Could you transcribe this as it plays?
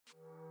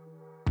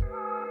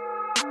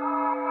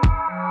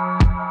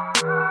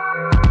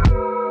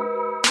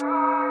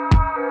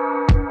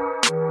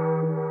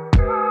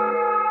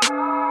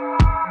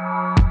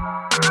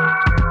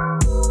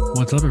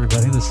What's up,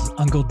 everybody? This is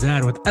Uncle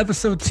Dad with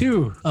episode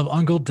 2 of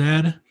Uncle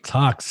Dad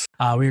Talks.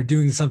 We are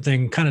doing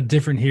something kind of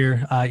different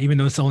here, even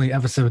though it's only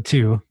episode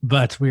 2,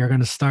 but we are going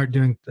to start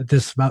doing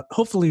this about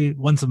hopefully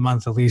once a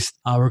month at least.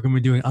 We're going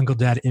to be doing Uncle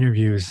Dad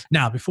interviews.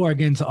 Now, before I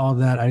get into all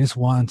that, I just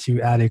want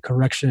to add a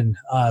correction.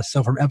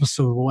 So from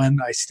episode 1,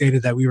 I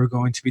stated that we were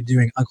going to be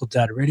doing Uncle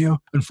Dad Radio.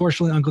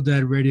 Unfortunately, Uncle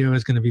Dad Radio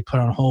is going to be put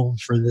on hold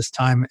for this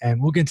time,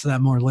 and we'll get into that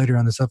more later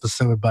on this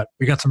episode, but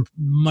we got some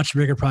much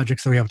bigger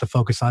projects that we have to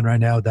focus on right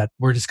now that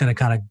we're just going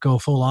to kind of go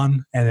full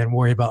on and then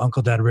worry about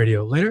Uncle Dad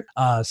Radio later.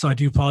 So I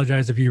do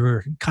apologize if you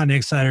were kind of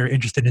excited or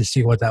interested in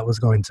seeing what that was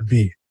going to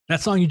be.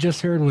 That song you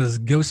just heard was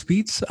Ghost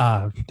Beats.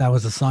 That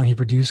was a song he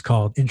produced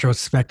called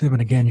Introspective.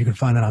 And again, you can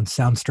find it on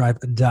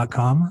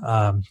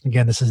soundstripe.com.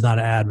 Again, this is not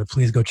an ad, but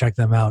please go check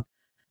them out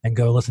and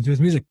go listen to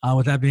his music.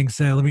 With that being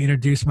said, let me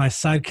introduce my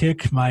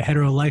sidekick, my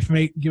hetero life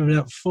mate. Give it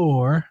up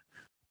for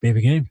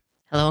Baby Gabe.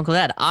 Hello, Uncle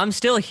Dad. I'm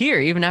still here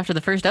even after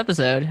the first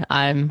episode.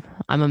 I'm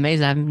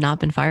amazed I've not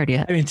been fired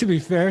yet. I mean, to be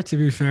fair,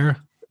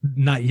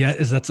 not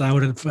yet. I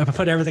would have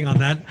put everything on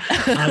that.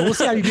 We'll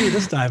see how you do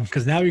this time,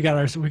 because now we got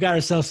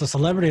ourselves a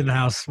celebrity in the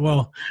house.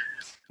 Well,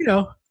 you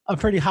know, a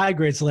pretty high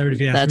grade celebrity.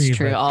 If you ask That's me,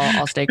 true. But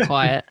I'll stay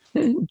quiet.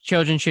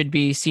 Children should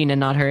be seen and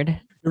not heard.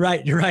 You're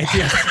right.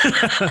 Yeah.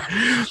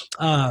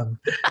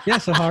 Yeah.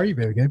 So how are you,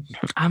 baby Gabe?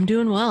 I'm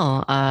doing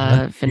well.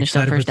 Finished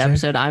the first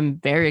episode. I'm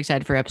very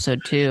excited for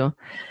episode 2.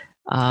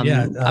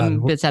 I'm a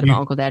bit sad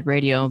about Uncle Dad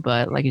Radio,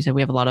 but like you said,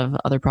 we have a lot of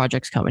other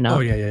projects coming up. Oh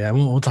yeah.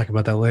 We'll talk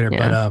about that later.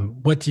 Yeah.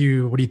 But what do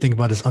you think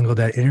about this Uncle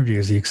Dad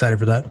interviews? Are you excited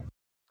for that?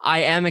 I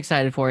am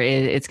excited for it.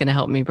 It's going to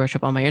help me brush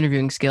up on my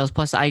interviewing skills.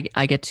 Plus, I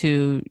get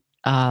to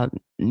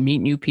meet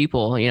new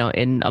people, you know,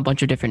 in a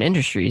bunch of different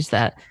industries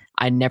that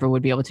I never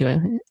would be able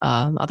to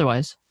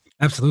otherwise.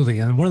 Absolutely.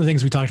 And one of the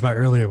things we talked about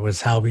earlier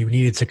was how we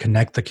needed to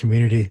connect the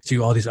community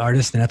to all these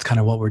artists. And that's kind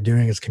of what we're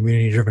doing as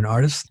community-driven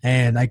artists.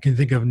 And I can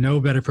think of no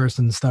better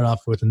person to start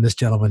off with than this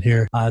gentleman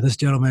here. This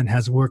gentleman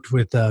has worked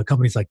with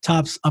companies like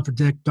Topps, Upper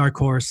Deck, Dark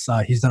Horse.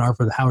 He's done art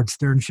for the Howard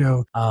Stern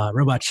Show,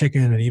 Robot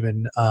Chicken, and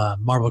even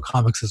Marvel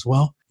Comics as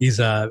well. He's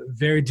a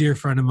very dear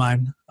friend of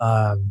mine.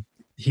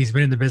 He's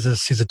been in the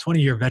business. He's a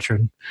 20-year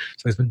veteran,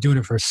 so he's been doing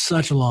it for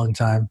such a long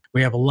time.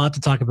 We have a lot to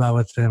talk about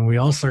with him. We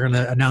also are going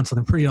to announce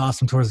something pretty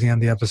awesome towards the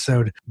end of the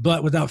episode.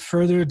 But without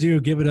further ado,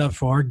 give it up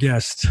for our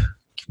guest,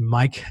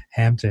 Mike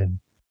Hampton.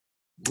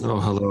 Oh,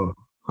 hello.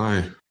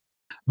 Hi.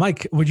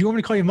 Mike, would you want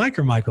me to call you Mike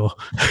or Michael?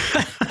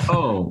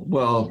 Oh,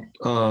 well,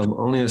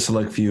 only a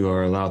select few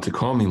are allowed to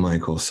call me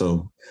Michael,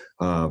 so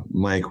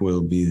Mike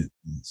will be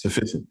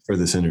sufficient for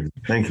this interview.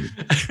 Thank you.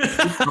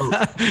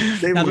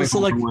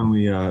 When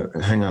we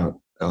hang out.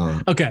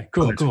 Okay,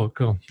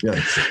 cool.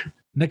 Yes.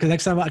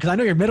 Next time, because I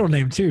know your middle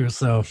name too,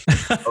 so.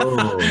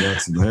 Oh,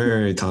 that's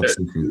very top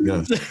secret.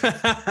 Yes.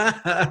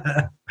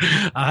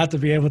 I'll have to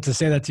be able to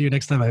say that to you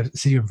next time I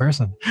see you in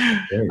person.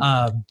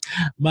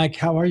 Mike,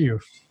 how are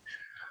you?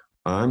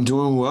 I'm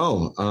doing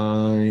well.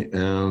 I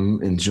am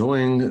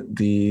enjoying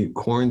the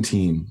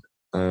quarantine.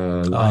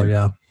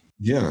 Yeah.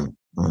 Yeah.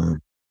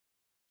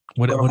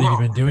 What have you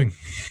been doing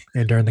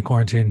during the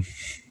quarantine?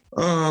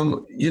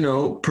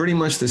 Pretty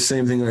much the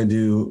same thing I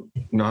do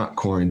not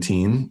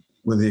quarantine,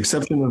 with the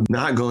exception of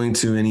not going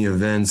to any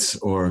events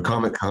or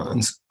Comic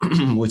Cons,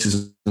 which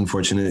is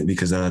unfortunate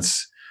because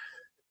that's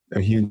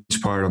a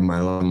huge part of my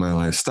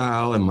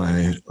lifestyle and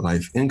my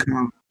life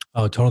income.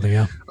 Oh, totally.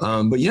 Yeah.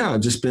 But yeah,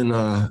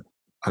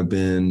 I've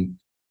been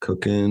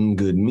cooking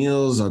good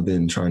meals. I've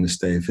been trying to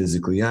stay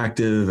physically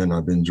active, and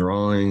I've been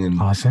drawing and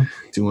awesome.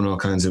 Doing all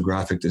kinds of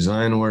graphic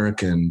design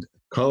work and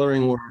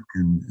coloring work.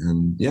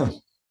 And yeah.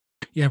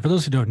 Yeah, for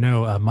those who don't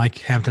know, Mike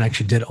Hampton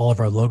actually did all of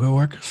our logo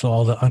work. So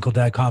all the Uncle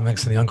Dad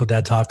comics and the Uncle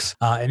Dad Talks,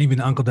 and even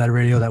the Uncle Dad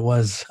Radio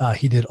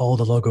he did all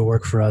the logo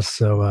work for us.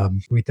 So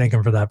we thank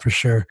him for that for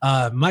sure.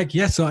 Mike,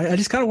 yeah, so I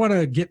just kind of want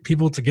to get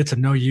people to get to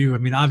know you. I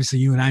mean, obviously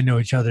you and I know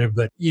each other,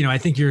 but you know, I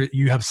think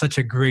you have such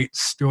a great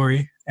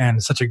story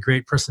and such a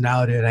great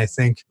personality. And I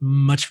think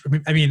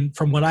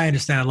from what I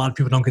understand, a lot of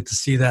people don't get to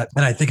see that.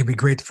 And I think it'd be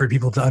great for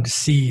people to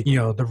see, you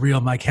know, the real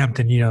Mike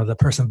Hampton, you know, the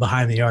person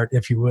behind the art,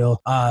 if you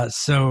will.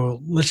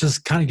 So let's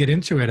just kind of get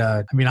into it.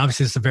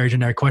 Obviously it's a very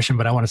generic question,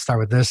 but I want to start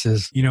with this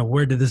is, you know,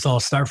 where did this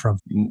all start from?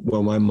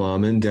 Well, my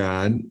mom and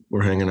dad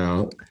were hanging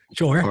out,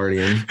 sure,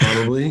 partying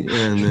probably.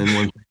 And then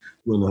one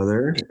to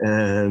another.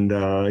 And,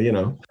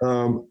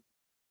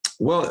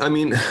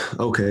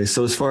 okay.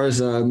 So as far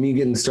as me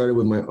getting started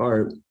with my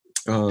art,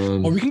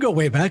 we can go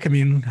way back. I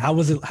mean, how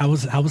was it? How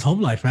was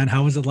home life, man?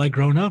 How was it like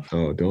growing up?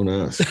 Oh, don't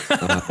ask.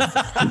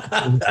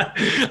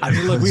 I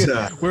mean, look,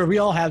 we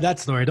all have that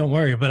story. Don't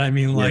worry. But I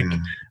mean,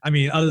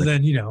 other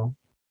than you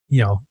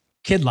know,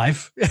 kid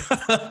life,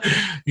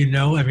 you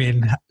know, I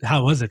mean,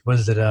 how was it?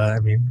 Was it?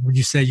 Would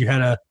you say you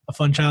had a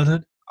fun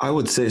childhood? I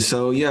would say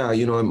so. Yeah,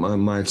 you know,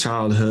 my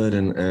childhood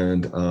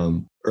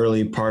and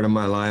early part of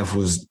my life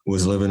was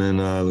living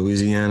in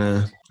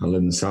Louisiana. I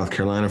lived in South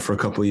Carolina for a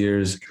couple of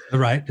years.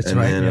 Right. That's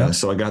right. Then, yeah.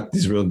 So I got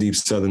these real deep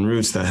Southern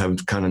roots that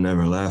have kind of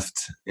never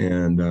left.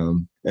 And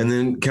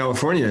then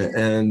California.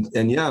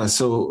 And yeah,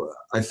 so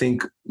I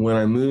think when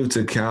I moved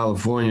to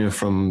California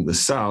from the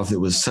South, it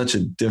was such a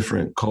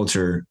different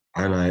culture.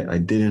 And I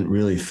didn't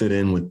really fit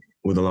in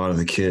with a lot of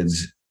the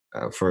kids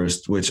at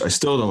first, which I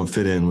still don't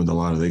fit in with a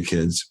lot of the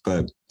kids.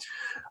 But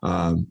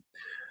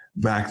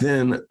back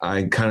then,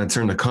 I kind of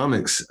turned to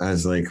comics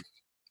as like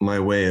my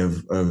way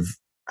of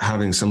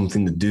having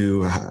something to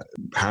do,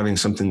 having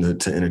something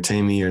to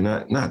entertain me, or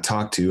not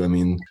talk to. I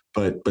mean,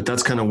 but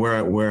that's kind of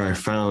where I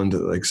found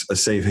like a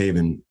safe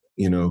haven,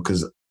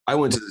 because I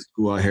went to the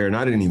school out here and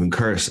I didn't even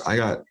curse. I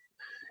got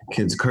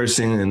kids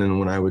cursing, and then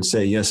when I would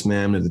say yes,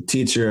 ma'am, to the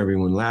teacher,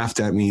 everyone laughed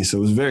at me. So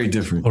it was very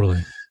different.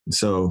 Totally.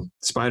 So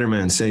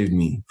Spider-Man saved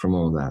me from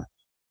all that.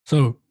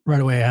 So right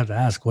away, I have to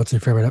ask, what's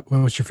your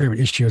favorite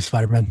issue of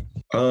Spider-Man?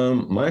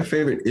 My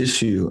favorite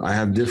issue, I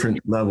have different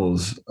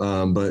levels,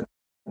 but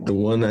the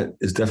one that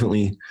is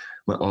definitely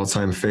my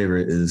all-time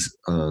favorite is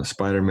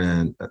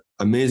Spider-Man,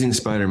 Amazing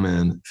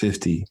Spider-Man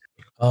 50.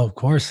 Oh, of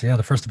course. Yeah,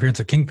 the first appearance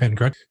of Kingpin,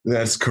 correct?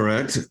 That's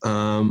correct.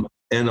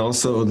 And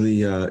also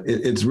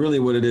it's really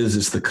what it is.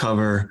 It's the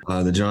cover,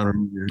 the John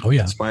Romita, oh,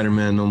 yeah.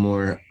 Spider-Man No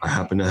More. I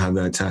happen to have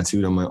that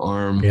tattooed on my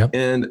arm. Yep.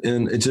 And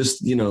it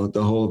just, the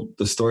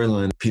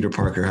storyline, Peter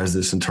Parker has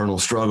this internal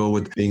struggle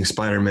with being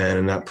Spider-Man,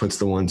 and that puts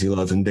the ones he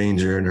loves in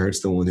danger and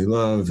hurts the ones he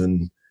loves.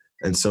 And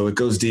so it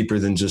goes deeper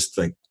than just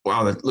like,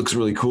 wow, that looks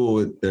really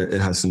cool.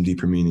 It has some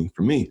deeper meaning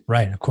for me.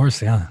 Right. Of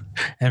course. Yeah.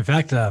 In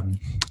fact,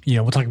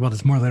 we'll talk about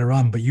this more later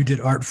on, but you did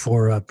art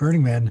for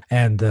Burning Man,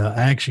 and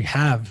I actually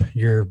have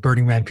your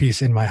Burning Man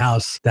piece in my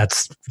house.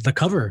 That's the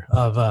cover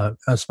of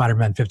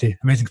Spider-Man 50,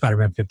 Amazing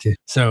Spider-Man 50.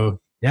 So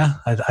yeah,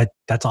 I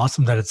that's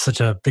awesome that it's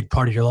such a big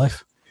part of your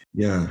life.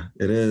 Yeah,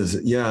 it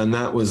is. Yeah. And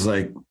that was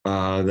like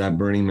that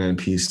Burning Man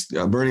piece.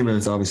 Burning Man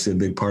is obviously a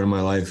big part of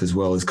my life, as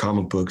well as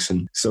comic books.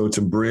 And so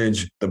to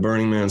bridge the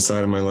Burning Man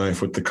side of my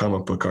life with the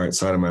comic book art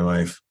side of my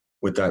life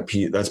with that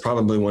piece, that's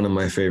probably one of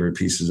my favorite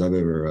pieces I've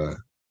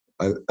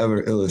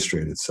ever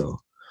illustrated. So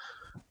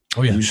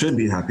oh, yeah. You should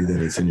be happy that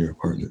it's in your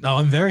apartment. No,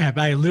 I'm very happy.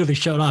 I literally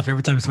show it off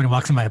every time somebody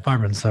walks in my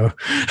apartment. So,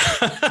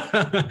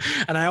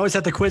 and I always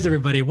have to quiz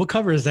everybody. What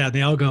cover is that? And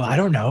they all go, I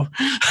don't know.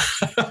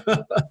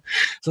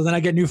 So then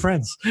I get new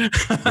friends.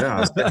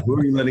 Yeah. Who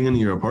are you letting into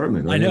your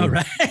apartment? I know,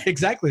 right?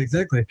 Exactly.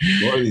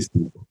 Who are these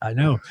people? I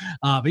know.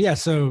 But yeah,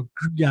 so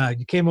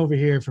you came over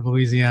here from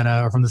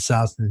Louisiana or from the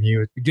South, and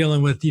you're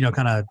dealing with,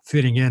 kind of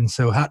fitting in.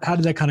 So how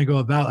did that kind of go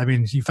about? I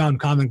mean, you found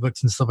comic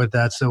books and stuff like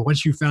that. So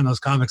once you found those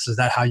comics, is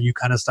that how you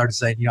kind of started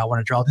saying, I want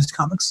to draw these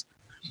comics?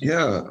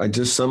 Yeah, I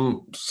just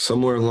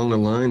somewhere along the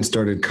line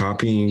started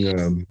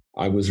copying.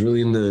 I was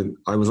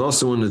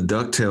also into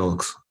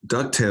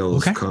DuckTales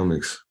okay.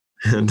 comics.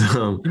 And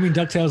you mean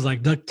DuckTales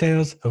like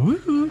DuckTales?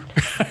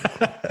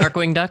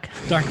 Darkwing Duck?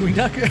 Darkwing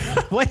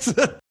Duck? What's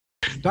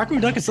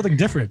Darkwing Duck is something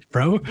different,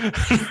 bro.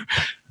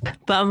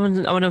 But I want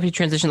to know if you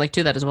transition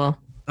to that as well.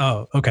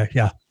 Oh, okay,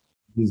 yeah.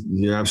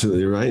 You're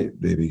absolutely right,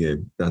 Baby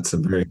Gabe. That's a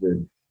very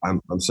good.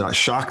 I'm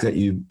shocked that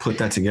you put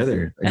that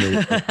together.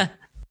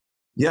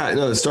 Yeah,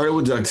 no, it started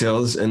with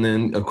DuckTales, and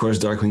then of course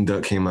Darkwing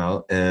Duck came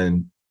out,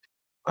 and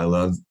I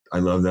love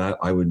that.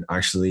 I would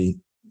actually,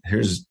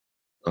 here's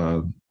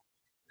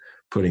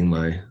putting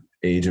my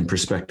age in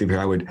perspective here.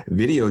 I would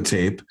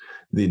videotape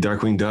the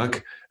Darkwing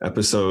Duck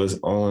episodes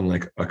all on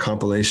like a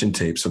compilation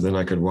tape, so then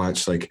I could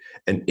watch like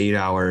an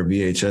 8-hour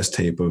VHS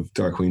tape of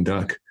Darkwing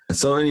Duck.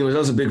 So anyways, I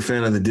was a big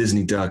fan of the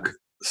Disney Duck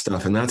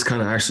stuff, and that's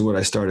kind of actually what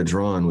I started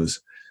drawing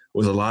was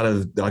a lot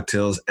of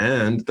DuckTales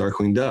and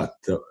Darkwing Duck.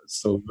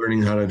 So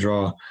learning how to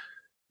draw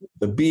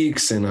the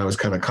beaks, and I was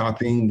kind of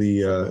copying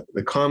the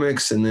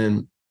comics, and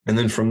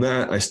then from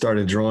that I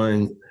started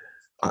drawing.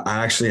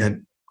 I actually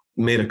had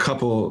made a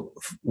couple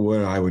what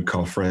I would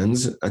call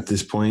friends at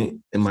this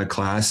point in my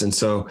class, and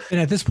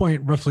at this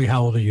point, roughly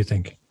how old do you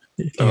think?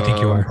 You think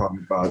you are?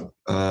 Probably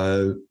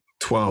about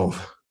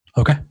 12.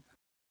 Okay.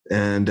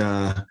 And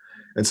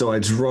so I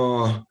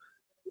draw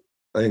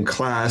in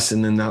class,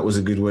 and then that was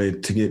a good way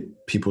to get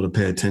people to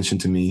pay attention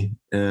to me.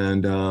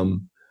 And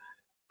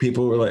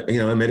people were like,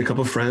 I made a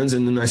couple of friends,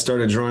 and then I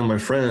started drawing my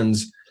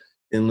friends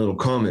in little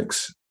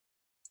comics.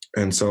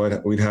 And so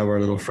we'd have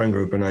our little friend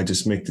group, and I'd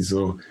just make these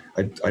little,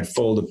 I'd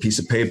fold a piece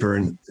of paper,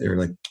 and they're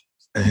like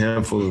a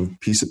handful of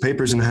piece of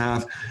papers in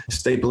half,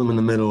 staple them in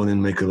the middle, and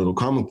then make a little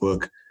comic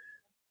book.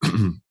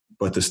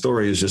 But the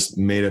story is just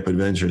made up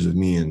adventures of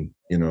me and,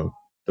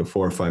 the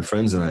 4 or 5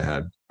 friends that I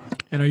had.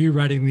 And are you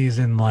writing these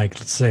in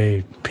let's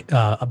say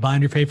a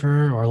binder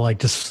paper, or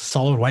just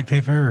solid white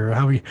paper, or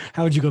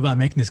how would you go about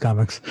making these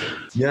comics?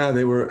 Yeah,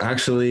 they were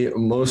actually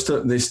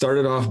they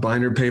started off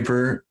binder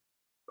paper,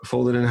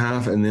 folded in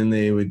half, and then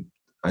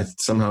I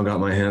somehow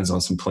got my hands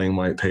on some plain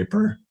white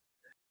paper,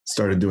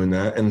 started doing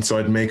that. And so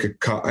I'd make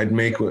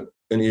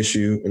an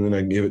issue, and then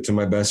I'd give it to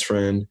my best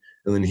friend,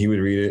 and then he would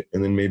read it,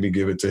 and then maybe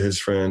give it to his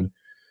friend.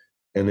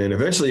 And then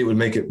eventually it would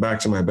make it back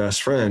to my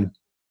best friend,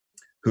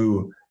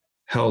 who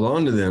held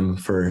on to them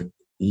for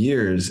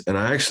years. And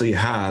I actually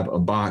have a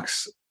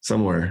box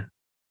somewhere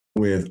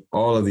with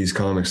all of these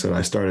comics that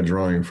I started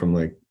drawing from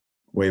like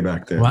way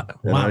back then.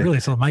 Wow, really?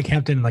 So Mike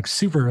Hampton, like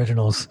super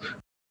originals.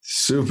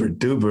 Super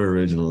duper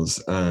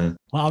originals. Well,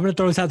 I'm going to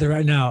throw this out there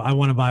right now. I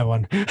want to buy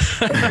one.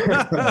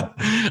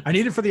 I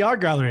need it for the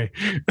art gallery.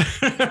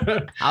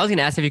 I was going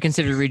to ask if you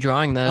considered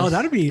redrawing those. Oh,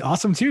 that'd be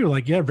awesome too.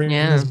 Like, bring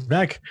this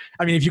back.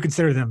 I mean, if you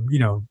consider them,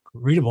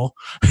 readable.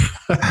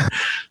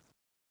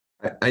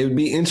 It would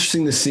be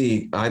interesting to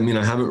see. I mean,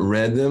 I haven't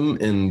read them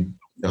in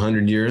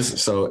 100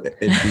 years, so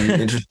it'd be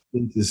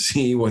interesting to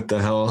see what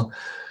the hell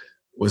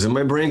was in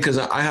my brain, because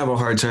I have a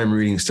hard time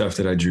reading stuff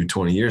that I drew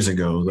 20 years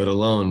ago, let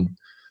alone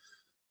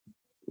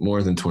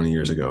more than 20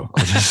 years ago.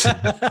 That's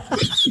funny.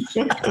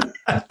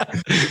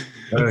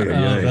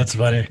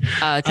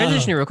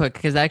 Transitioning real quick,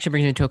 because that actually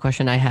brings me to a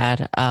question I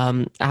had.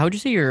 How would you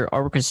say your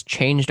artwork has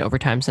changed over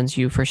time since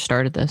you first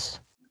started this?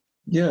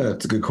 Yeah,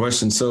 it's a good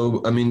question.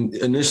 So, I mean,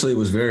 initially it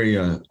was very,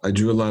 I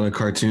drew a lot of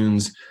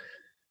cartoonish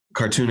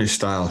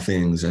style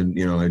things. And,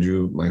 I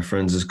drew my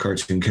friends as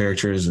cartoon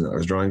characters, and I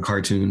was drawing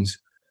cartoons.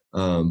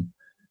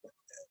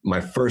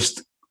 My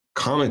first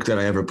comic that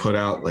I ever put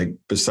out, like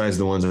besides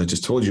the ones I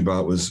just told you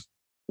about, was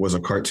a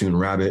cartoon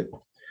rabbit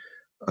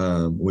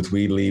with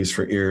weed leaves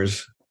for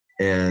ears.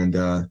 And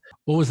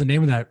what was the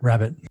name of that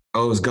rabbit?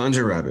 Oh, it was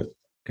Ganja Rabbit.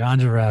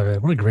 Ganja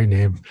Rabbit. What a great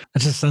name.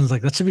 That just sounds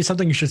like that should be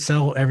something you should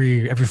sell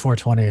every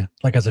 420,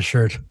 like as a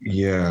shirt.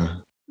 Yeah.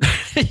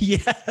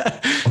 Yeah.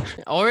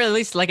 Or at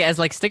least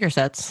as sticker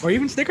sets. Or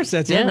even sticker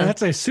sets. Yeah, man,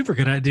 that's a super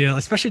good idea,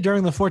 especially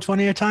during the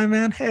 420 time,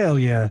 man. Hell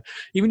yeah.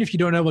 Even if you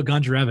don't know what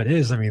Ganja Rabbit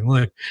is, I mean,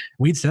 look,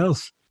 weed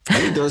sells.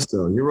 It does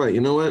though. You're right.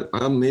 You know what?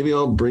 Maybe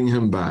I'll bring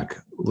him back.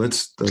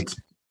 Let's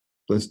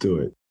do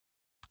it.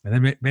 And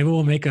then maybe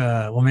we'll make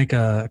a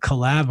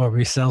collab where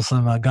we sell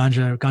some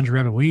ganja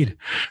rabbit weed.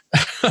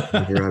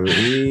 Ganja rabbit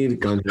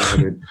weed,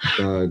 ganja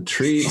rabbit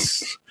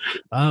treats.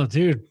 Oh,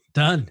 dude,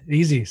 done,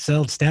 easy.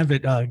 Stamp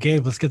it,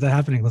 Gabe. Let's get that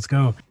happening. Let's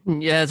go.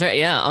 Yeah, that's right.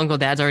 Yeah, Uncle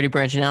Dad's already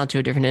branching out to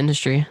a different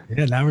industry.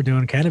 Yeah, now we're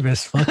doing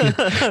cannabis. Fuck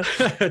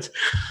it.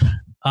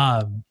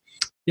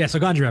 Yeah. So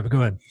Ganja Rabbit, go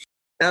ahead.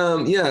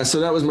 Yeah, so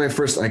that was my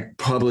first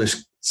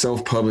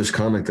self-published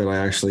comic that I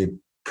actually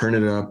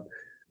printed up,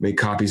 made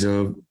copies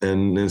of,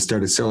 and then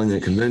started selling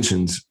at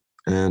conventions.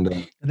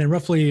 And then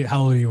roughly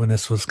how old were you when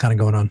this was kind of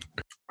going on?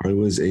 I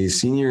was a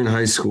senior in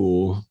high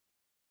school.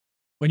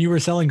 When you were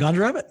selling Ganja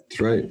Rabbit?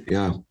 That's right,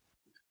 yeah.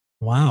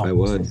 Wow. I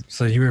was.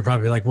 So you were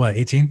probably like, what,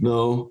 18?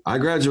 No, I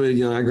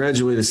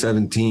graduated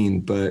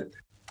 17, but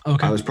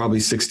okay. I was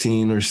probably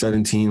 16 or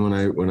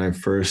 17 when I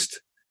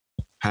first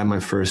had my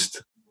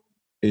first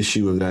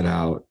issue of that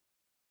out.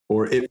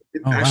 Or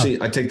actually,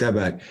 wow. I take that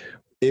back.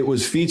 It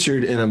was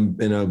featured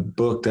in a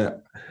book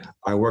that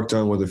I worked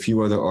on with a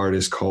few other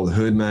artists called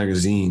Hood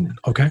Magazine.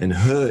 Okay. And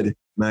Hood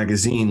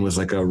Magazine was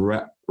like a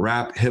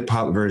rap hip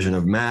hop version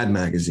of Mad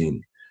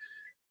Magazine.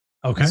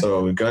 Okay.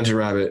 So Ganja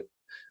Rabbit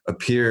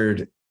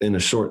appeared in a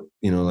short,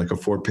 like a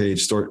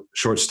 4-page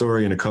short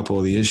story in a couple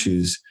of the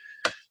issues.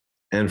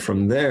 And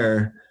from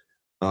there,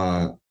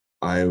 I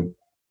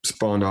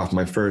spawned off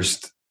my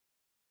first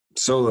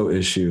solo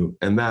issue.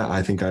 And that,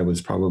 I think I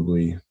was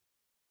probably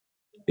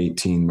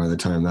 18 by the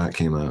time that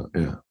came out.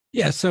 Yeah.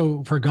 Yeah.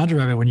 So for Ganja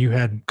Rabbit, when you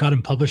had got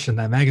him published in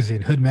that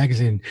magazine, Hood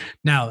Magazine,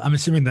 now I'm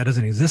assuming that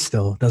doesn't exist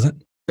still, does it?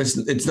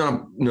 It's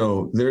not,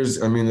 no, there's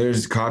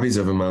copies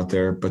of them out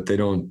there, but they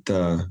don't,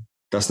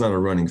 that's not a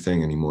running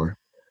thing anymore.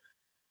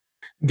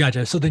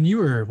 Gotcha. So then you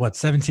were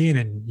 17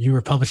 and you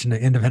were publishing an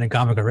independent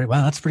comic, right?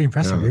 Wow. That's pretty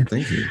impressive. Yeah,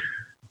 thank you.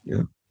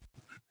 Yeah.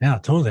 Yeah,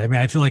 totally. I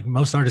mean, I feel like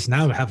most artists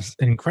now have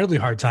an incredibly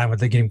hard time with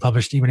they getting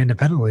published even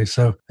independently.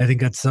 So I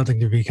think that's something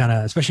to be kind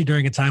of, especially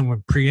during a time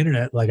when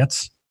pre-internet, like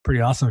that's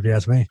pretty awesome if you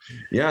ask me.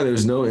 Yeah,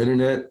 there's no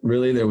internet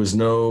really. There was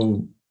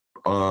no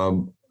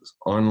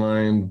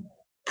online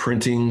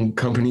printing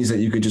companies that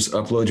you could just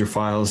upload your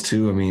files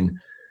to. I mean,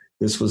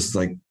 this was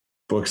like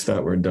books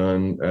that were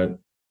done at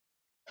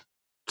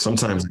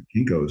sometimes at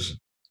Kinko's.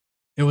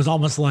 It was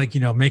almost like,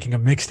 making a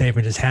mixtape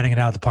and just handing it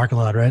out at the parking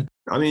lot, right?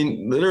 I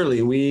mean,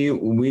 literally, we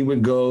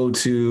would go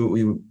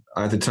to,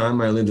 at the time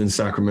I lived in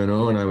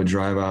Sacramento, and I would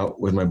drive out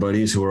with my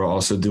buddies who were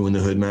also doing the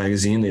Hood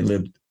Magazine. They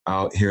lived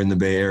out here in the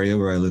Bay Area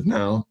where I live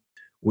now.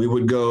 We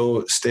would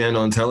go stand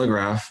on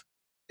Telegraph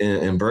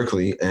in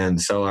Berkeley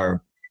and sell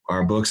our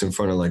books in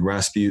front of like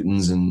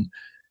Rasputin's and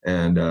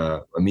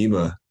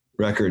Amoeba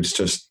Records.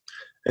 Just,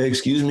 hey,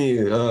 excuse me,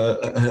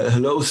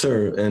 hello,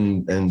 sir,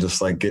 and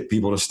just like get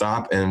people to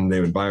stop, and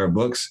they would buy our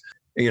books.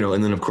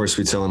 And then of course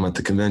we'd sell them at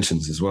the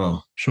conventions as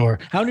well. Sure.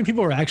 How many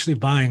people were actually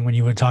buying when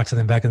you would talk to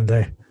them back in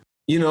the day?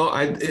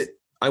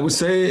 I would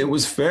say it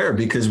was fair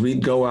because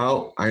we'd go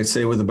out, I'd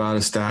say with about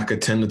a stack of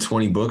 10 to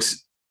 20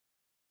 books,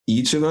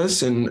 each of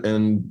us.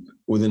 And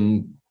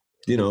within,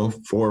 4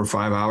 or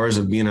 5 hours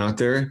of being out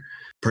there,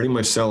 pretty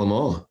much sell them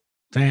all.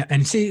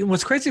 And see,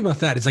 what's crazy about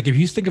that is like, if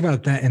you think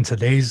about that in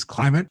today's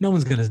climate, no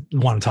one's going to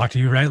want to talk to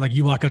you, right? Like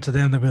you walk up to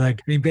them, they'll be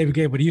like, hey, Baby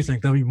Gabe, what do you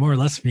think? They'll be more or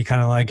less be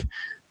kind of like,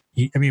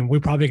 I mean, we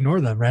probably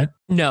ignore them, right?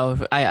 No,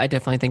 I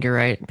definitely think you're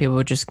right. People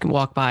would just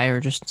walk by or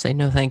just say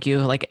no, thank you.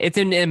 Like it's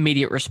an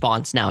immediate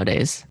response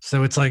nowadays.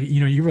 So it's like,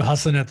 you were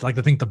hustling at like,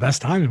 I think the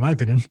best time, in my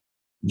opinion.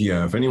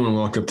 Yeah, if anyone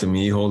walked up to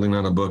me holding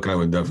out a book, I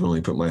would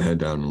definitely put my head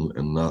down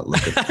and not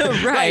look at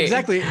them. Right,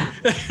 exactly.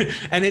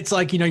 And it's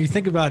like, you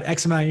think about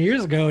X amount of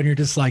years ago and you're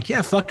just like,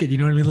 yeah, fuck it. You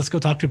know what I mean? Let's go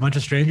talk to a bunch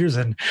of strangers.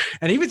 And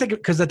even think,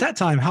 because at that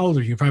time, how old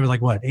are you? Probably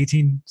like what,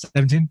 18,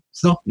 17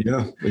 still?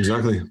 Yeah,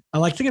 exactly. I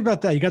like think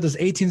about that. You got this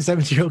 18,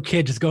 17-year-old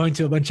kid just going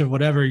to a bunch of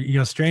whatever,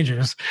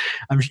 strangers.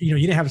 You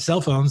didn't have a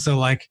cell phone. So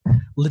like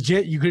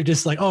legit, you could have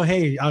just like, oh,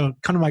 hey, I'll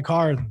come to my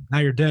car and now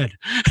you're dead.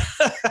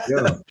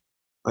 Yeah.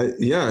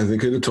 They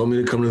could have told me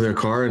to come to their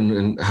car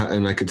and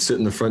I could sit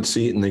in the front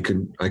seat and I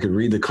could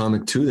read the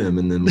comic to them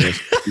and then.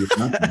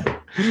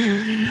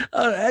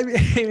 I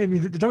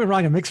mean, don't get me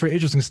wrong, it makes for an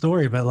interesting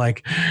story, but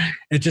like,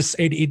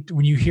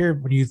 when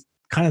you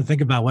kind of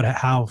think about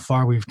how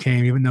far we've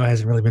came, even though it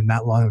hasn't really been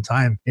that long of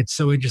time, it's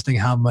so interesting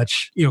how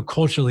much,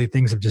 culturally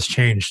things have just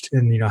changed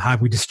and, how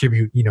we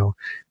distribute,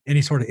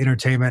 any sort of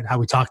entertainment, how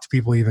we talk to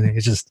people, even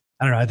it's just,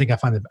 I don't know. I think I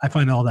find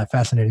all that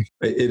fascinating.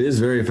 It is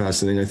very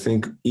fascinating. I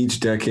think each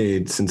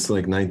decade since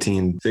like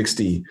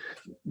 1960,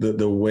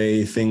 the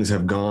way things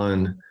have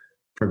gone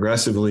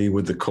progressively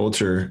with the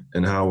culture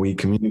and how we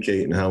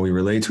communicate and how we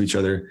relate to each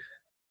other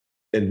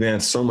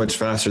advanced so much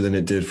faster than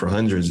it did for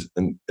hundreds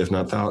and if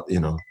not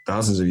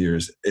thousands of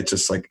years. It's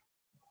just like,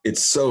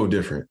 it's so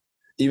different.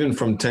 Even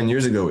from 10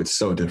 years ago, it's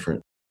so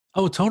different.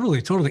 Oh,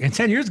 totally. And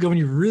 10 years ago, when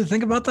you really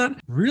think about that,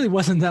 really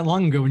wasn't that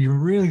long ago when you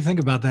really think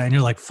about that. And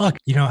you're like, fuck,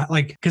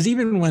 because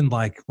even when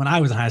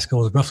I was in high school,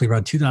 it was roughly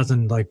around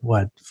 2000,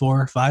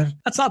 4, 5,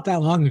 that's not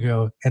that long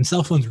ago. And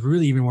cell phones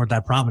really even weren't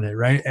that prominent.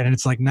 Right. And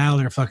it's like, now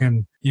they're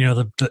fucking,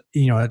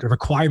 the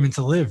requirement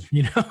to live,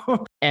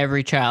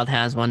 Every child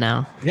has one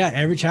now. Yeah.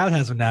 Every child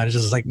has one now. It's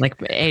just like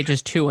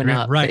ages 2 and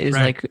up. Right.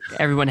 Like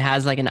everyone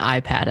has like an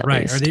iPad at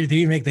least. Or they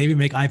even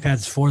make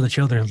iPads for the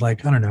children.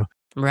 Like, I don't know.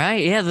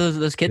 Right. Yeah.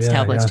 Those kids'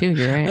 tablets too.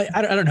 You're right.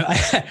 I don't know.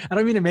 I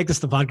don't mean to make this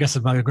the podcast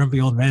about a grumpy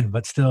old man,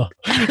 but still.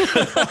 Hey,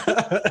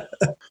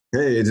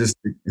 I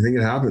think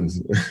it happens.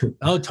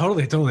 Oh,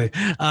 totally.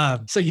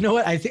 So you know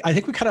what? I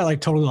think we kind of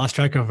totally lost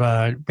track of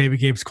Baby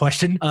Gabe's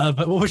question.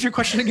 But what was your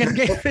question again,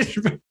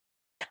 Gabe?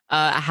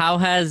 How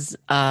has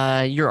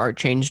your art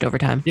changed over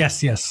time?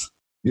 Yes. Yeah.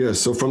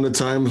 So from the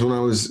times when I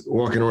was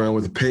walking around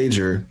with a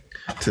pager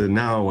to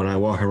now when I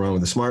walk around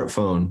with a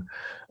smartphone.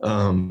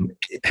 And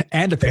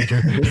a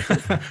pager.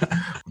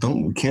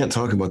 We can't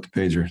talk about the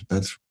pager.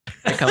 They're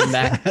coming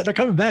back. They're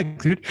coming back,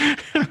 dude.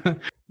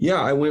 Yeah,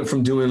 I went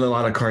from doing a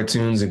lot of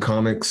cartoons and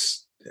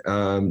comics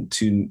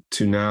to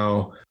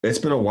now. It's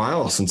been a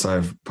while since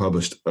I've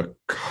published a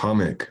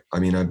comic. I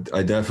mean, I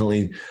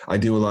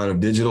do a lot of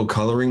digital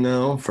coloring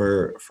now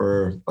for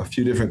a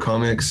few different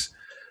comics,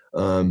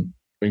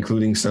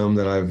 including some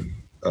that I've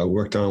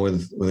worked on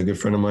with a good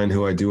friend of mine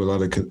who I do a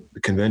lot of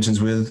conventions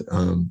with.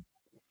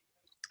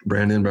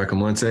 Brandon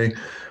Bracamonte.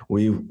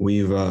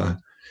 We've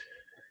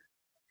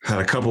had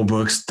a couple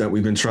books that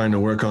we've been trying to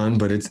work on,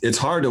 but it's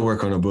hard to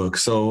work on a book.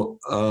 So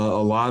a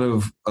lot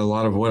of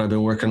what I've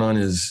been working on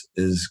is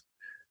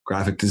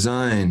graphic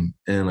design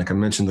and, like I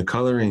mentioned, the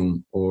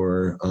coloring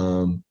or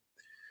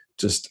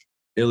just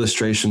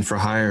illustration for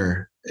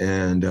hire,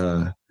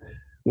 and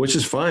which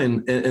is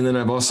fine. And then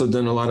I've also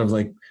done a lot of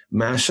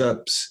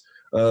mashups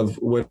of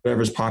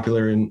whatever's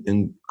popular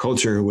in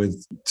culture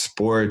with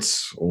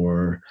sports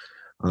or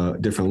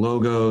different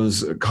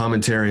logos,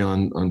 commentary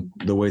on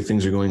the way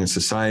things are going in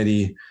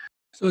society.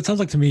 So it sounds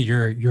like to me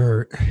your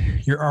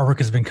artwork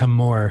has become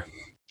more,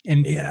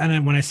 and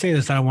when I say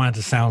this, I don't want it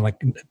to sound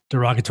like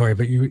derogatory,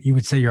 but you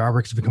would say your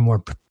artwork has become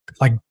more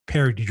like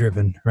parody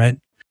driven, right?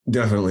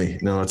 Definitely.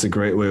 No, that's a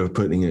great way of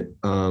putting it.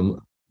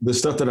 The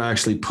stuff that I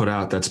actually put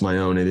out, that's my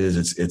own.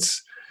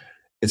 It's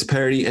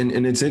parody,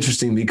 and it's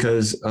interesting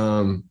because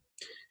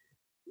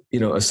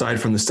aside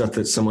from the stuff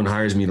that someone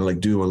hires me to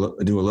do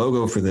a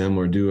logo for them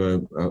or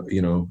do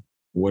a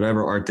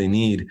whatever art they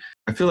need,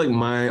 I feel like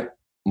my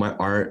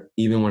art,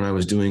 even when I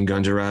was doing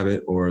Gunja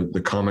Rabbit or the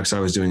comics I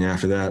was doing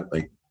after that,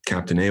 like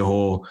Captain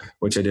A-Hole,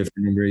 which I did for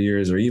a number of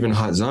years, or even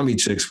Hot Zombie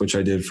Chicks, which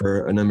I did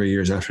for a number of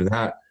years after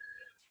that,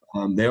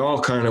 they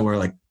all kind of were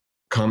like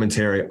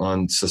commentary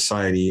on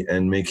society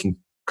and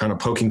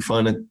poking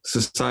fun at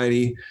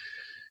society.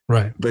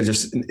 Right. But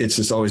it's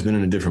just always been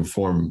in a different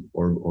form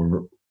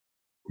or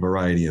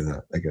variety of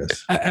that, I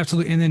guess.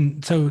 Absolutely. And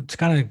then, so to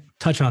kind of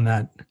touch on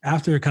that,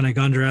 after kind of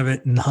Gunja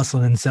Rabbit and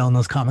hustling and selling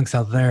those comics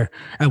out there,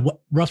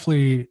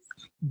 roughly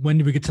when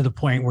did we get to the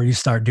point where you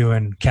start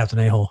doing Captain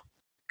A-Hole?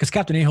 Because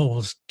Captain A-Hole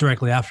was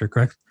directly after,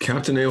 correct?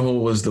 Captain A-Hole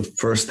was the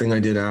first thing I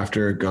did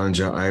after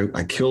Gunja.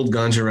 I killed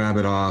Gunja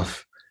Rabbit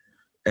off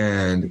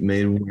and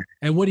made.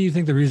 And what do you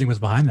think the reason was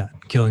behind that,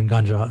 killing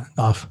Gunja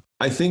off?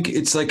 I think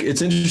it's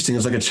interesting.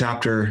 It's like a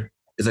chapter.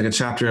 It's like a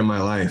chapter in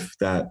my life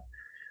that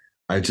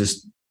I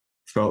just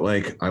felt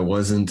like I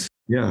wasn't.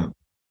 Yeah.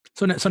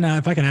 So now,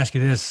 if I can ask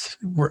you this,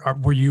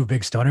 were you a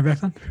big stoner back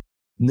then?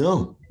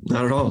 No,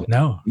 not at all.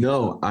 No.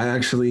 No, I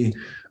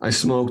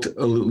smoked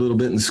a little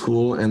bit in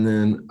school, and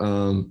then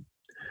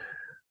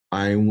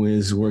I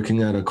was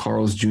working at a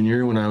Carl's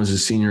Jr. when I was a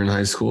senior in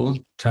high school.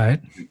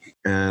 Tight.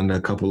 And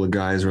a couple of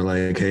guys were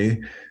like, hey,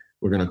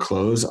 we're going to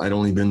close. I'd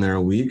only been there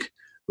a week.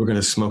 We're going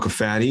to smoke a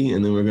fatty,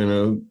 and then we're going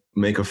to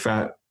make a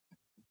fat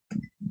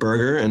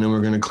burger, and then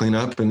we're going to clean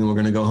up, and then we're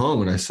going to go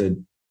home. And I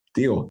said,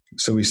 deal.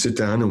 So we sit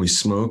down and we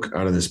smoke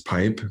out of this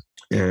pipe,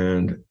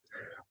 and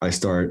I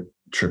start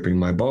tripping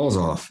my balls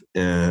off.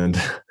 And,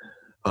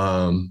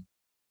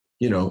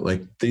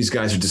 like these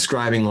guys are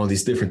describing all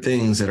these different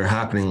things that are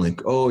happening.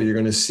 Like, oh, you're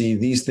going to see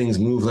these things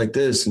move like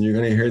this, and you're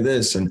going to hear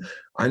this. And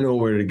I know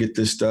where to get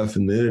this stuff.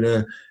 And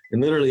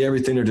literally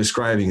everything they're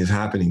describing is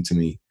happening to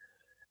me.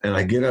 And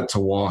I get up to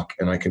walk,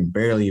 and I can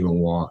barely even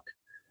walk.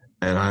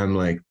 And I'm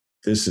like,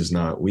 this is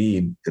not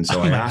weed. And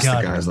so I asked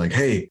the guys, like,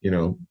 hey,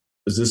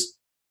 was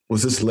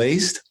this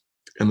laced?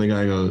 And the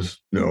guy goes,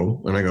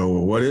 no. And I go,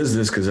 well, what is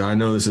this? Because I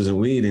know this isn't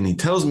weed. And he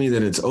tells me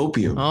that it's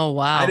opium. Oh,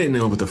 wow. I didn't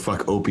know what the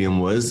fuck opium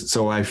was.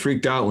 So I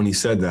freaked out when he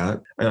said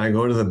that. And I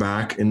go to the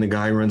back, and the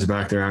guy runs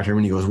back there after him,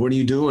 and he goes, what are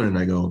you doing? And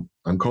I go,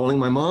 I'm calling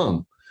my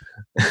mom.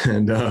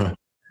 And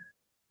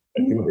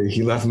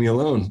he left me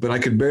alone, but I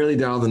could barely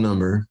dial the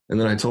number. And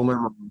then I told my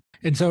mom.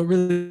 And so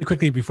really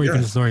quickly before you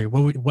finish the story,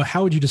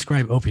 how would you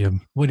describe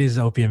opium? What is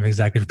opium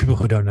exactly for people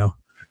who don't know?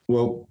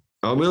 Well,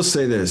 I will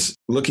say this,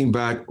 looking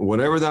back,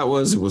 whatever that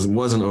was, it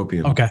wasn't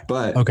opium. Okay.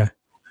 But okay.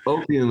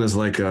 Opium is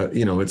like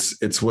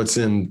it's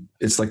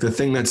like the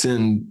thing that's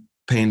in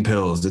pain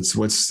pills.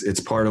 It's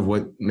part of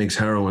what makes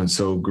heroin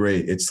so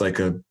great. It's like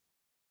it's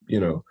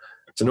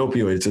an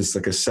opioid. It's just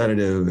like a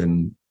sedative,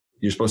 and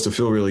you're supposed to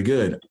feel really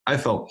good. I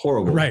felt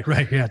horrible. Right.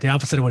 Yeah. The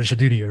opposite of what it should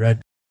do to you, right?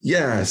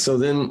 Yeah. So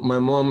then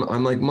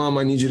I'm like, Mom,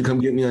 I need you to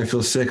come get me. I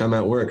feel sick. I'm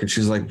at work. And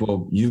she's like,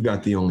 well, you've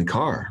got the only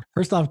car.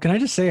 First off, can I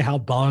just say how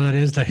baller that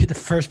is? That the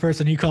first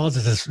person he calls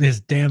is his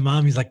damn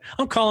mom. He's like,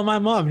 I'm calling my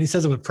mom. And he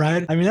says it with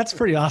pride. I mean, that's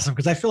pretty awesome,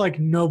 because I feel like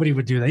nobody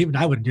would do that. Even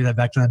I wouldn't do that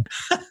back then.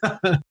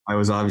 I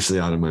was obviously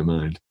out of my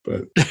mind,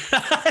 but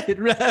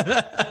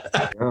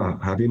yeah,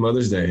 happy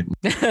Mother's Day.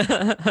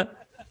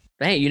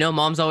 Hey,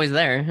 Mom's always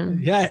there.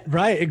 Yeah,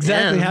 right.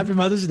 Exactly. Yeah. Happy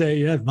Mother's Day.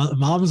 Yeah.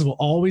 Moms will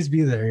always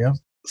be there. Yeah.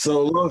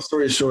 So long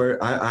story short,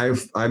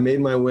 I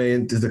made my way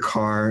into the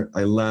car.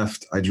 I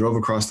left. I drove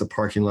across the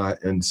parking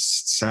lot and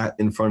sat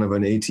in front of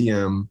an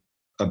ATM,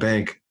 a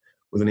bank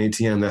with an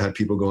ATM that had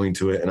people going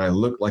to it. And I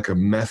looked like a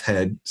meth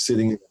head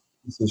sitting in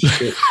a piece of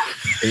shit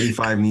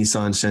 85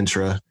 Nissan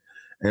Sentra.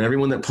 And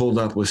everyone that pulled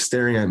up was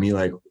staring at me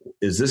like,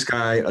 is this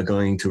guy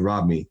going to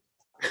rob me?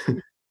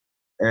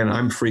 And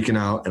I'm freaking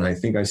out. And I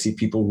think I see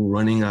people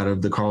running out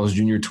of the Carl's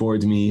Jr.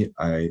 towards me.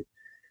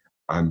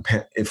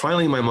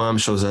 Finally, my mom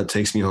shows up,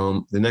 takes me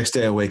home. The next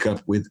day I wake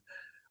up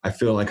I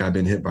feel like I've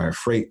been hit by a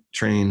freight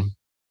train.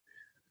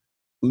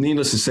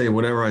 Needless to say,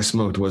 whatever I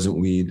smoked wasn't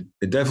weed.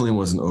 It definitely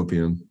wasn't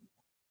opium.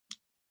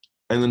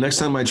 And the next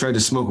time I tried to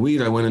smoke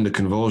weed, I went into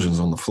convulsions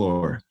on the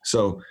floor.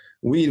 So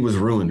weed was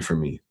ruined for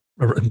me.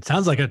 It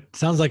sounds like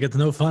it's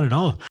no fun at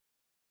all.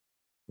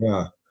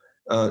 Yeah.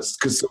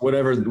 Because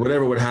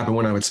whatever would happen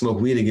when I would smoke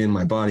weed again,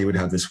 my body would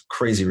have this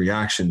crazy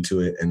reaction to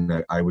it,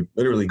 and I would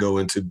literally go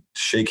into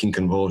shaking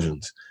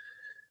convulsions.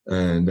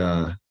 And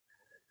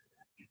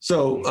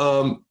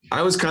so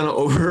I was kind of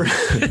over.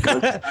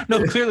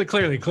 No, clearly,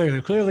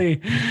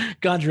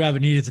 Ganja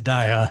Rabbit needed to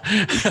die.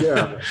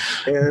 Yeah,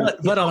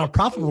 but on a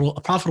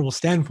profitable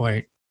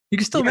standpoint, you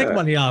can still make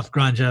money off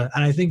Ganja,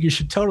 and I think you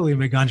should totally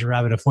make Ganja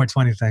Rabbit a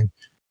 420 thing.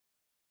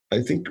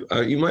 I think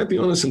you might be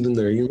onto something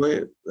there. You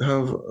might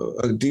have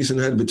a decent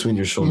head between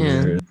your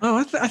shoulders. Yeah. Oh,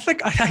 I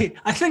think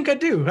I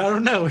do. I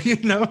don't know.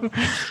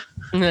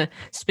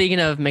 Speaking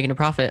of making a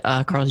profit,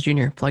 Carl's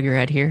Jr., plug your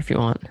ad here if you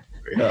want.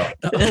 Yeah.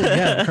 Oh,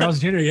 yeah, Carl's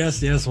Jr.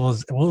 Yes.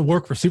 We'll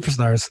work for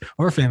superstars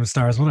or famous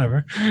stars,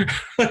 whatever.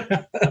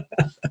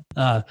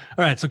 All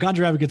right. So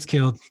Ganja Rabbit gets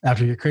killed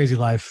after your crazy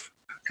life.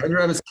 Ganja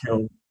Rabbit's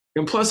killed,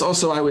 and plus,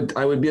 also, I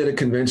would be at a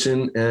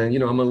convention, and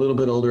I'm a little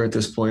bit older at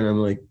this point. I'm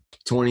like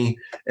 20,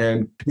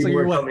 and so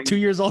you're what, 2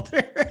 years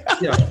older?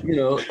 Yeah,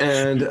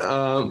 and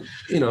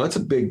it's a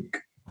big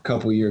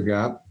couple year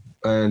gap,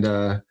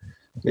 and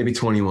maybe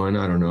 21.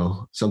 I don't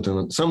know,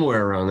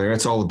 somewhere around there.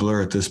 It's all a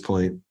blur at this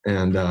point.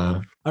 And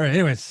all right.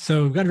 Anyways,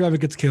 so Ganja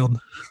Rabbit gets killed,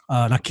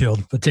 not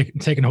killed, but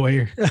taken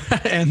away,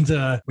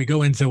 and we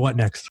go into what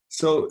next.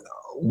 So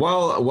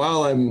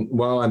while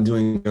I'm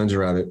doing Ganja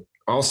Rabbit,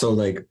 also,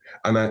 like,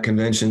 I'm at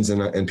conventions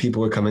and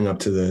people are coming up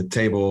to the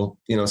table.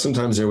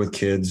 Sometimes they're with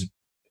kids.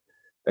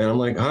 And I'm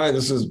like, hi,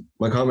 this is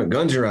my comic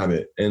Ganja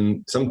Rabbit.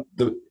 And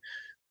the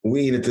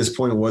weed at this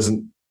point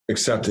wasn't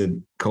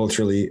accepted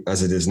culturally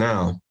as it is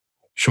now.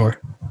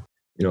 Sure.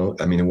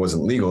 It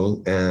wasn't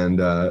legal. And,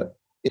 there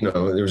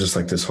was just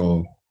like this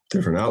whole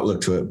different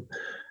outlook to it.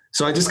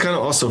 So I just kind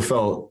of also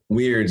felt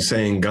weird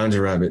saying Ganja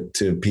Rabbit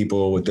to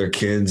people with their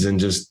kids and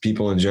just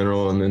people in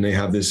general. And then they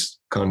have this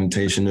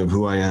connotation of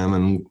who I am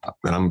and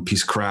that I'm a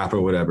piece of crap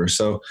or whatever.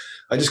 So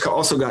I just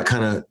also got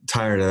kind of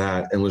tired of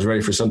that and was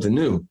ready for something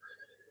new.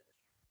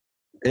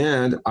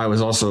 And I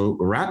was also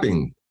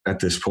rapping at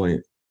this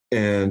point.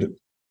 And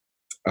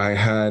I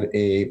had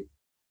a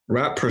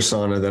rap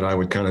persona that I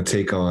would kind of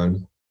take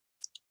on,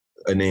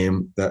 a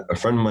name that a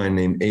friend of mine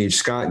named Age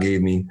Scott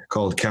gave me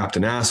called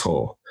Captain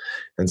Asshole.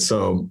 And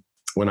so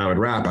when I would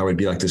rap, I would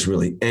be like this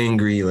really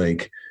angry,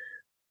 like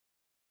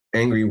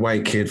angry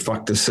white kid,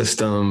 fuck the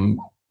system,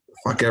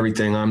 fuck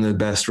everything. I'm the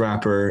best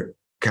rapper,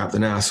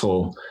 Captain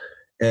Asshole.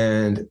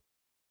 And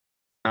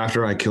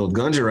after I killed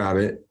Gunja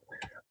Rabbit,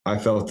 I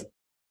felt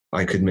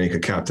I could make a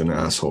Captain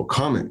Asshole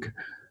comic.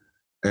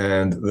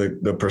 And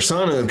the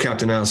persona of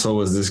Captain Asshole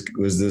was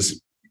this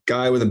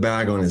guy with a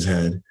bag on his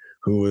head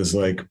who was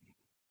like,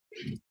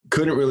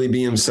 couldn't really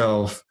be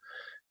himself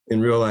in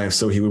real life.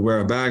 So he would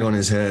wear a bag on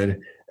his head,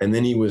 and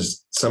then he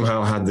was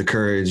somehow had the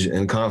courage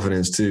and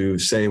confidence to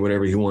say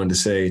whatever he wanted to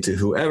say to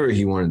whoever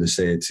he wanted to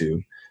say it to.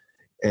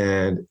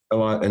 And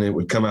and it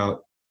would come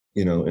out,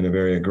 in a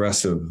very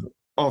aggressive,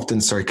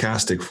 often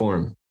sarcastic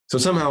form. So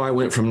somehow I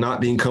went from not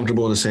being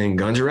comfortable to saying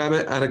Gunja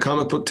Rabbit at a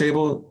comic book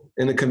table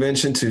in a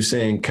convention to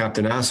saying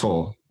Captain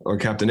Asshole or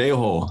Captain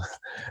A-Hole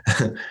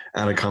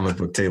at a comic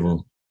book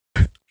table.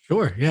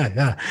 Sure.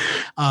 Yeah.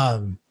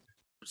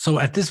 So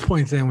at this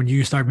point, then, when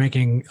you start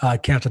making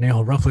Captain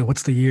A-Hole, roughly,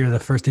 what's the year the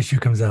first issue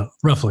comes out?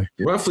 Roughly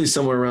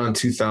somewhere around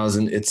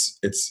 2000.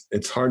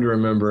 It's hard to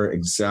remember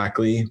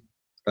exactly,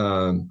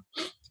 but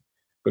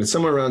it's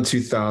somewhere around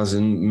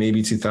 2000,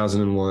 maybe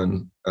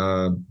 2001.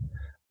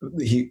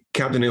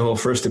 Captain A-Hole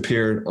first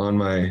appeared on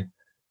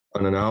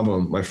an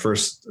album, my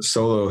first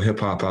solo hip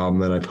hop album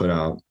that I put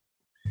out,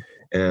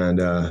 and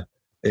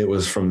it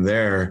was from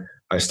there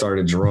I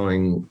started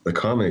drawing the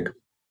comic.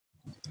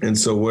 And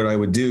so what I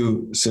would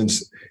do,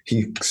 since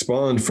he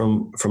spawned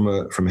from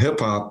hip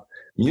hop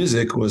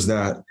music, was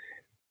that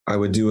I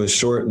would do a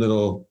short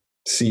little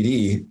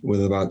CD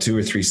with about 2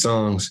 or 3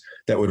 songs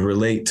that would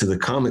relate to the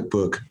comic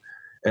book,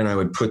 and I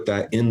would put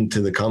that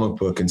into the comic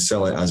book and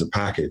sell it as a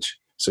package.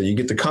 So you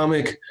get the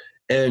comic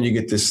and you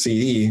get this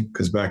CD,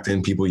 because back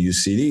then people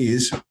used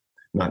CDs,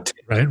 not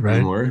tapes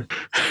anymore.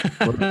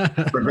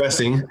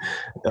 Progressing,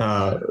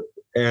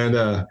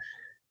 and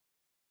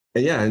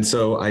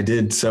so I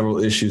did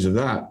several issues of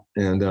that.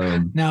 And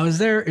now,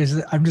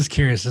 I'm just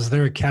curious, is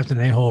there a Captain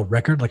A-Hole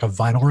record, like a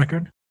vinyl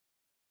record?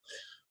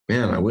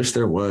 Man, I wish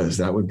there was.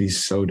 That would be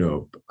so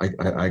dope.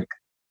 I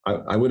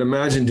would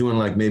imagine doing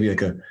like maybe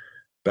like a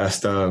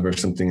best of or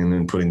something, and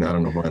then putting that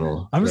on a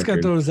vinyl. I'm just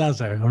gonna throw those out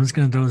there.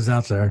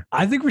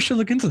 I think we should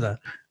look into that.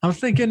 I'm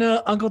thinking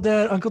Uncle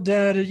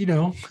Dad,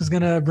 is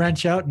gonna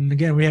branch out, and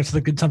again, we have to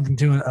look at something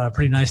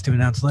pretty nice to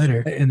announce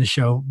later in the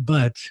show.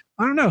 But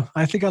I don't know.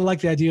 I think I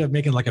like the idea of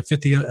making like a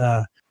 50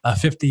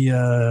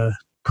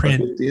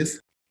 print. 50th?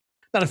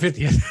 Not a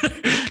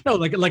 50th. No,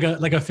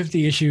 like a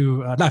 50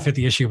 issue, not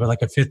 50 issue, but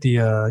like a 50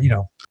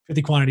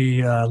 50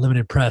 quantity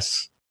limited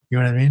press. You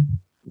know what I mean?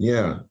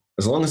 Yeah.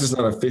 As long as it's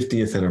not a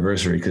 50th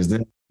anniversary, because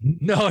then...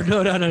 No.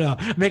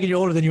 Making you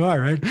older than you are,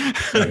 right?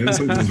 Yeah,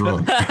 something's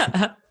wrong.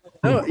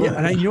 Oh, yeah.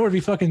 And you know what would be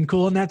fucking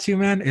cool in that too,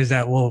 man? Is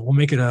that we'll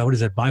make it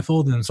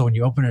bifold. And so when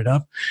you open it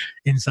up,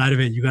 inside of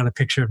it, you got a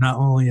picture of not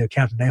only a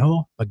Captain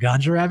A-Hole, but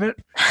Gunja Rabbit.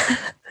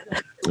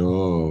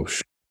 Oh,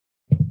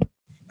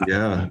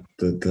 yeah.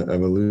 The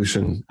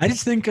evolution. I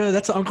just think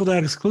that's an Uncle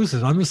Dad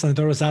exclusive. I'm just going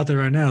to throw this out there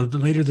right now.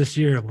 Later this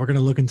year, we're going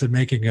to look into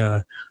making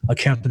a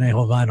Captain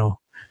A-Hole vinyl.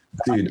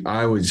 Dude,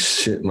 I would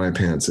shit my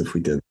pants if we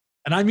did.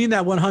 And I mean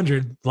that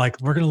 100. Like,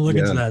 we're going to look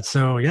into that.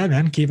 So, yeah,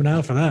 man, keep an eye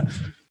out for that.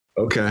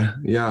 Okay.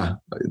 Yeah,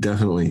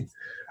 definitely.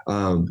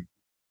 I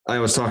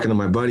was talking to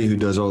my buddy who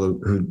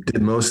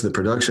did most of the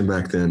production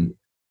back then,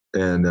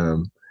 and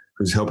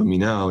who's helping me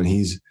now. And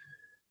he's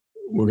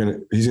gonna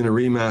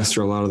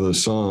remaster a lot of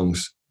those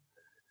songs,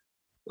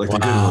 like the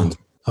good ones.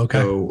 Okay.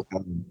 So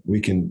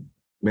we can.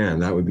 Man,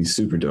 that would be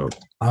super dope.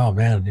 Oh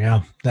man,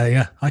 yeah.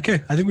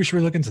 Okay, I think we should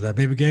really look into that.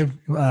 Baby Gabe,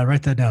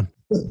 write that down.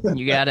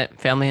 You got it.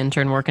 Family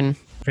intern working.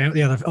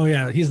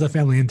 He's the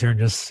family intern.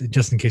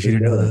 Just in case you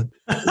didn't know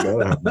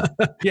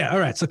that. Yeah. All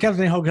right. So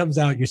Captain A-Hole comes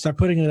out. You start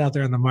putting it out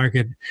there in the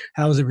market.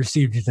 How is it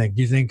received? Do you think?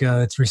 Do you think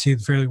it's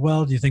received fairly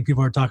well? Do you think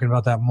people are talking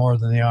about that more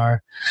than they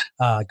are?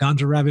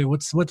 Gunja Rabbit.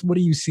 What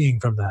are you seeing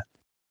from that?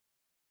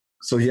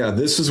 So yeah,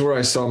 this is where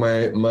I saw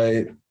my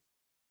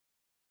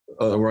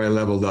where I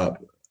leveled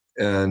up.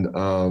 And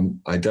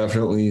I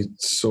definitely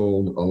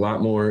sold a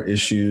lot more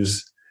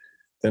issues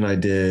than I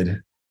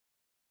did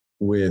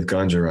with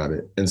Gunja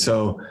Rabbit. And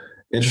so,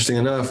 interesting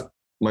enough,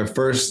 my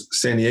first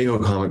San Diego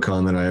Comic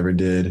Con that I ever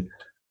did,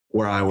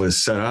 where I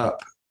was set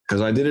up, because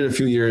I did it a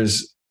few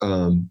years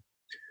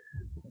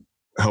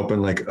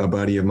helping like a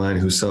buddy of mine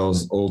who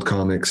sells old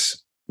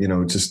comics,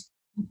 just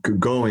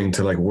going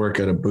to like work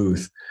at a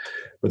booth.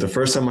 But the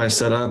first time I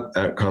set up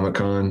at Comic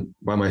Con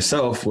by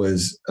myself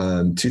was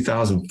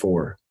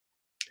 2004.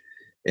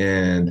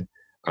 And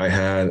I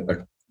had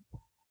a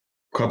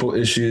couple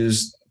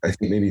issues, I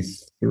think maybe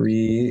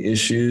 3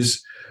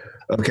 issues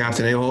of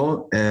Captain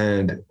A-Hole.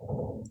 And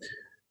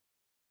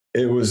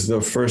it was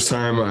the first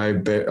time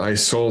I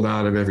sold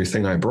out of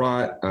everything I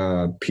brought.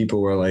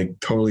 People were like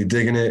totally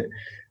digging it.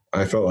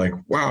 I felt like,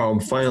 wow, I'm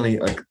finally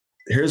like,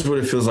 here's what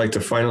it feels like to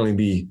finally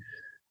be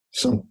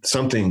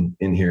something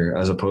in here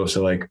as opposed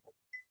to like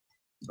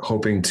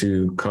hoping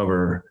to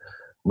cover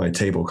my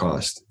table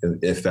cost,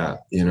 if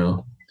that, and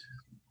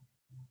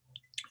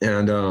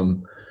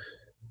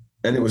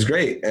it was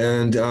great.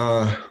 And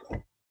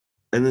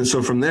then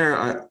so from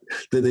there,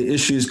 the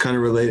issues kind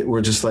of related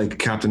were just like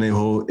Captain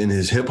A-Hole in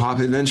his hip hop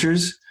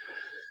adventures.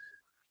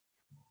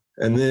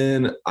 And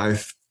then I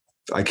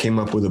came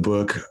up with a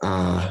book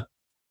a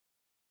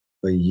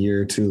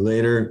year or two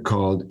later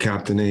called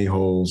Captain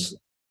A-Hole's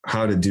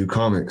How to Do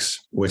Comics,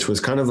 which was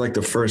kind of like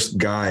the first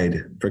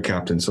guide for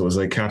Captain. So it was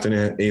like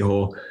Captain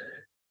A-Hole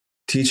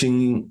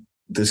teaching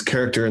this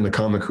character in the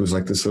comic who's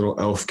like this little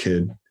elf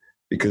kid,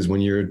 because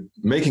when you're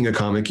making a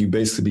comic, you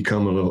basically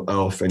become a little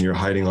elf and you're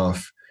hiding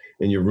off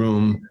in your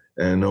room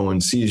and no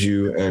one sees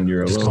you and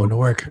you're just alone. Going to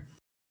work.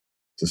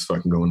 Just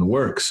fucking going to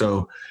work.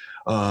 So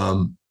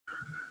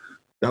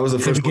that was the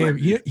first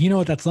Baby Gabe, you know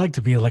what that's like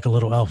to be like a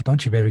little elf,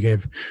 don't you, Baby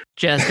Gabe?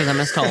 Just because I'm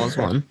as tall as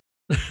one.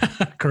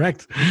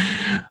 Correct.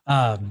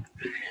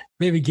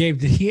 Baby Gabe,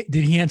 did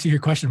he answer your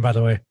question, by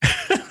the way?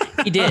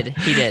 He did.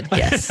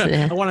 Yes.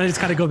 I want to just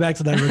kind of go back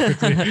to that real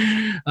quickly.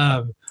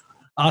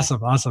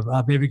 Awesome.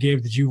 Baby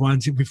Gabe, did you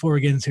want to, before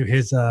we get into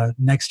his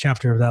next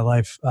chapter of that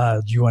life,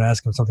 do you want to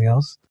ask him something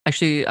else?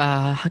 Actually,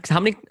 how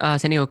many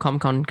San Diego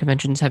Comic-Con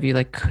conventions have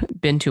you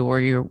been to where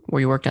you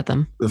worked at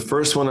them? The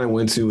first one I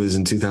went to was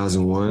in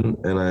 2001,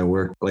 and I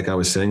worked, like I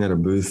was saying, at a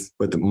booth.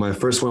 But my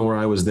first one where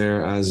I was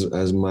there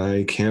as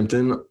Mike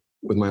Hampton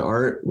with my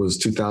art was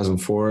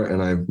 2004,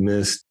 and I've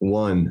missed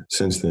one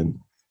since then.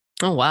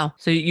 Oh wow!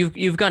 So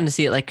you've gotten to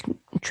see it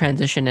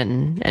transition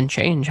and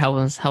change. How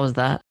was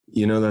that?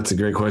 That's a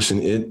great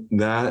question.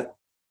 That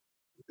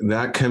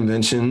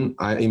convention,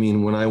 I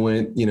mean, when I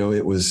went,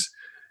 it was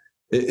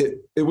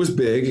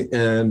big,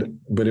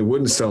 but it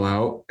wouldn't sell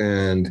out.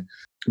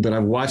 But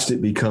I've watched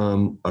it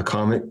become a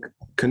comic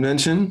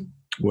convention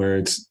where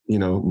it's,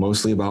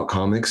 mostly about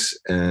comics,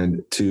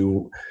 and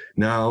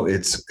now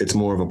it's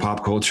more of a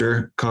pop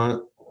culture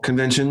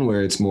convention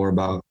where it's more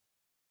about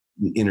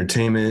the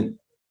entertainment,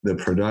 the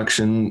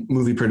production,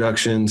 movie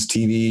productions,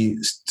 TV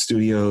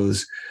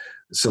studios,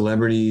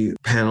 celebrity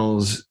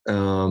panels,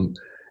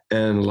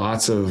 and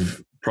lots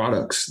of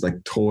products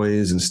like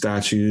toys and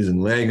statues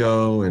and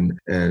Lego and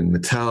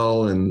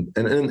Mattel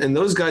and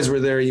those guys were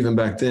there even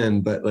back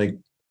then, but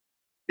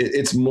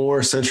it's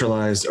more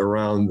centralized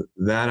around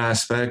that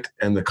aspect,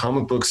 and the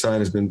comic book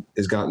side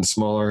has gotten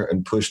smaller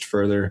and pushed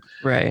further.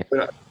 Right.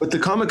 But the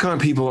Comic-Con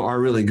people are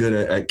really good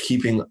at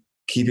keeping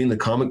the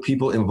comic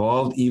people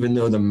involved, even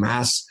though the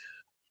mass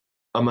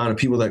amount of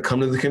people that come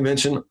to the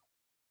convention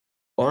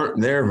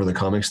aren't there for the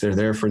comics. They're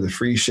there for the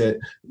free shit,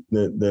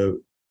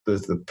 the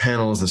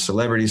panels, the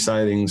celebrity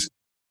sightings,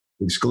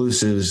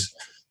 exclusives.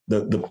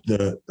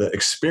 The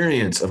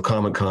experience of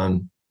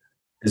Comic-Con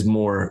is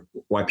more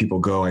why people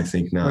go, I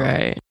think, now.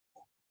 Right.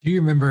 Do you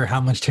remember how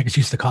much tickets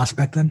used to cost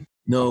back then?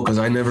 No, because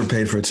I never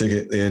paid for a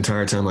ticket the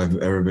entire time I've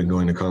ever been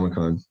going to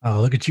Comic-Con. Oh,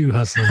 look at you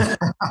hustling.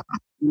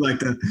 Like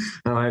that.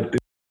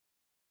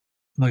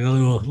 Like a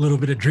little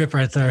bit of drip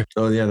right there.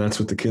 Oh yeah, that's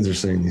what the kids are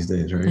saying these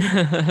days, right?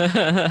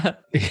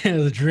 Yeah,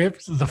 the drip,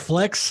 the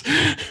flex.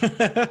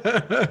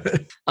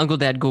 Uncle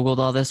Dad Googled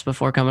all this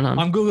before coming on.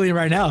 I'm Googling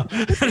right now.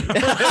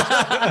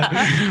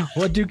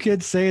 What do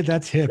kids say?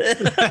 That's hip.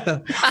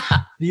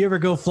 Do you ever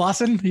go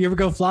flossing?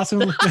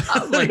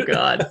 Oh my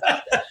God.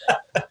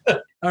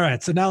 All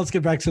right, so now let's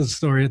get back to the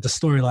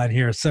storyline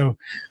here. So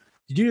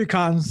you do your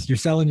cons, you're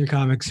selling your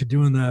comics, you're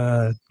doing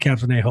the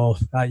Captain A-Hole.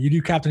 You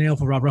do Captain A-Hole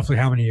for roughly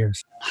how many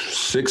years?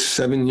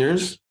 6-7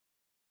 years.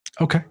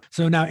 Okay.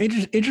 So now,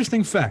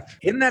 interesting fact.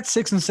 In that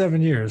 6 and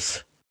 7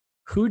 years,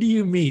 who do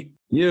you meet?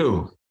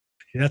 You.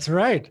 That's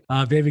right.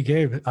 Baby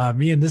Gabe.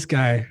 Me and this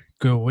guy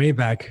go way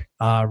back,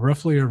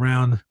 roughly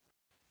around,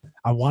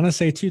 I want to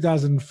say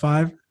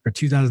 2005 or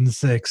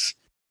 2006,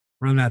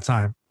 around that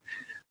time.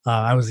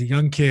 I was a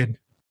young kid.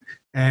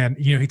 And,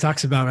 he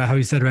talks about how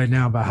he said right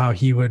now about how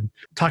he would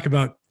talk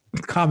about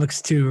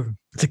comics to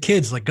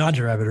kids like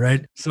Ganja Rabbit,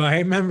 right? So I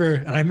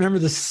remember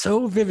this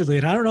so vividly,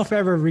 and I don't know if I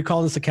ever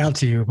recall this account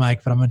to you,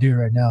 Mike, but I'm going to do it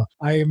right now.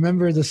 I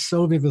remember this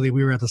so vividly.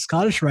 We were at the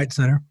Scottish Rite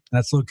Center.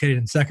 That's located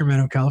in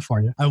Sacramento,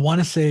 California. I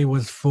want to say it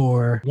was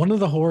for one of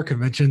the horror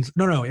conventions.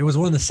 No, it was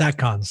one of the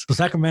SatCons. So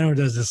Sacramento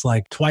does this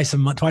twice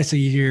a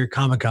year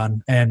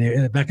Comic-Con,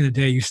 and back in the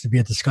day, it used to be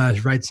at the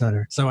Scottish Rite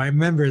Center. So I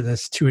remember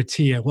this to a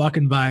T. I'm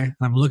walking by, and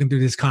I'm looking through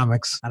these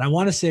comics, and I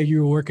want to say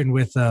you were working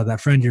with that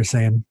friend you're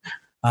saying,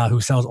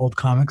 who sells old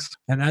comics.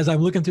 And as I'm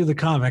looking through the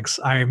comics,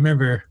 I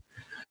remember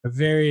a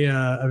very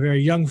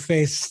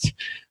young-faced,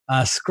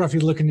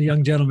 scruffy-looking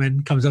young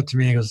gentleman comes up to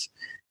me and goes,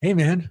 "Hey,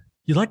 man,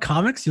 you like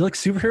comics? You like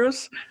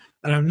superheroes?"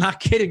 And I'm not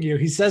kidding you.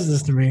 He says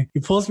this to me.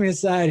 He pulls me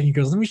aside and he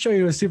goes, "Let me show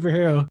you a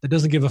superhero that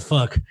doesn't give a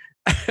fuck."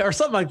 Or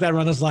something like that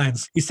around those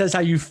lines. He says how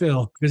you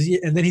feel.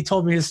 And then he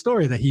told me his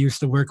story that he used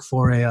to work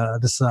for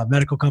this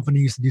medical company.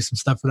 He used to do some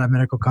stuff for that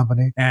medical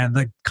company. And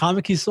the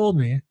comic he sold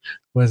me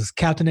was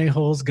Captain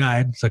A-Hole's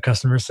Guide to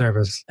Customer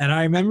Service. And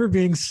I remember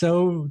being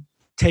so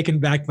taken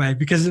back by it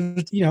because,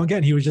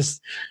 again, he was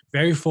just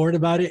very forward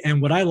about it.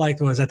 And what I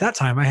liked was at that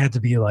time, I had to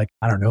be like,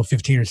 I don't know,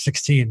 15 or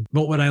 16.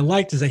 But what I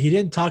liked is that he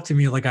didn't talk to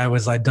me like I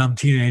was like dumb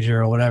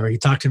teenager or whatever. He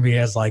talked to me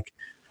as like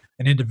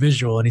an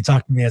individual, and he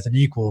talked to me as an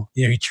equal.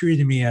 He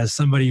treated me as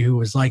somebody who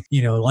was like,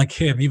 like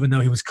him, even though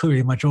he was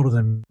clearly much older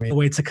than me, a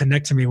way to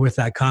connect to me with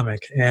that comic.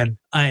 And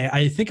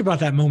I think about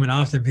that moment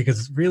often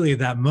because really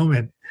that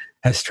moment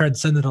has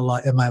transcended a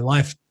lot in my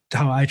life,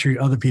 how I treat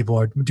other people,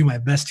 or do my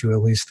best to at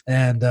least.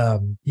 And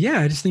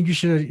I just think you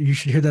should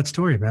hear that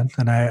story, man.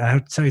 And I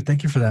have to tell you,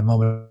 thank you for that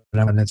moment.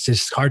 And it's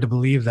just hard to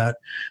believe that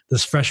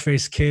this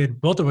fresh-faced kid,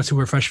 both of us who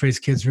were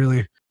fresh-faced kids,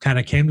 really kind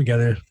of came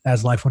together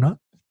as life went on.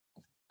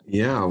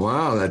 Yeah,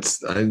 wow.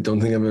 I don't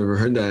think I've ever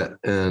heard that.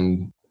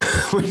 And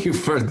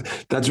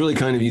that's really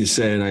kind of you to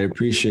say, and I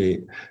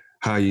appreciate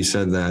how you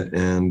said that.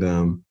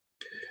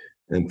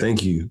 And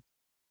thank you.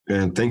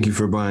 And thank you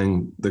for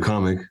buying the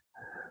comic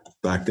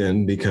back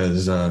then,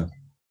 because I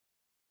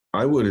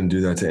wouldn't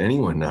do that to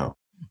anyone now.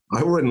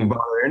 I wouldn't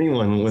bother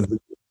anyone with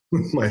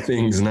my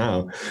things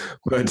now.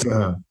 But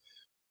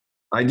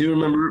I do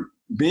remember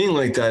being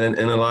like that. And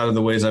a lot of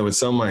the ways I would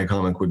sell my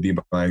comic would be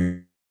by...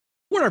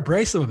 You weren't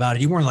abrasive about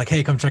it. You weren't like,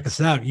 hey, come check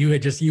us out. You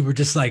were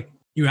just like,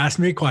 you asked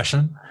me a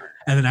question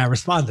and then I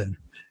responded.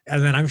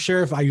 And then I'm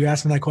sure if you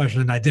asked me that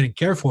question and I didn't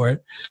care for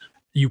it,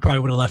 you probably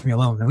would have left me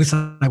alone. At least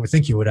I would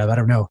think you would have. I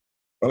don't know.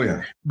 Oh,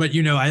 yeah. But,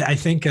 I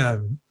think...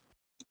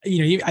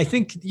 I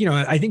think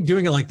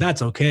doing it like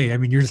that's okay. I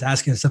mean, you're just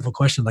asking a simple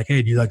question like,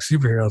 hey, do you like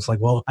superheroes? Like,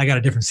 well, I got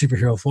a different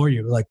superhero for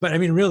you. Like, but I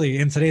mean, really,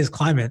 in today's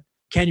climate,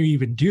 can you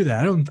even do that?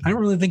 I don't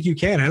really think you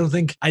can. I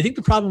think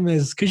the problem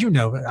is, because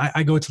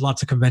I go to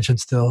lots of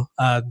conventions still.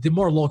 The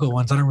more local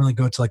ones, I don't really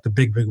go to like the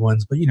big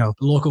ones, but the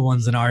local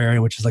ones in our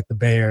area, which is like the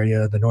Bay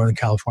Area, the Northern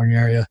California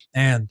area.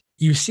 And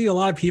you see a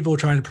lot of people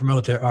trying to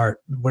promote their art,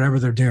 whatever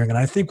they're doing. And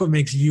I think what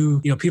makes you,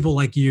 people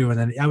like you, and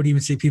then I would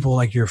even say people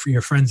like your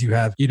friends you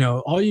have,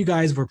 all you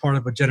guys were part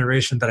of a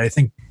generation that I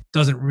think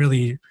doesn't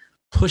really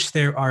push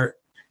their art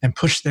and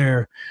push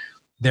their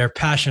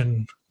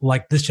passion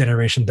like this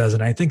generation does.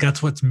 And I think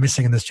that's what's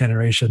missing in this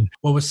generation.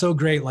 What was so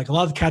great, like a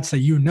lot of the cats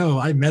that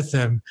I met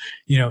them,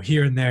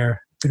 here and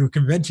there through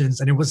conventions,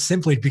 and it was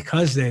simply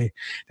because they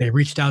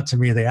reached out to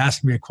me, they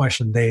asked me a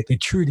question, they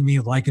treated me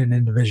like an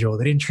individual.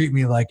 They didn't treat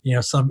me like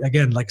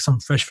some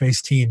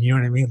fresh-faced teen, you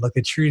know what I mean? Like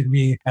they treated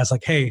me as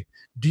like, hey,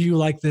 do you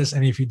like this?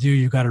 And if you do,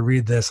 you got to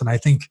read this. And I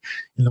think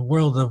in the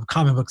world of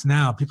comic books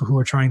now, people who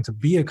are trying to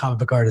be a comic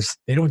book artist,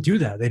 they don't do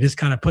that. They just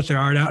kind of put their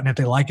art out, and if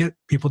they like it,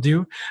 people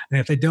do, and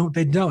if they don't,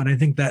 they don't. And I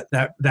think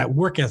that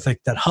work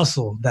ethic, that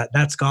hustle,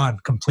 that's gone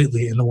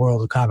completely in the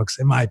world of comics,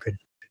 in my opinion.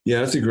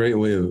 Yeah, that's a great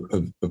way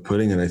of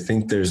putting it. I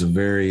think there's a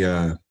very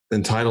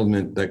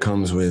entitlement that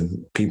comes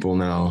with people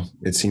now.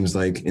 It seems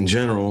like in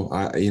general,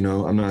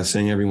 I'm not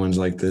saying everyone's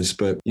like this,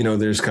 but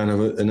there's kind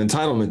of an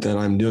entitlement that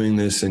I'm doing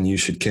this and you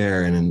should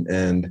care.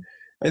 And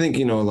I think,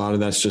 a lot of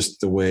that's just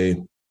the way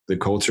the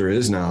culture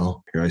is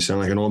now. I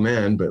sound like an old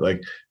man, but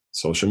like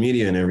social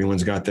media, and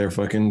everyone's got their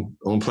fucking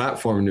own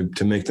platform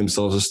to make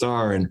themselves a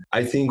star. And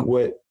I think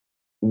what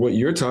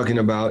you're talking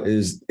about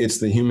is it's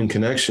the human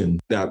connection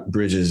that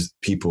bridges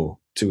people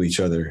to each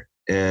other,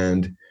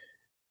 and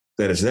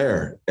that is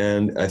there.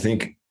 And I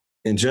think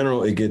in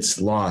general, it gets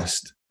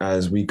lost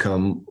as we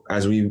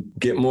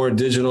get more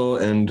digital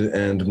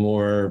and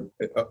more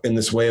in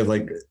this way of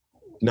like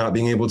not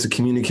being able to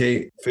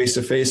communicate face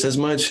to face as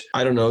much.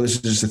 I don't know. This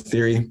is just a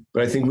theory,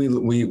 but I think we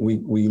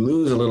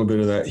lose a little bit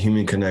of that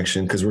human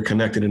connection because we're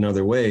connected in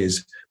other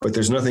ways, but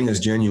there's nothing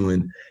as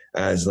genuine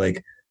as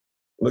like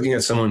looking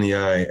at someone in the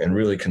eye and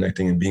really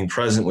connecting and being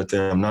present with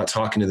them, not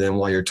talking to them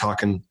while you're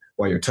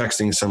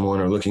texting someone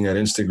or looking at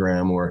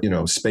Instagram or,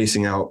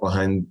 spacing out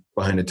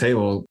behind a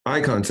table, eye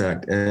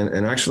contact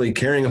and actually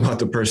caring about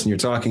the person you're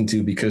talking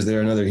to because they're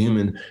another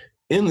human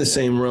in the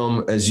same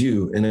realm as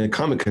you in a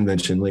comic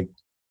convention. Like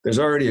there's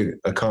already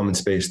a common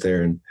space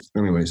there. And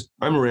anyways,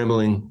 I'm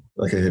rambling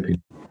like a hippie.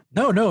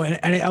 No.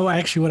 And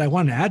actually what I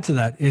wanted to add to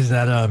that is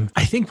that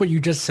I think what you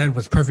just said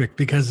was perfect,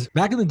 because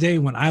back in the day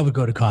when I would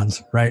go to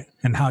cons, right,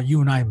 and how you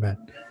and I met,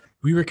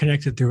 we were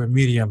connected through a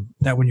medium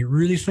that when you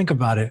really think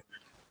about it,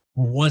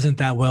 wasn't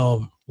that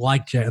well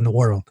liked yet in the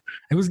world.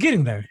 It was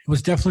getting there. It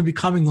was definitely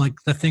becoming like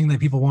the thing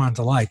that people wanted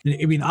to like.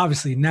 I mean,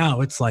 obviously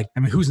now it's like,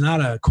 who's not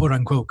a quote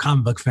unquote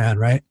comic book fan,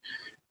 right?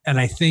 And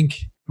I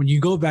think when you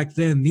go back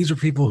then, these are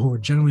people who were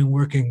generally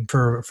working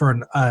for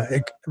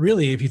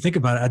really, if you think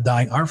about it, a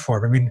dying art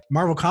form. I mean,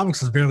 Marvel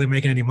Comics was barely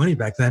making any money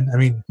back then. I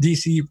mean,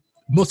 DC,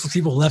 most of the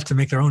people left to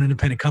make their own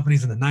independent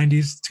companies in the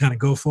 90s to kind of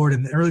go forward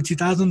in the early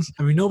 2000s.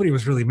 I mean, nobody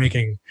was really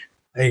making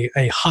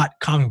a hot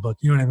comic book,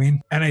 you know what I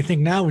mean? And I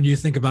think now when you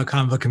think about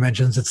comic book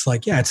conventions, it's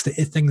like, yeah, it's the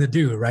thing to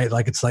do, right?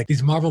 Like, it's like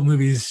these Marvel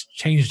movies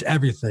changed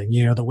everything.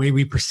 The way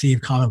we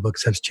perceive comic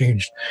books has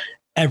changed.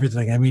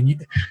 everything. I mean,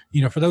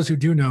 for those who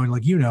do know, and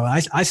like,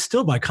 I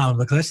still buy comic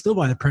books. I still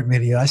buy the print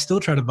media. I still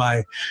try to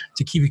buy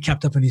to keep you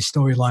kept up in these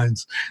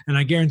storylines. And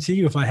I guarantee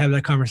you, if I have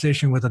that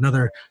conversation with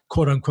another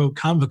quote unquote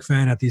comic book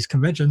fan at these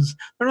conventions,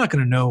 they're not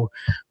going to know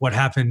what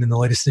happened in the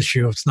latest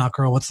issue of Snot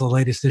Girl. What's the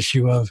latest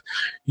issue of,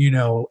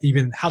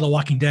 even how The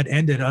Walking Dead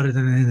ended, other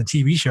than in the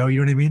TV show. You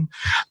know what I mean?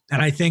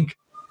 And I think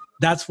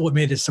that's what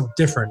made it so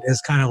different.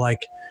 Is kind of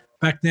like,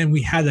 back then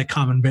we had that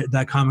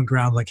common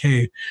ground. Like,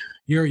 hey,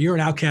 you're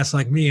an outcast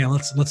like me, and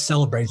let's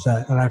celebrate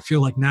that. And I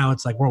feel like now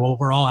it's like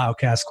we're all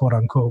outcasts, quote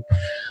unquote.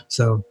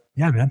 So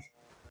yeah, man.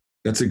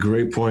 That's a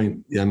great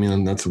point. Yeah, I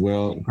mean, that's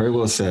very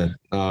well said.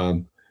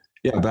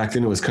 Yeah, back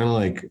then it was kind of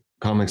like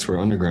comics were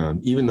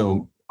underground, even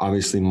though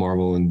obviously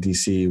Marvel and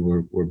DC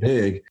were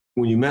big.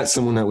 When you met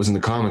someone that was in the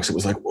comics, it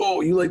was like,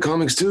 whoa, you like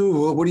comics too?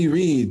 Well, what do you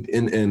read?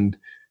 And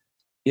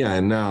yeah,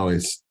 and now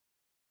it's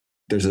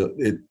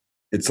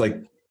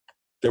like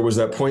there was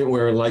that point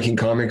where liking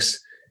comics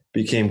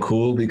became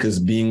cool because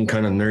being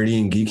kind of nerdy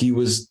and geeky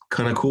was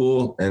kind of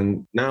cool.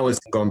 And now it's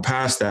gone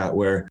past that,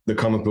 where the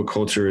comic book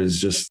culture is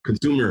just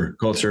consumer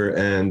culture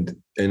and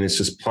it's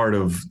just part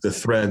of the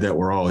thread that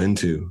we're all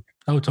into.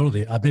 Oh,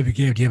 totally. Baby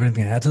Gabe, do you have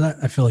anything to add to that?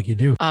 I feel like you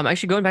do.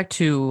 Actually, going back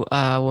to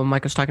when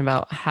Mike was talking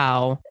about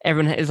how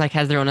everyone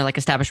has their own like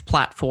established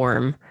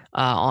platform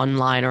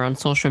online or on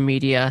social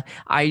media,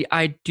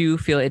 I do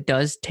feel it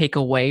does take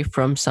away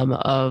from some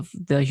of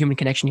the human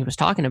connection he was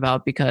talking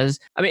about, because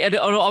I mean,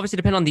 it'll obviously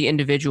depend on the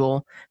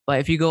individual, but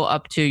if you go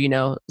up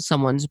to,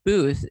 someone's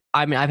booth,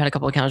 I mean, I've had a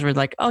couple of accounts where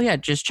like, oh yeah,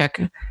 just check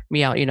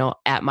me out,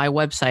 at my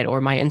website or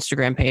my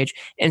Instagram page,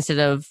 instead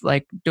of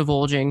like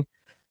divulging,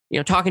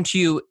 talking to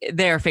you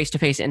there face to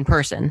face in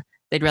person.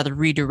 They'd rather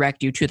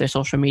redirect you to their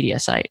social media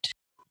site.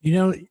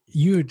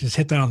 You just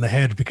hit that on the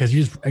head, because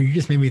you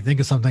just made me think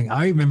of something.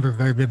 I remember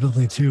very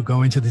vividly too,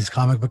 going to these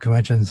comic book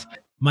conventions.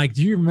 Mike,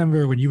 do you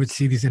remember when you would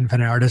see these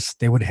independent artists?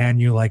 They would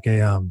hand you like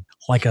a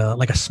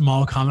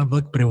small comic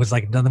book, but it was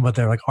like nothing but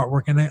their like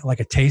artwork in it, like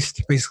a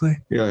taste, basically.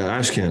 Yeah,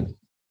 Ashcan.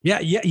 Yeah.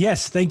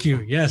 Yes. Thank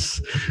you.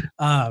 Yes.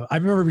 I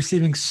remember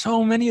receiving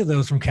so many of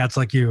those from cats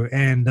like you.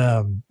 And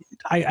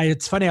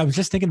it's funny. I was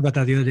just thinking about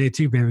that the other day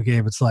too, Baby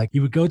Gabe. It's like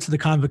you would go to the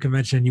comic book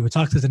convention, you would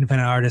talk to this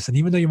independent artist, and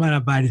even though you might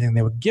not buy anything,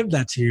 they would give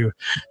that to you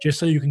just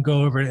so you can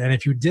go over it. And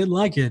if you did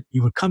like it,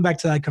 you would come back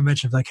to that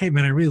convention and be like, hey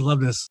man, I really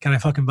love this. Can I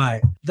fucking buy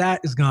it? That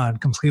is gone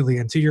completely.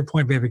 And to your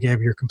point, Baby Gabe,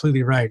 you're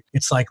completely right.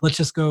 It's like, let's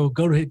just go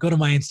to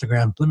my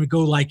Instagram. Let me go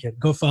like it,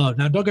 go follow it.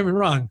 Now, don't get me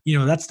wrong.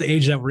 That's the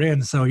age that we're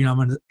in. So, I'm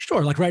going to,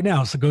 sure, like right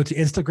now. So go to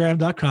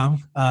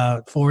Instagram.com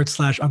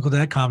 /Uncle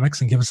Dad Comics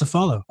and give us a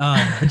follow.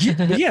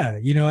 But yeah,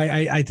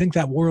 I think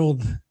that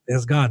world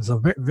is gone.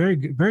 So very,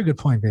 very good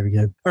point, Baby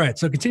Gabe. All right.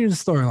 So continue the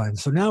storyline.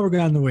 So now we're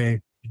going on the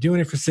way. You're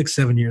doing it for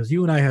 6-7 years.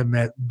 You and I have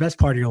met. Best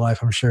part of your life,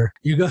 I'm sure.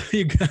 You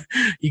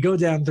go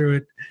down through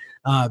it.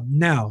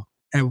 Now,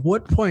 at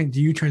what point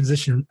do you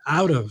transition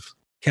out of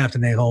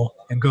Captain A-Hole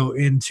and go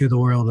into the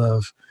world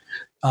of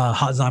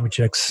Hot Zombie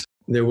Chicks?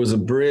 There was a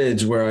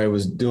bridge where I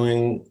was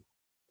doing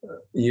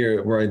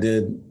where I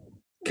did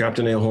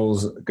Captain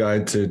A-Hole's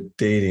Guide to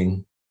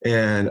Dating,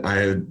 and I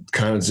had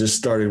kind of just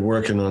started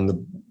working on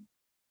the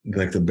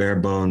bare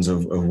bones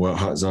of what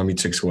Hot Zombie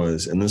Chicks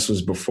was. And this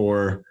was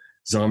before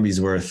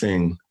zombies were a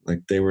thing. Like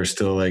they were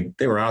still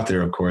they were out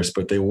there, of course,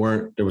 but there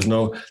was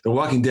no, The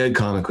Walking Dead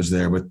comic was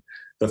there, but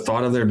the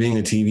thought of there being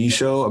a TV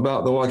show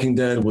about The Walking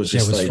Dead was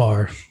just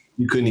far.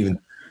 You couldn't even,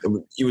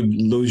 you would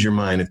lose your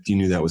mind if you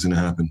knew that was going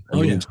to happen.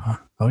 Oh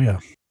yeah.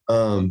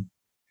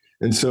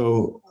 And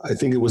so I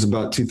think it was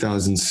about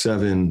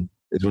 2007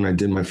 is when I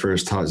did my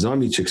first Hot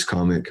Zombie Chicks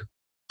comic,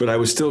 but I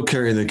would still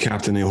carry the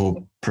Captain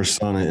A-Hole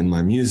persona in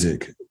my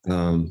music.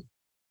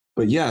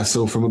 But yeah,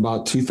 so from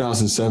about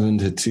 2007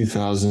 to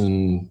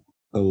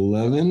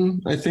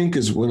 2011, I think,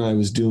 is when I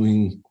was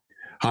doing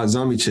Hot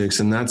Zombie Chicks.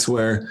 And that's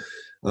where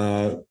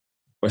I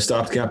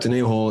stopped Captain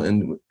A-Hole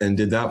and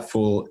did that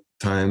full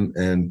time.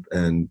 And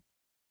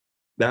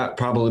that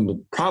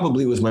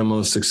probably was my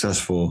most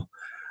successful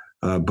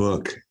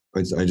book.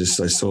 I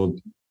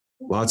sold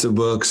lots of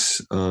books.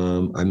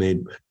 I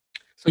made.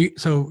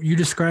 So you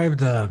described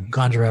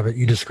Ganja Rabbit.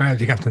 You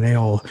described the Captain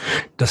A-Hole.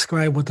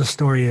 Describe what the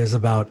story is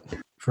about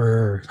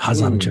for Hot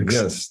Zombie Chicks.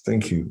 Yes,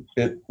 thank you.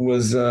 It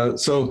was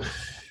so.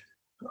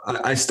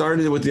 I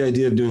started with the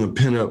idea of doing a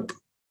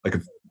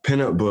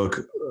pinup book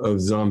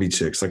of zombie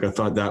chicks. Like I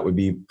thought that would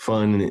be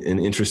fun and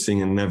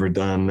interesting and never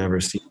done,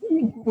 never seen.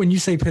 When you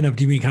say pinup,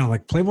 do you mean kind of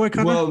like Playboy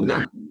cover? Well,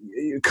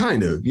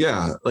 kind of,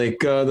 yeah. Like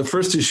the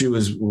first issue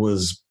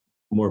was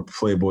more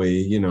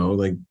Playboy,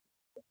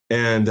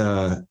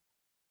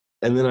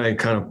 and then I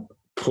kind of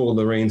pulled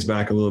the reins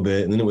back a little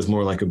bit, and then it was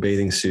more like a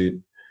bathing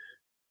suit,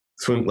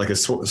 like a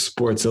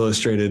Sports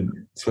Illustrated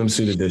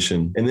swimsuit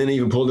edition, and then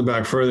even pulled it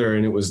back further,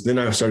 and then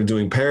I started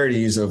doing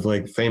parodies of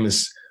like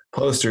famous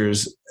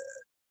posters,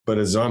 but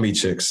as zombie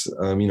chicks,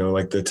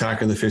 like the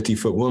Attack of the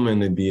 50-Foot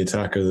Woman, it'd be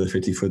Attack of the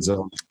 50-Foot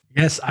Zombie.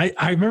 Yes,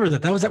 I remember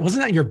that.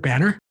 Wasn't that your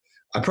banner?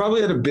 I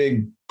probably had a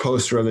big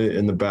poster of it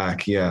in the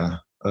back. Yeah.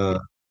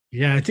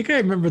 Yeah, I think I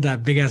remember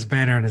that big ass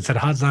banner and it said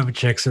Hot Zombie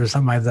Chicks or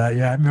something like that.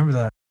 Yeah, I remember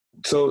that.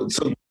 So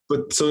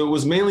it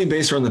was mainly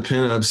based on the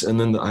pinups, and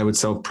then I would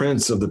sell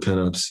prints of the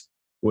pinups,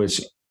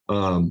 which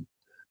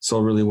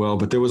sold really well.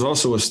 But there was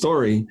also a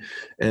story,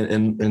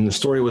 and the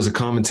story was a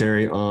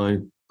commentary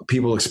on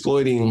people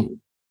exploiting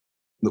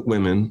the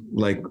women,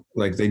 like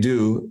they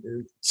do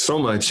so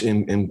much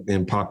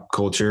in pop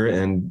culture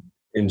and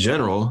in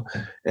general.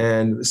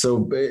 And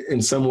so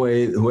in some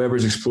way,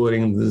 whoever's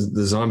exploiting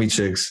the zombie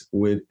chicks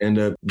would end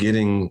up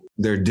getting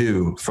their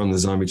due from the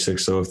zombie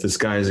chicks. So if this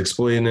guy is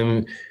exploiting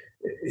them,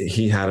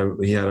 he had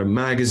a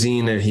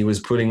magazine that he was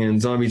putting in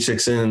zombie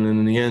chicks in, and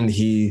in the end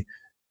he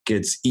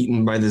gets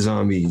eaten by the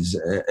zombies.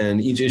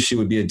 And each issue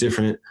would be a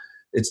different,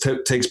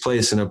 takes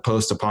place in a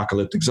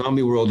post-apocalyptic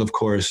zombie world, of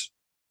course.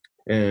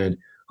 And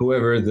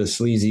whoever the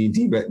sleazy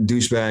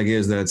douchebag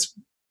is that's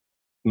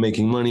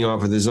making money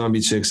off of the zombie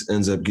chicks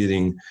ends up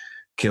getting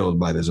killed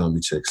by the zombie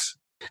chicks.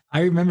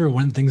 I remember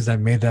one of the things that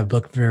made that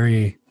book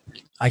very,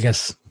 I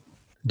guess,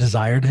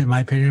 desired, in my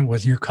opinion,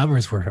 was your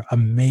covers were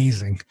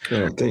amazing.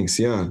 Oh, thanks.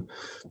 Yeah.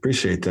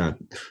 Appreciate that.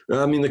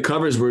 I mean, the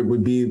covers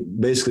would be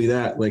basically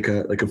that, like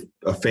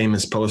a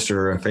famous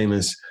poster or a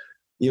famous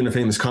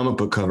comic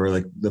book cover.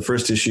 Like the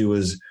first issue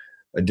was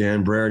a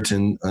Dan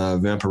Brereton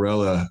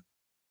Vampirella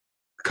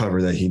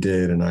cover that he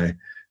did, and I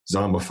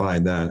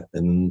zombified that.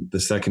 And the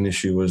second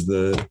issue was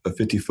a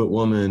 50-foot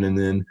woman. And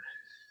then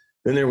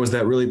there was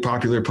that really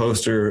popular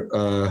poster,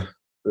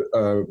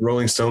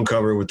 Rolling Stone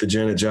cover with the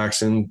Janet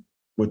Jackson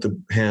with the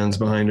hands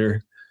behind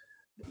her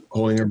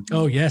holding her.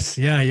 Oh yes.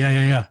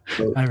 Yeah.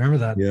 So, I remember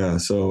that. Yeah.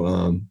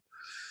 So,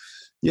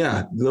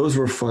 those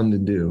were fun to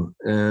do.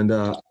 And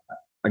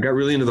I got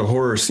really into the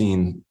horror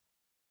scene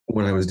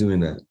when I was doing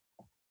that.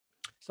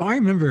 So I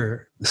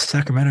remember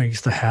Sacramento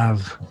used to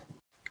have,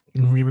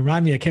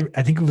 remind me, I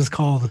think it was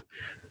called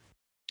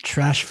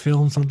Trash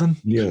Film something.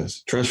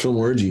 Yes. Trash Film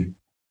Orgy.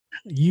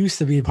 You used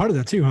to be a part of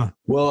that too, huh?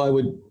 Well,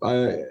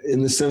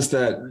 in the sense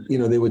that,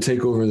 they would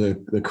take over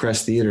the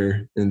Crest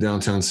Theater in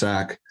downtown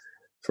Sac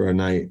for a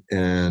night,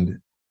 and,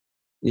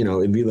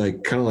 it'd be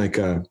like, kind of like,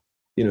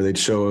 they'd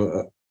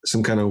show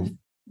some kind of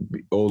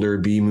older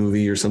B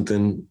movie or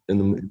something.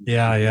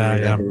 Yeah.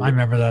 I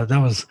remember that.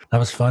 That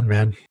was fun,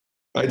 man.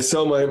 I'd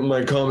sell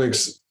my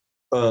comics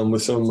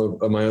with some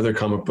of my other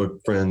comic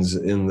book friends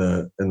in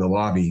the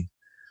lobby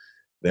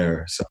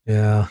there. So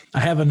yeah, I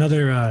have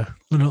another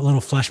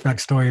little flashback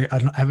story. I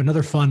have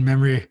another fun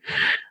memory.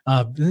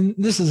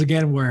 This is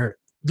again where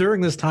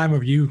during this time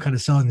of you kind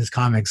of selling these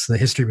comics, the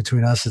history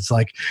between us, it's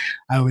like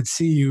I would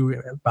see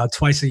you about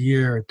twice a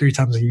year or 3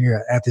 times a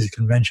year at these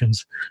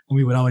conventions, and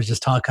we would always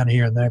just talk kind of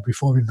here and there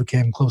before we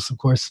became close, of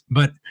course.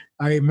 But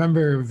I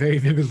remember very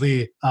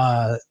vividly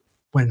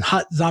when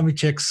Hot Zombie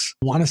Chicks,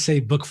 want to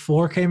say book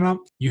 4 came out,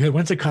 you had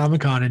went to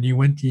Comic-Con and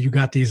you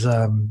got these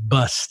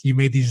busts. You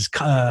made these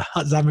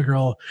Hot Zombie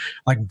Girl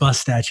like bust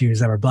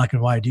statues that were black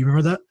and white. Do you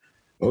remember that?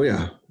 Oh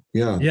yeah.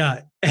 Yeah.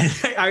 Yeah. And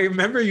I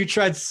remember you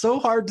tried so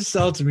hard to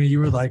sell to me. You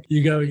were like,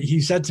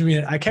 he said to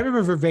me, I can't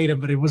remember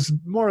verbatim, but it was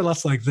more or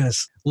less like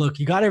this. Look,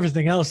 you got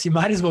everything else. You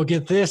might as well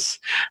get this.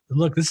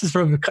 Look, this is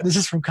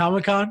from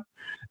Comic-Con.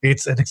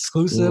 It's an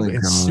exclusive.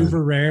 It's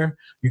super rare.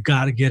 You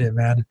got to get it,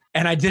 man.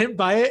 And I didn't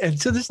buy it.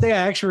 And to this day,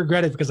 I actually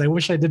regret it because I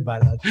wish I did buy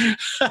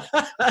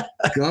that.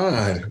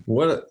 God,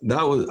 what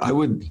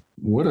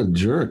a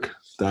jerk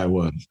that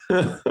was.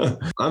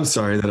 I'm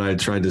sorry that I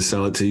tried to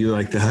sell it to you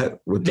like that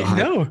with the hype.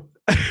 No.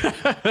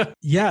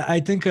 Yeah,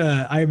 I think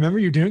I remember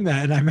you doing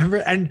that.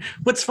 And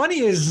what's funny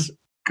is,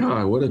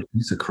 God, what a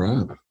piece of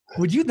crap.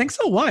 Would you think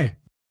so? Why?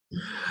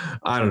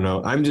 I don't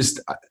know. I'm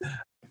just,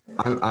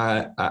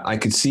 I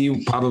could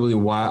see probably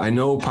why. I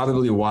know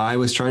probably why I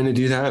was trying to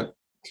do that.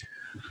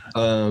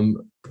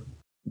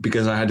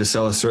 Because I had to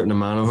sell a certain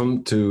amount of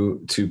them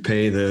to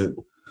pay the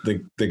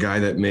guy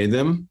that made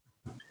them.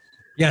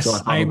 Yes, so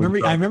I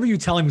remember you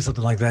telling me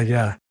something like that.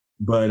 Yeah.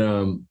 But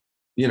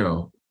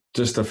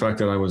just the fact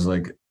that I was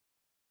like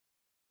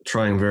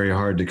trying very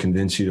hard to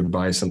convince you to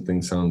buy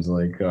something sounds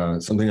like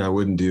something I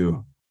wouldn't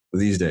do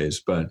these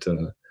days. But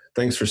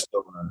thanks for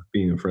still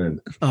being a friend.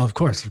 Oh, of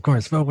course.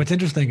 But what's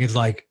interesting is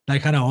like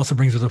that kind of also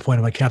brings to the point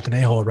of like Captain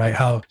A-Hole, right?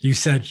 How you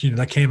said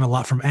that came a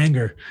lot from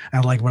anger,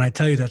 and like when I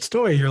tell you that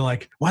story, you're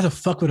like, why the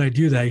fuck would I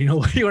do that? You know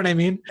what I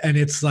mean? And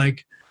it's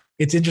like,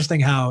 it's interesting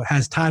how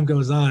as time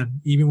goes on,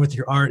 even with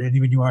your art and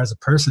even you are as a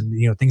person,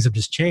 things have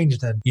just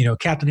changed. And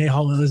Captain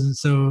A-Hole isn't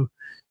so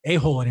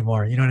a-hole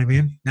anymore. You know what I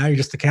mean? Now you're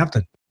just the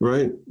captain.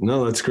 Right.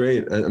 No, that's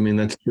great. I mean,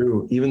 that's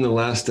true. Even the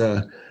last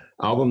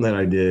album that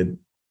I did,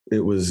 it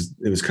was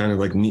kind of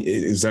like me,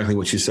 exactly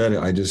what you said.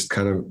 I just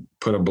kind of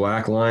put a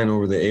black line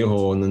over the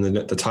a-hole, and then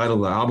the title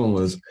of the album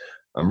was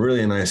 "I'm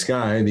Really a Nice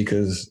Guy,"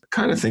 because I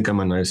kind of think I'm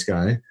a nice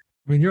guy.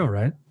 I mean, you're all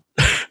right.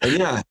 And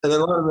yeah, and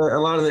a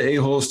lot of the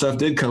a-hole stuff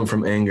did come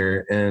from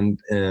anger, and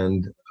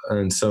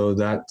so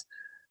that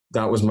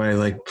was my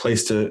like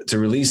place to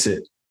release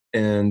it.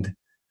 And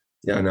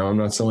yeah, now I'm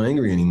not so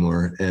angry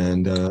anymore,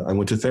 and I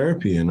went to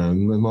therapy, and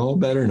I'm all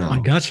better now. I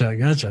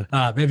gotcha.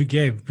 Maybe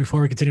Gabe, before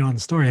we continue on the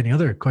story, any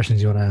other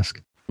questions you want to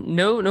ask?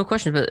 No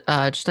question, but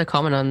just a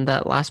comment on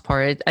that last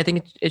part. I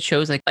think it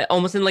shows like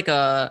almost in like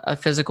a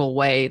physical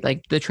way,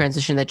 like the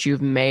transition that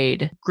you've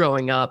made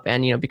growing up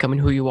and, becoming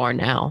who you are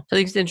now. So I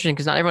think it's interesting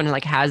because not everyone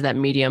like has that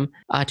medium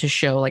to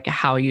show like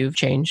how you've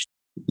changed.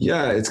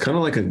 Yeah, it's kind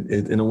of like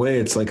in a way,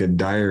 it's like a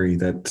diary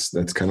that's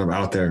kind of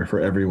out there for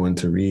everyone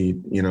to read,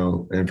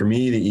 and for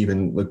me to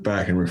even look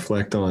back and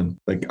reflect on.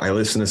 Like, I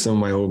listen to some of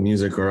my old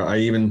music, or I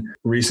even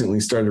recently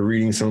started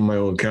reading some of my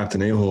old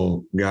Captain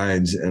A-Hole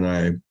guides,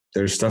 and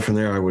there's stuff in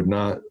there I would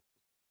not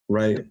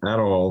write at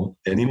all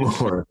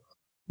anymore.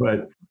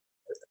 But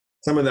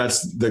some of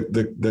that's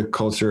the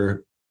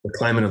culture, the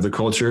climate of the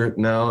culture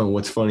now, and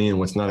what's funny and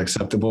what's not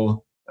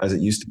acceptable as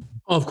it used to be.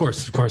 Oh, of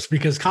course,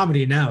 because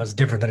comedy now is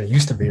different than it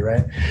used to be,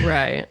 right?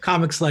 Right.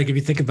 Comics, like, if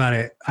you think about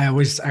it, I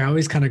always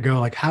kind of go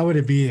like, how would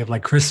it be if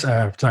like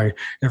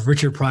if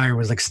Richard Pryor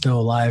was like still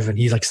alive and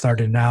he's like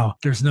started now?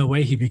 There's no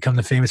way he'd become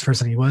the famous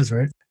person he was,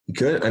 right? He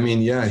could. I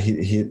mean, yeah,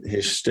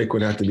 his shtick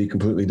would have to be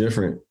completely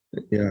different.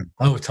 Yeah.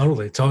 Oh,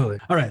 totally.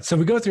 All right. So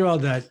we go through all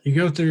that. You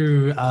go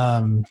through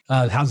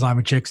Hot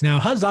Zombie Chicks. Now,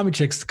 Hot Zombie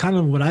Chicks, kind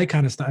of what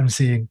I'm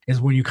seeing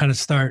is when you kind of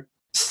start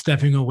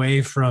stepping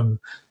away from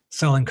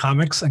selling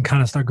comics and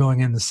kind of start going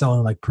into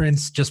selling like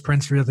prints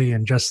really,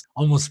 and just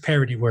almost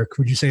parody work.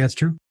 Would you say that's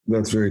true?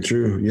 That's very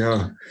true.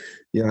 Yeah.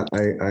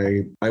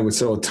 I would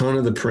sell a ton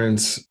of the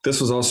prints. This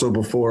was also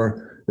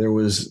before there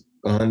was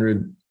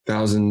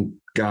 100,000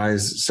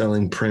 guys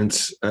selling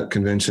prints at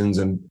conventions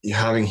and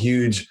having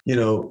huge,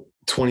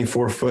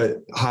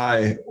 24-foot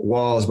high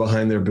walls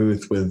behind their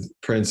booth with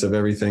prints of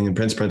everything and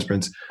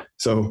prints.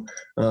 So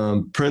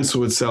prints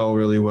would sell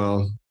really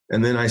well.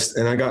 And then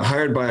I got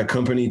hired by a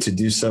company to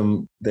do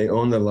they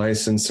own the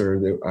license,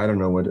 or I don't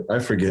know what, I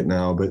forget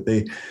now, but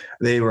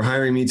they were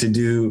hiring me to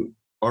do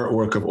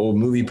artwork of old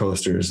movie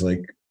posters,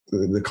 like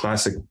the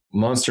classic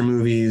monster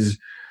movies,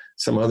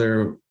 some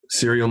other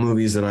serial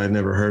movies that I've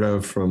never heard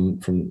of from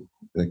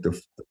like the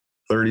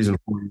 30s and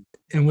 40s.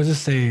 And was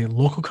this a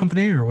local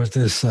company, or was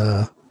this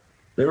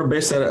They were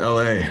based out of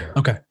LA.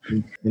 Okay.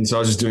 And so I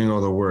was just doing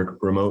all the work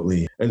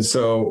remotely. And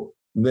so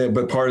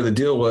but part of the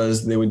deal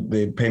was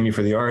they'd pay me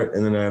for the art,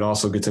 and then I'd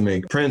also get to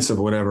make prints of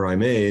whatever I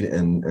made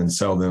and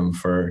sell them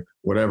for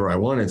whatever I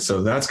wanted.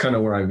 So that's kind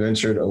of where I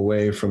ventured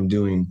away from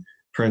doing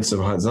prints of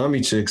Hot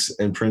Zombie Chicks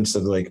and prints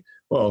of like,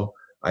 well,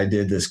 I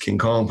did this King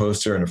Kong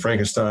poster and a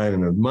Frankenstein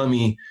and a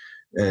mummy,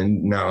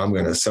 and now I'm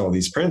going to sell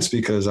these prints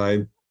because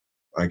I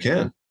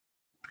can.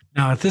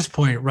 Now, at this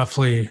point,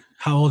 roughly,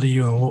 how old are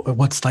you, and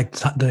what's like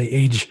the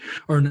age,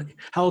 or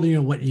how old are you,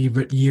 and what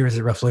year is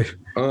it roughly?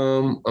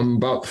 I'm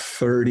about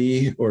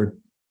 30,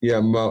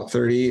 I'm about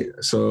 30.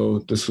 So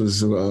this was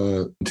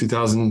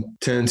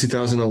 2010,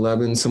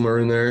 2011, somewhere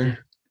in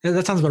there. Yeah,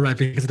 that sounds about right,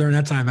 because during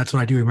that time, that's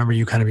when I do remember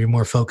you kind of be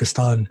more focused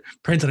on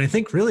prints. And I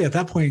think really at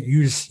that point,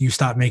 you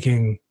stopped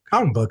making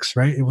comic books,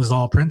 right? It was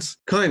all prints?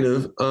 Kind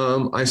of.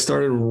 I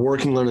started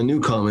working on a new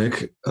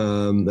comic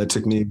that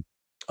took me.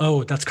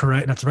 Oh, that's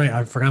correct. That's right.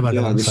 I forgot about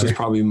that. Yeah, this is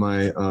probably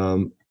my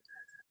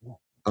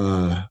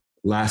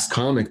last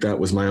comic that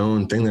was my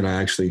own thing that I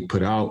actually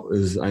put out.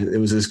 It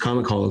was this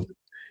comic called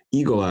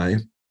Eagle Eye,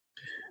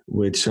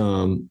 which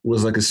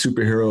was like a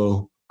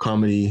superhero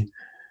comedy,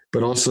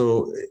 but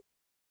also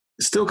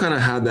still kind of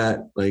had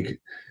that like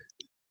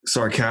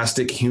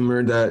sarcastic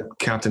humor that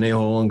Captain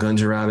A-Hole and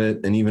Gunja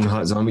Rabbit and even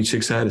Hot Zombie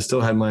Chicks had. It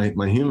still had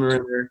my humor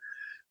in there,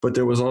 but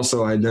there was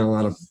also, I'd done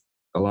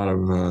a lot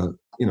of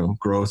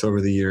growth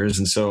over the years.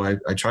 And so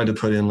I tried to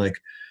put in like,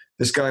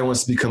 this guy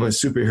wants to become a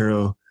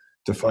superhero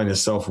to find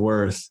his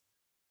self-worth,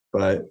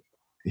 but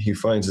he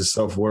finds his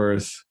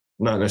self-worth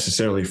not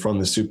necessarily from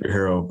the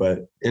superhero.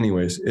 But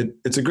anyways,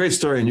 it's a great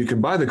story, and you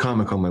can buy the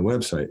comic on my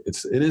website.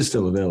 It is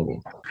still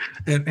available.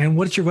 And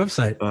what's your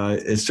website?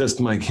 It's just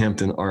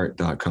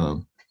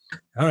MikeHamptonArt.com.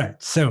 All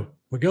right. So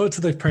we go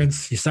to the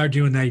prints. You start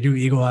doing that. You do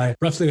Eagle Eye.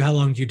 Roughly how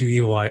long do you do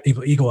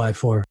Eagle Eye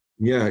for?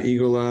 Yeah,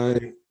 Eagle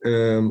Eye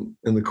and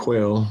the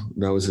Quail.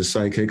 That was his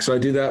sidekick. So I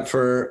did that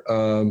for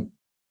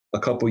a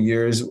couple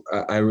years.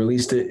 I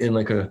released it in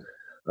like a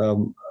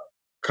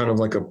kind of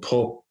like a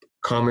pulp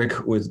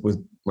comic with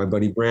my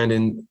buddy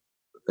Brandon,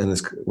 and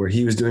this where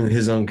he was doing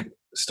his own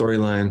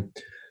storyline.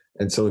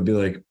 And so it'd be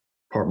like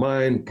part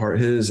mine, part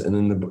his. And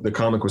then the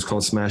comic was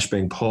called Smash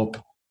Bang Pulp.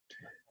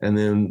 And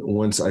then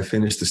once I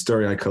finished the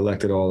story, I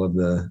collected all of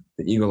the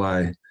Eagle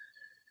Eye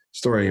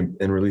story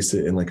and released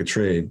it in like a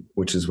trade,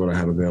 which is what I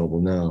have available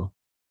now.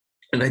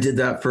 And I did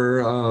that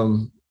for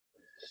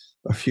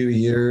a few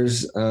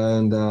years.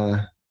 And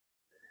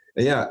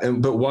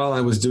but while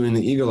I was doing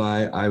the Eagle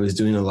Eye, I was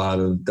doing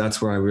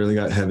that's where I really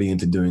got heavy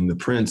into doing the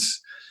prints.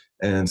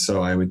 And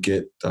so I would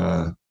get,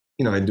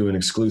 I'd do an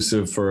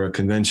exclusive for a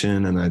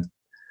convention, and I'd,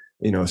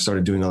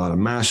 started doing a lot of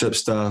mashup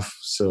stuff.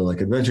 So like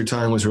Adventure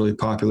Time was really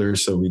popular.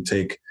 So me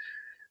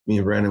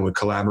and Brandon would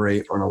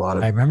collaborate on a lot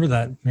of. I remember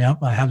that. Yeah,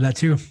 I have that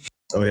too.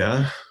 Oh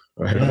yeah.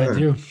 Right. Yeah, I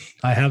do.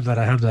 I have that.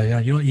 Yeah,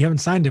 you haven't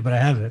signed it, but I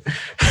have it.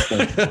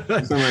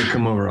 Next time I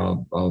come over,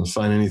 I'll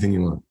sign anything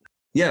you want.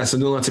 Yeah, so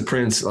doing lots of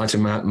prints, lots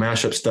of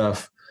mashup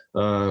stuff,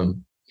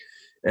 and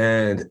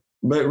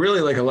But really,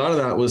 like a lot of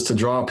that was to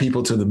draw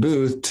people to the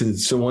booth.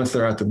 So once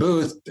they're at the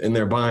booth and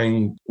they're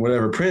buying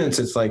whatever prints,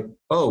 it's like,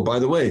 oh, by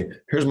the way,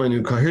 here's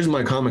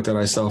my comic that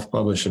I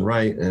self-publish and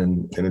write,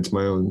 and it's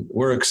my own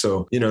work.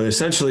 So, you know,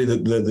 essentially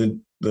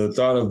the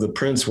thought of the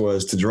prints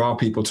was to draw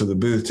people to the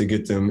booth to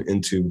get them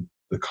into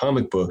the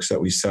comic books that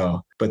we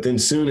sell. But then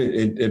soon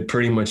it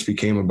pretty much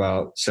became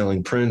about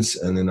selling prints,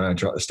 and then I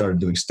started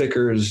doing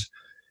stickers.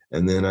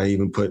 And then I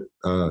even put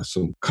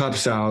some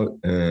cups out,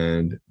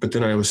 but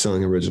then I was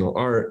selling original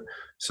art.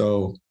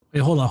 So wait,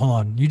 hold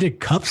on. You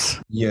did cups?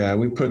 Yeah,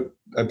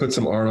 I put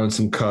some art on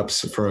some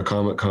cups for a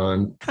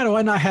Comic-Con. How do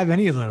I not have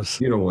any of those?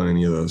 You don't want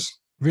any of those.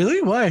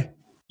 Really? Why?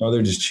 Oh,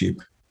 they're just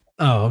cheap.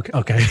 Oh,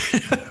 okay.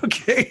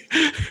 Okay.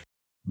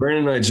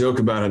 Brandon and I joke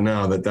about it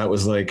now that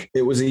was like,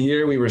 it was a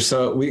year we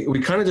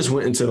kind of just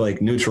went into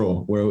like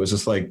neutral, where it was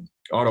just like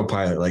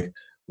autopilot. Like,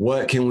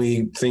 what can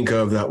we think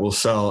of that will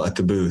sell at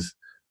the booth?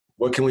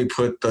 What can we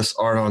put this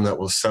art on that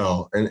will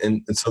sell?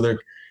 And so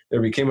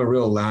there became a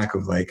real lack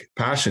of like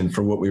passion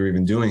for what we were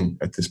even doing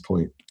at this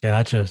point. Yeah,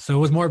 gotcha. So it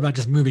was more about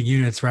just moving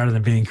units rather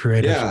than being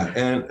creative. Yeah.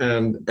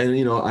 And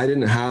you know, I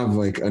didn't have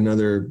like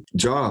another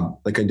job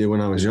like I did when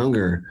I was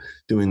younger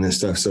doing this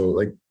stuff. So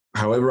like,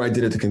 however I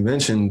did at the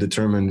convention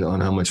determined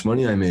on how much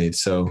money I made.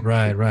 So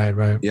right.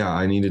 Yeah,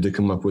 I needed to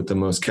come up with the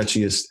most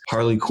catchiest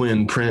Harley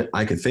Quinn print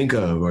I could think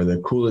of, or the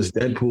coolest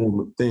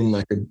Deadpool thing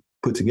I could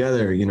put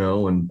together, you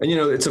know, and you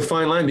know, it's a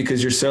fine line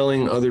because you're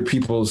selling other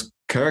people's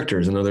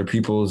characters and other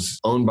people's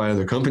owned by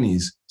other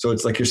companies. So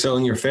it's like you're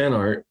selling your fan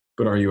art,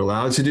 but are you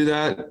allowed to do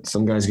that?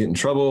 Some guys get in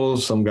trouble,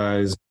 some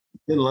guys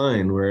in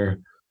line, where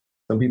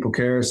some people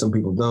care, some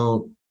people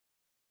don't.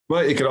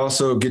 But it could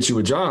also get you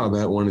a job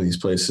at one of these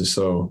places.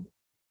 So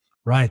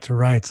Right.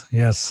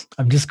 Yes.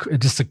 I'm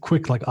just a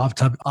quick like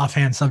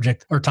offhand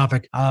subject or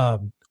topic.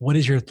 What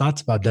is your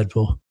thoughts about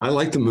Deadpool? I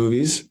like the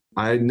movies.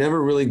 I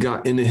never really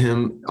got into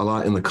him a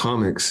lot in the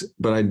comics,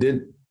 but I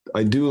do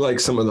like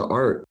some of the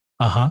art.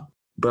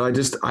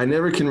 But I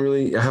never can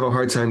really, I have a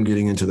hard time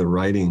getting into the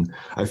writing.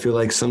 I feel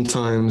like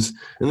sometimes,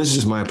 and this is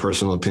just my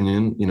personal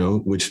opinion, you know,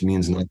 which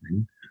means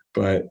nothing,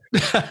 but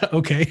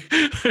okay.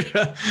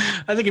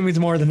 I think it means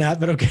more than that,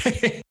 but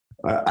okay.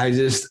 I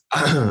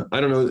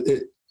don't know.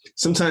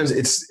 Sometimes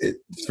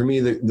for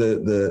me,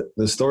 the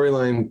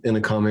storyline in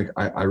a comic,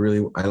 I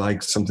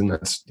like something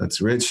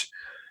that's rich,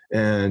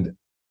 and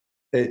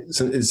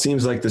it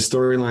seems like the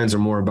storylines are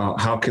more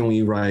about how can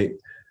we write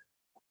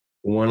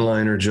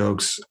one-liner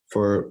jokes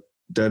for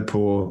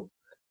Deadpool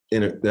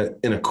in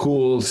a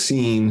cool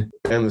scene,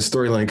 and the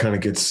storyline kind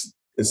of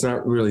it's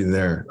not really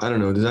there. I don't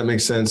know. Does that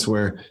make sense?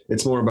 Where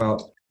it's more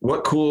about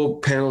what cool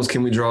panels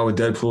can we draw with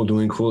Deadpool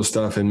doing cool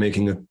stuff and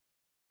making a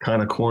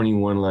kind of corny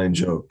one-line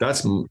joke.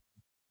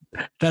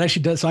 That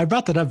actually does. So I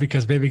brought that up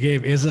because Baby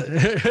Gabe is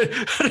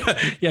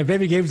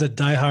Baby Gabe's a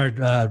diehard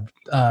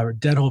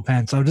Deadpool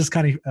fan. So I'm just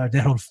kind of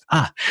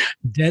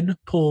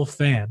Deadpool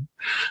fan.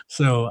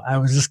 So I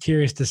was just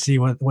curious to see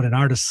what an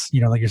artist,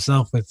 you know, like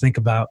yourself would think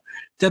about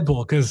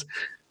Deadpool, because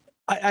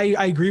I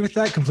agree with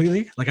that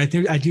completely. Like I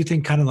do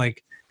think kind of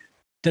like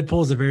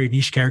Deadpool is a very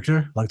niche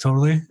character, like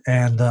totally.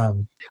 And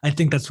I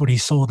think that's what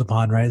he's sold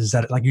upon, right? Is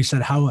that, like you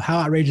said, how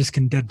outrageous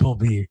can Deadpool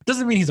be?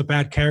 Doesn't mean he's a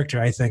bad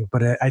character, I think.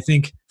 But I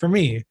think for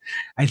me,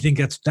 I think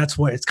that's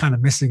what it's kind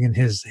of missing in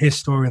his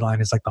storyline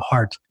is like the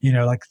heart, you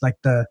know, like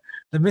the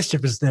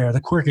mischief is there,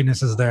 the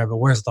quirkiness is there, but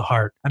where's the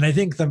heart? And I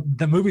think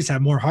the movies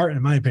have more heart,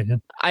 in my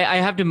opinion. I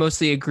have to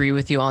mostly agree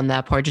with you on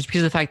that part, just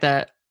because of the fact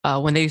that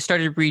when they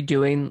started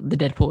redoing the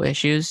Deadpool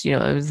issues, you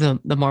know, it was the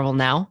Marvel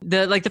Now.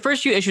 The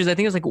first few issues, I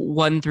think it was like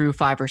 1 through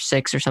 5 or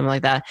 6 or something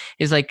like that,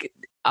 is like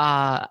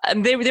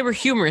and they were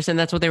humorous, and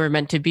that's what they were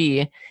meant to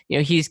be. You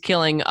know, he's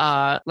killing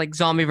like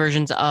zombie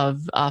versions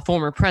of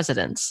former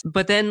presidents.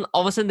 But then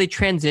all of a sudden they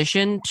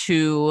transitioned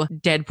to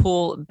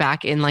Deadpool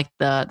back in like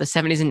the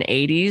 70s and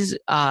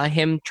 80s,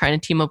 him trying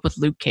to team up with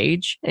Luke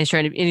Cage, and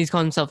he's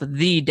calling himself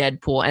the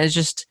Deadpool,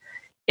 and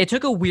it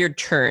took a weird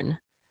turn.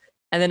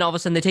 And then all of a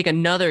sudden they take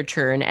another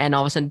turn, and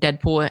all of a sudden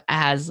Deadpool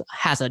has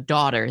a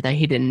daughter that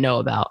he didn't know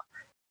about.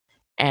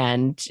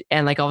 And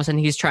like all of a sudden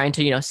he's trying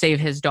to, you know, save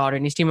his daughter,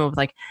 and he's teaming up with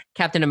like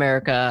Captain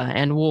America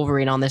and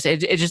Wolverine on this.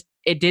 It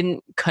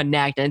didn't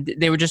connect, and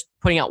they were just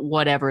putting out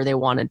whatever they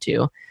wanted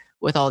to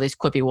with all these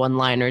quippy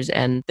one-liners.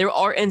 And there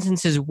are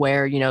instances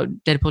where, you know,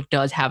 Deadpool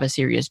does have a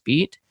serious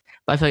beat,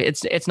 but I feel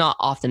like it's not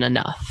often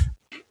enough.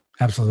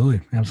 Absolutely.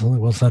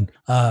 Well said.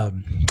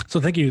 So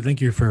thank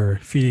you for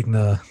feeding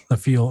the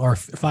fuel, or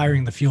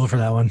firing the fuel for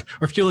that one,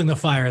 or fueling the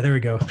fire. There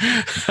we go.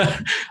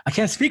 I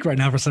can't speak right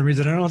now for some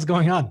reason. I don't know what's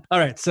going on. All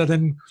right. So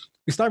then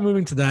we start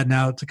moving to that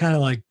now to kind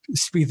of like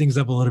speed things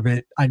up a little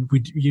bit.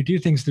 You do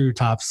things through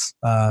Topps,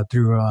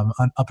 through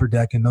Upper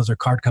Deck, and those are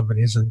card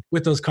companies. And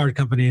with those card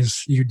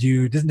companies, you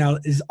do this now.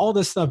 Is all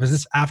this stuff, is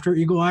this after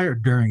Eagle Eye or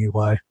during Eagle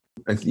Eye?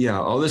 Yeah,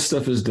 all this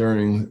stuff is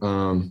during.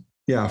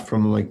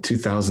 From like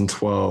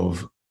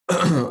 2012.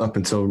 up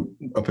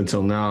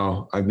until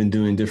now, I've been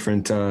doing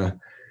different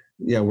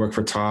work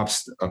for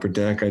Topps, Upper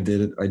Deck. I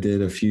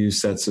did a few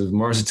sets of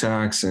Mars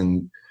Attacks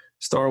and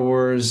Star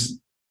Wars,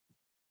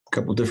 a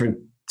couple different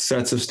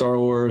sets of Star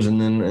Wars,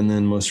 and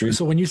then most recently.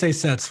 So when you say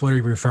sets, what are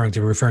you referring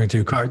to? Referring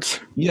to cards?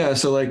 Yeah,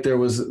 so like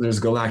there's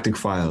Galactic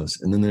Files,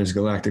 and then there's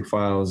Galactic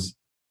Files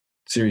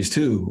Series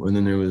 2, and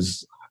then there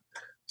was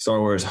Star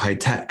Wars High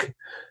Tech,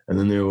 and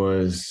then there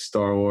was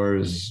Star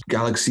Wars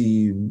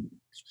Galaxy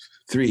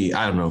 3.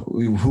 I don't know.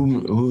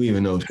 Who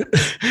even knows?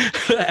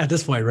 At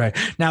this point, right.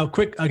 Now,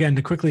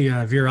 to quickly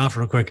veer off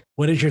real quick,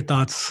 what is your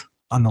thoughts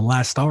on the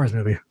last Star Wars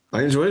movie?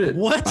 I enjoyed it.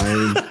 What?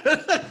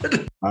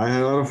 I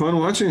had a lot of fun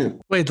watching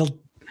it. Wait,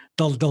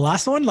 the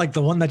last one? Like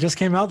the one that just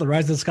came out, The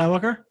Rise of the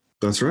Skywalker?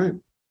 That's right.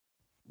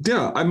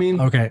 Yeah, I mean,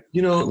 okay.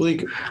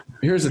 Like,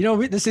 here's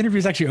this interview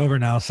is actually over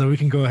now, so we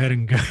can go ahead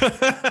and go.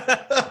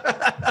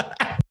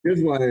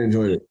 Here's why I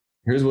enjoyed it.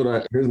 Here's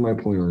my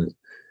point on it.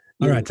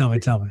 All right, tell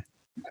me.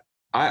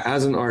 I,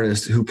 as an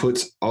artist who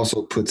puts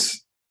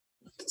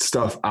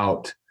stuff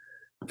out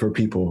for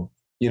people,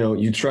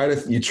 you try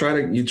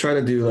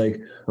to do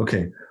like,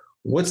 okay,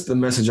 what's the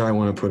message I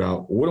want to put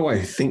out? What do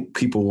I think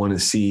people want to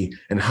see?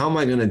 And how am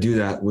I going to do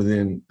that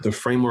within the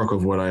framework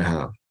of what I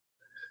have?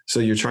 So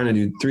you're trying to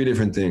do 3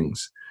 different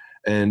things,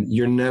 and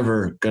you're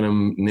never going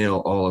to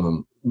nail all of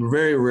them.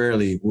 Very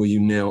rarely will you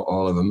nail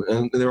all of them.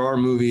 And there are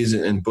movies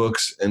and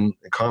books and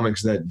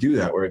comics that do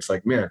that, where it's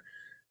like, man,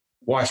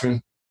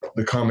 Watchmen,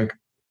 the comic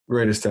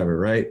greatest ever,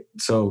 right?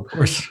 So, of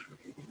course.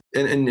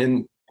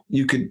 And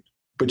you could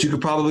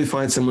probably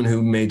find someone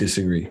who may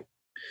disagree.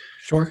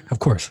 Sure, of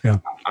course, yeah.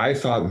 I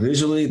thought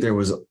visually there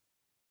was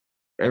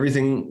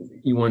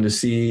everything you wanted to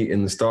see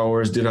in the Star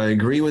Wars. Did I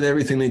agree with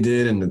everything they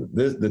did, and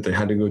that they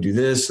had to go do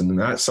this and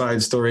that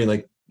side story?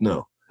 Like,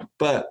 no.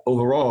 But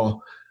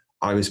overall,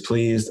 I was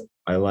pleased.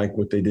 I like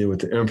what they did with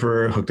the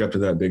Emperor, hooked up to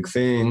that big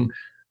thing.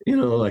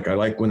 Like I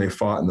like when they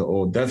fought in the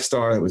old Death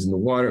Star that was in the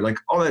water. Like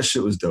all that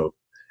shit was dope.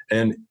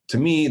 And to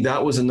me,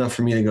 that was enough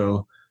for me to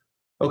go,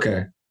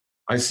 okay,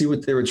 I see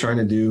what they were trying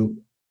to do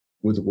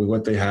with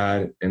what they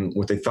had and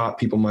what they thought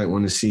people might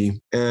want to see.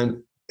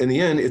 And in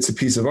the end, it's a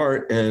piece of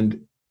art, and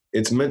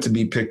it's meant to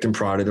be picked and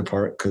prodded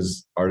apart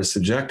because art is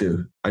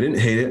subjective. I didn't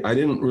hate it. I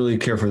didn't really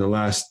care for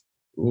what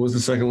was the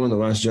second one? The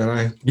Last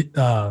Jedi?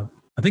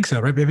 I think so,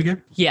 right, Baby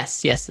Game?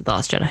 Yes, The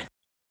Last Jedi.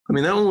 I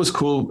mean, that one was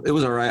cool. It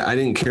was all right. I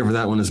didn't care for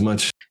that one as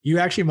much. You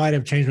actually might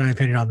have changed my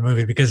opinion on the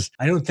movie, because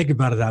I don't think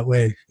about it that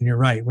way. And you're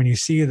right. When you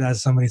see it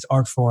as somebody's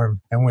art form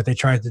and what they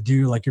tried to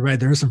do, like you're right,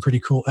 there are some pretty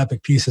cool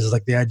epic pieces,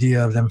 like the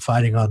idea of them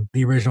fighting on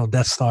the original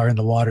Death Star in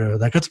the water.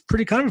 Like that's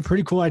kind of a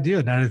pretty cool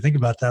idea. Now that I think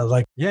about that,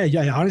 like, yeah,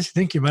 I honestly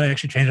think you might have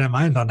actually changed my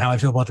mind on how I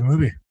feel about the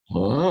movie.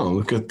 Wow,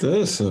 look at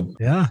this.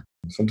 Yeah.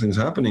 Something's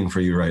happening for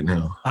you right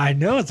now. I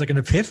know, it's like an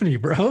epiphany,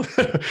 bro.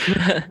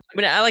 I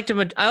mean, I liked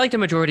a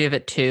majority of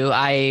it too.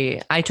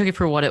 I took it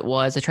for what it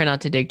was. I try not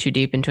to dig too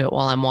deep into it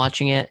while I'm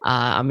watching it.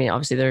 I mean,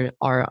 obviously there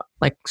are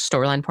like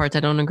storyline parts I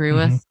don't agree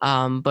with.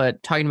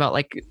 But talking about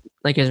like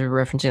as we're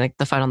referencing like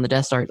the fight on the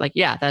Death Star, like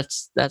yeah,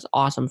 that's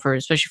awesome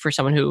especially for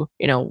someone who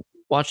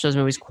watched those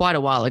movies quite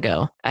a while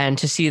ago, and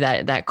to see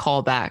that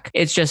callback.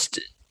 It's just.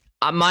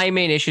 My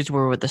main issues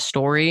were with the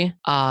story,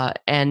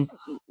 and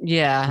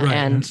yeah, right,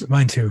 and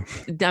mine too.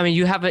 I mean,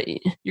 you're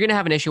gonna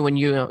have an issue when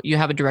you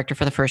have a director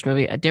for the first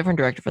movie, a different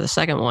director for the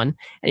second one,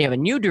 and you have a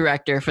new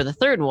director for the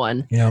third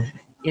one. Yeah,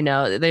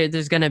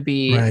 there's gonna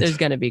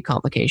be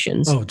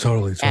complications. Oh,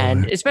 totally.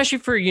 And especially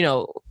for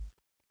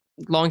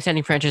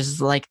long-standing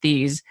franchises like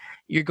these,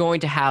 you're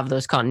going to have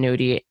those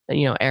continuity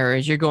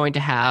errors. You're going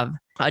to have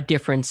a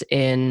difference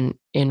in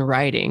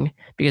writing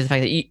because of the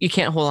fact that you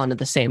can't hold on to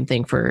the same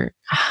thing for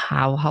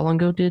how long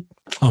ago did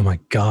oh my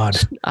god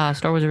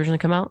Star Wars originally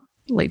come out?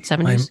 Late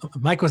 70s.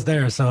 Mike was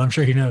there, so I'm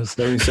sure he knows.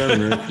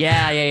 77, right?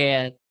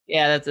 yeah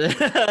that's it.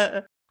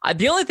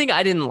 The only thing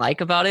I didn't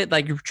like about it,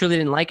 like truly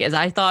didn't like, is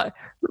I thought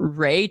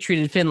Rey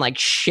treated Finn like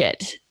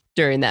shit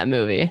during that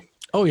movie.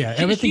 Oh yeah,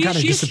 everything kind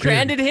of disappeared. She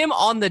stranded him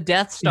on the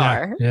Death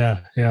Star.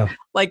 Yeah.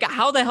 Like,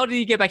 how the hell did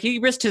he get back? He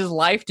risked his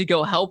life to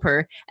go help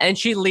her, and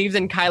she leaves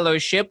in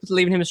Kylo's ship,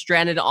 leaving him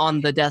stranded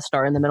on the Death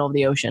Star in the middle of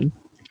the ocean.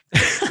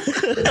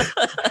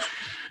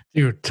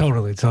 Dude,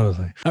 totally.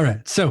 All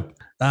right, so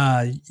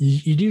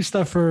you do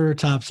stuff for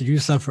Topps, you do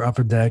stuff for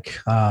Upper Deck.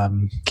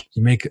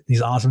 You make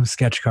these awesome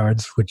sketch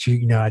cards, which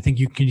I think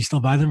can you still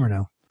buy them or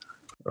no?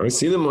 I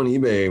see them on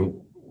eBay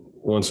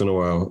once in a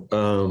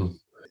while.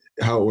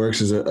 How it works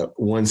is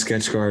one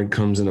sketch card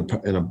comes in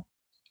a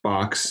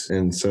box,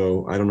 and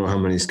so I don't know how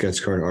many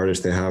sketch card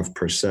artists they have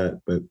per set,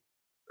 but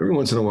every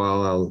once in a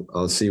while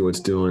I'll see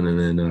what's doing, and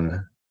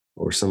then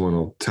or someone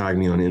will tag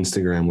me on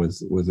Instagram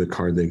with the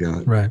card they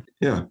got. Right.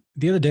 Yeah.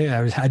 The other day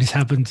I just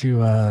happened to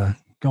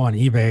go on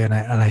eBay and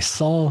I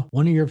saw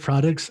one of your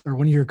products or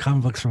one of your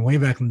comic books from way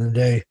back in the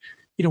day.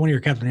 One of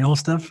your Captain AL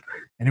stuff,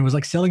 and it was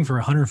like selling for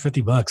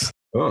 $150.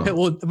 Oh.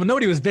 Well,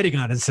 nobody was bidding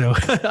on it, so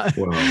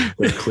well,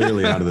 they're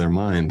clearly out of their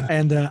mind.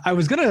 And I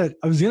was gonna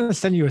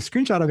send you a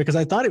screenshot of it because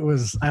I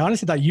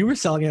honestly thought you were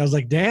selling it. I was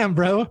like, damn,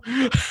 bro.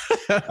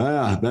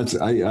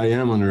 I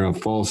am under a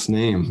false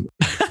name.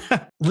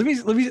 Let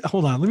me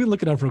hold on. Let me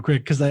look it up real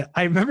quick because I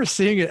remember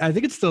seeing it. I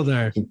think it's still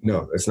there.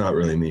 No, it's not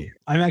really me.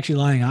 I'm actually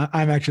lying.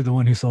 I'm actually the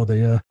one who sold it.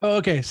 Yeah. Oh,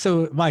 okay.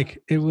 So,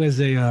 Mike, it was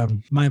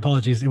my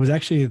apologies. It was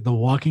actually the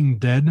Walking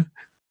Dead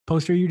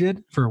poster you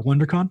did for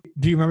WonderCon.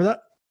 Do you remember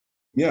that?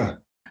 Yeah.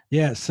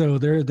 Yeah. So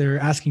they're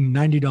asking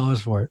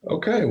 $90 for it.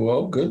 Okay.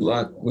 Well, good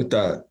luck with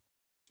that.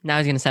 Now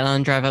he's gonna settle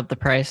and drive up the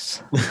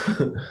price.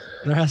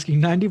 They're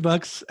asking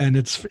 $90, and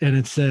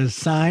it says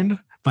signed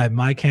by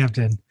Mike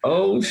Hampton.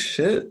 Oh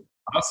shit!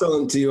 I'll sell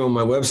them to you on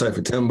my website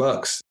for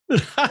 $10.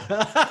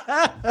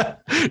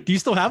 Do you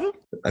still have them?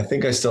 I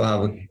think I still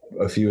have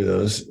a few of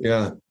those.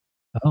 Yeah.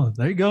 Oh,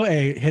 there you go.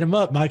 Hey, hit him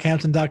up,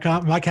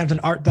 MikeHampton.com,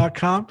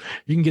 MikeHamptonArt.com.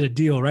 You can get a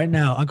deal right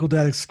now. Uncle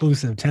Dad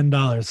exclusive,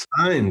 $10.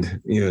 Signed,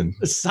 Ian.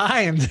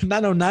 Signed,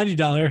 not no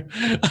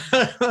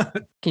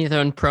 $90. Can you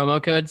throw in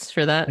promo codes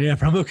for that? Yeah,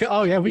 promo code.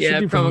 Oh, yeah, we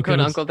should do promo code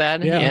codes. Uncle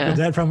Dad. Yeah, Uncle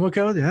Dad promo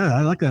code. Yeah,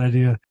 I like that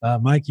idea.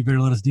 Mike, you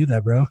better let us do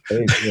that, bro.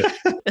 Hey, yeah.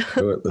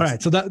 All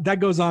right, so that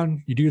goes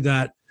on. You do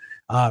that.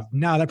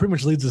 Now that pretty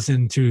much leads us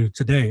into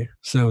today.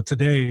 So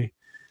today,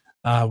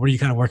 what are you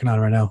kind of working on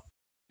right now?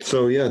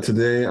 So yeah,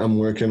 today I'm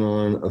working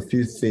on a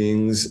few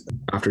things.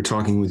 After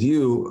talking with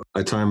you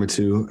a time or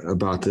two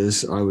about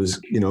this, I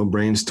was,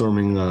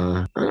 brainstorming,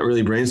 not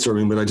really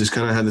brainstorming, but I just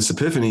kind of had this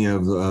epiphany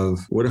of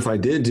what if I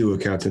did do a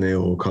Captain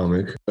A-Hole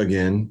comic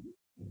again,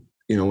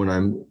 when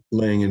I'm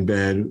laying in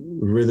bed,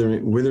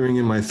 withering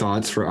in my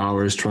thoughts for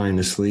hours trying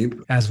to sleep.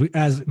 As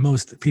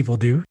most people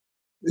do.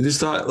 I just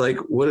thought, like,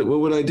 what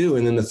would I do?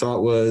 And then the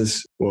thought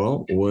was,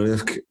 well, what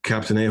if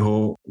Captain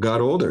A-Hole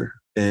got older?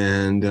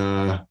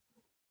 And,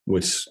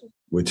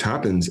 which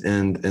happens.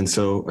 And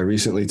so I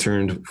recently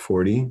turned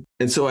 40.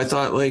 And so I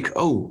thought, like,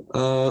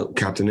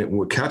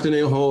 Captain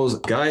A-Hole's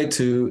Guide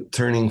to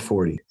Turning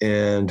 40.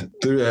 And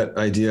through that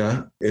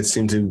idea, it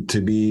seemed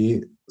to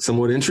be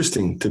somewhat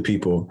interesting to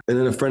people. And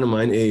then a friend of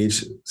mine,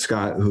 Age,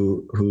 Scott,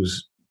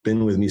 who's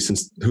been with me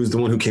who's the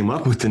one who came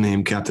up with the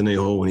name Captain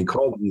A-Hole when he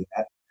called me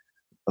that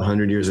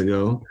 100 years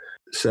ago,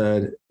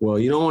 said, well,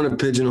 you don't want to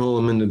pigeonhole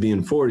him into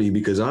being 40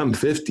 because I'm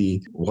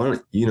 50. Why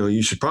don't,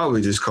 you should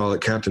probably just call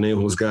it Captain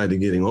A-Hole's Guide to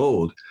Getting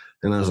Old.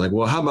 And I was like,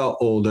 well, how about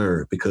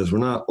older? Because we're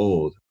not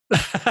old.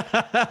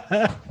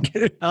 I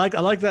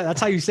like that. That's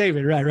how you save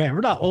it. Right.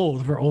 We're not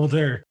old. We're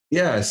older.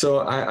 Yeah.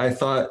 So I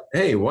thought,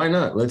 hey, why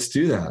not? Let's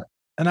do that.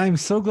 And I'm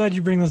so glad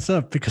you bring this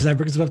up because that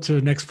brings us up to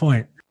the next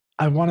point.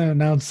 I want to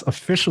announce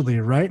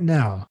officially right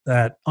now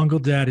that Uncle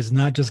Dad is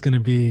not just going to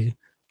be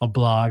a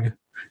blog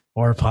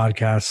or a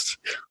podcast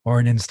or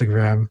an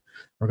Instagram.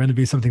 We're going to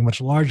be something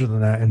much larger than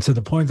that. And so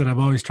the point that I've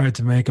always tried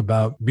to make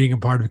about being a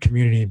part of a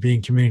community,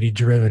 being community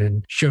driven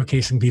and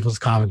showcasing people's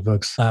comic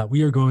books,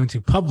 we are going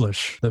to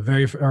publish the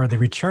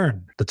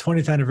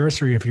 20th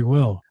anniversary, if you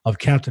will, of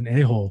Captain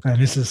A-Hole.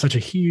 And this is such a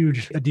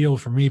huge deal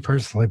for me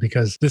personally,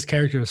 because this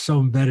character is so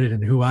embedded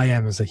in who I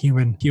am as a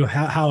human,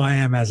 how I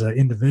am as an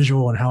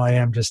individual and how I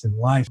am just in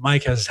life.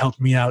 Mike has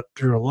helped me out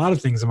through a lot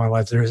of things in my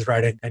life through his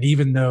writing. And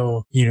even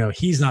though,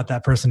 he's not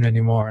that person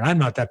anymore, and I'm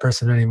not that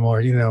person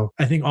anymore,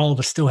 I think all of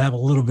us still have a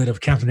little bit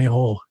of Captain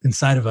A-Hole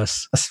inside of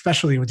us,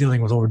 especially with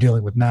dealing with what we're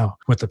dealing with now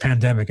with the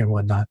pandemic and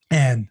whatnot.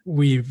 And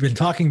we've been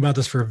talking about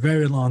this for a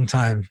very long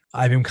time.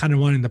 I've been kind of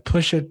wanting to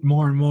push it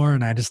more and more.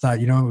 And I just thought,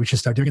 we should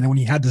start doing it. And when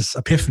he had this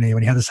epiphany,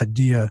 when he had this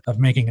idea of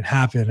making it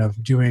happen,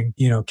 of doing,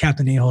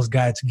 Captain A-Hole's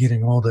Guide to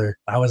Getting Older,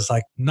 I was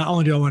like, not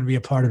only do I want to be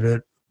a part of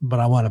it, but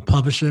I want to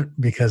publish it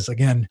because,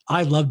 again,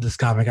 I loved this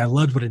comic. I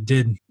loved what it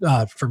did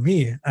for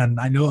me, and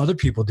I know other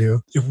people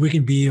do. If we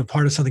can be a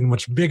part of something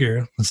much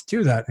bigger, let's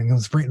do that. And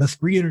let's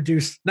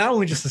reintroduce not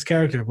only just this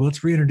character, but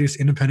let's reintroduce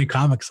independent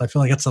comics. I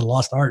feel like that's a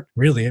lost art,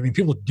 really. I mean,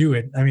 people do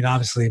it. I mean,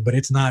 obviously, but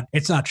it's not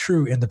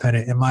true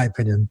independent, in my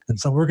opinion. And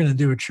so we're going to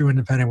do a true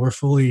independent. We're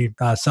fully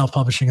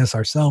self-publishing this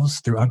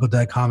ourselves through Uncle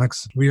Dad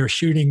Comics. We are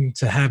shooting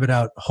to have it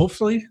out,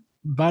 hopefully,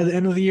 by the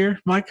end of the year.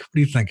 Mike, what do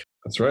you think?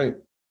 That's right.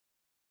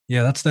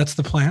 Yeah, that's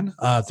the plan.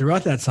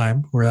 Throughout that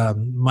time,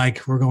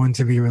 we're going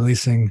to be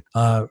releasing,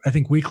 I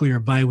think, weekly or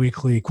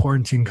bi-weekly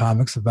quarantine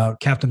comics about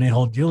Captain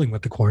A-Hole dealing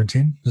with the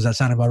quarantine. Does that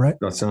sound about right?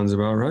 That sounds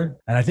about right.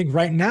 And I think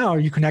right now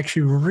you can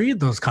actually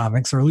read those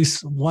comics, or at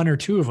least one or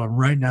two of them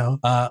right now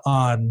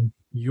on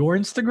your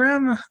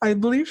Instagram, I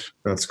believe.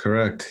 That's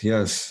correct.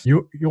 Yes.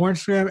 Your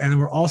Instagram. And then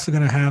we're also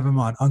going to have them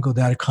on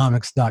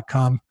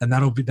UncleDadComics.com. And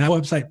that'll be that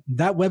website.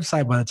 That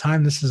website, by the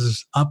time this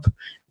is up,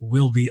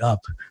 will be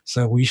up.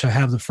 So we shall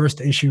have the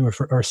first issue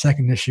or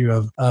second issue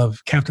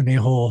of Captain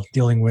A-Hole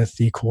dealing with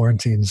the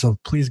quarantine. So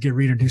please get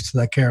reintroduced to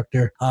that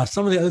character.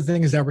 Some of the other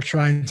things that we're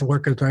trying to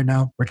work with right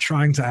now, we're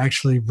trying to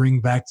actually bring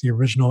back the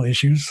original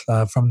issues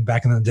from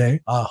back in the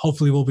day.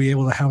 Hopefully we'll be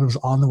able to have those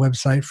on the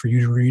website for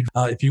you to read.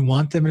 If you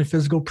want them in a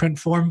physical print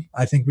form,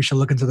 I think we should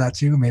look into that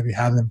too. Maybe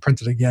have them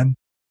printed again.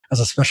 as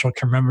a special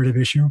commemorative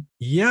issue.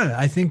 Yeah,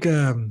 I think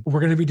we're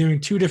going to be doing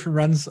 2 different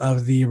runs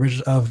of the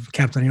original of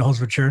Captain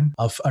A-Hole's Return,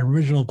 of an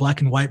original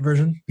black and white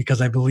version,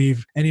 because I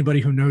believe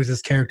anybody who knows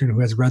this character and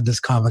who has read this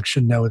comic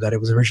should know that it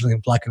was originally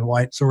in black and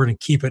white. So we're going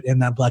to keep it in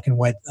that black and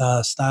white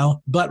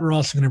style, but we're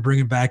also going to bring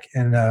it back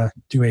and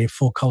do a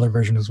full color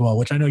version as well,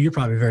 which I know you're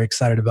probably very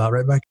excited about,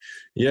 right, Mike?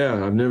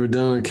 Yeah, I've never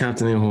done a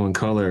Captain A-Hole in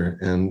color.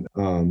 And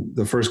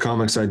the first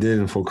comics I did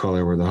in full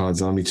color were the Hot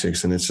Zombie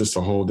Chicks, and it's just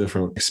a whole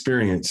different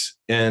experience.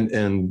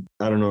 And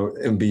I don't know,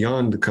 and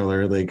beyond the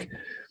color, like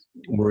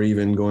we're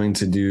even going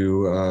to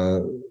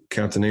do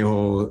Captain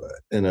A-Hole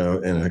in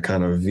a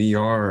kind of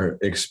VR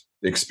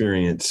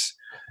experience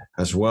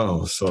as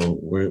well. So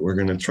we're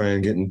going to try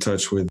and get in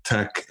touch with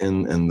tech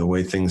and the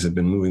way things have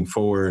been moving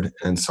forward.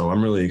 And so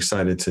I'm really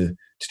excited to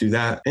do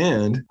that.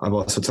 And I've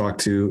also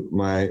talked to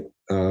my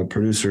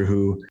producer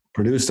who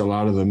produced a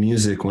lot of the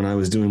music when I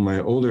was doing my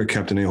older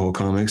Captain A-Hole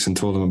comics, and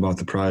told him about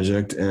the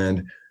project.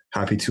 And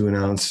happy to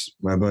announce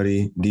my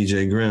buddy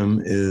DJ Grimm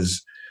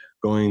is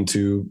going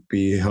to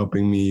be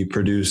helping me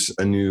produce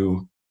a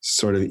new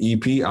sort of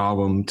EP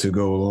album to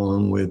go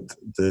along with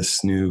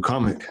this new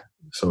comic.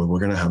 So we're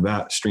going to have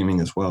that streaming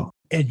as well.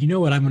 And you know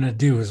what I'm going to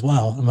do as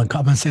well? I'm going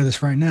to say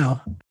this right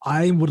now.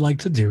 I would like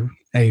to do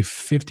a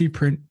 50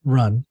 print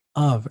run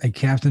of a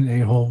Captain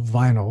A-Hole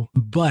vinyl,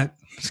 but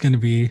it's going to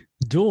be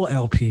dual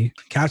LP,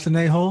 Captain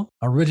A-Hole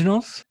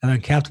Originals, and then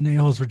Captain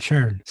A-Hole's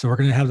Return. So we're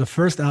going to have the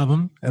first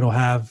album. It'll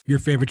have your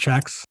favorite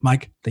tracks,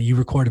 Mike, that you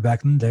recorded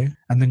back in the day.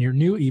 And then your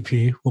new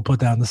EP, we'll put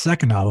that on the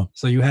second album.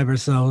 So you have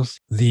yourselves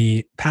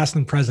the past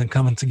and present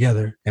coming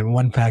together in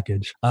one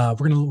package. We're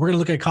gonna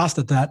look at cost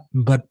at that,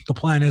 but the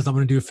plan is I'm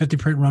going to do a 50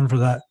 print run for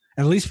that.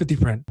 At least 50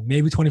 print,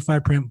 maybe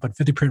 25 print, but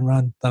 50 print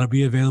run. That'll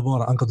be available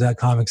on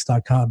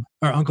UncleDadComics.com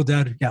or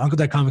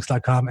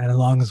UncleDadComics.com, and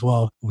along as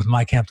well with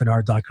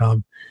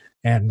MyCamptonArt.com.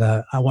 And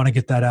I want to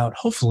get that out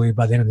hopefully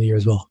by the end of the year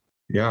as well.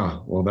 Yeah,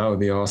 well, that would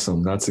be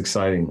awesome. That's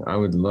exciting. I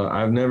would love.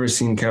 I've never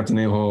seen Captain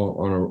A-Hole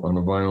on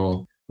a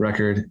vinyl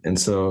record, and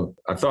so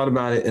I thought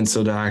about it. And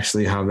so to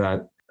actually have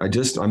that,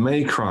 I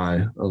may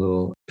cry a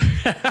little.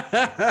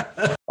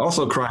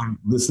 Also cry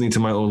listening to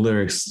my old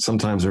lyrics.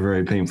 Sometimes are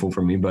very painful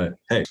for me, but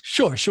hey.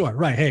 Sure.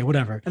 Right. Hey,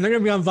 whatever. And they're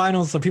going to be on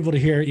vinyl so people to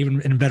hear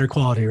even in better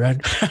quality, right?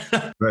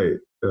 Right.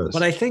 Yes.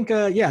 But I think,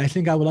 I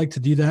think I would like to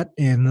do that.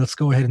 And let's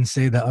go ahead and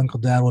say that Uncle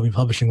Dad will be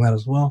publishing that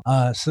as well.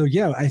 So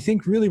yeah, I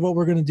think really what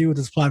we're going to do with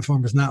this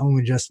platform is not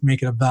only just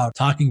make it about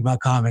talking about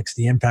comics,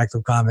 the impact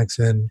of comics,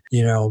 and,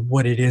 you know,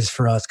 what it is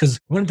for us. Because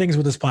one of the things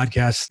with this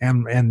podcast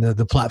and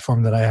the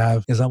platform that I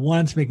have is I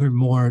wanted to make it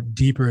more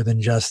deeper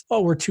than just,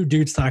 we're 2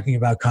 dudes talking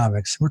about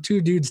comics. We're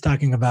 2 dudes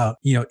talking about,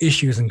 you know,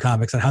 issues in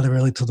comics and how they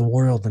relate to the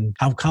world and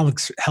how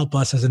comics help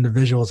us as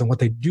individuals and what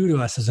they do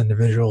to us as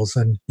individuals.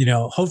 And, you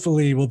know,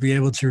 hopefully we'll be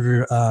able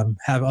to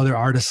have other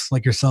artists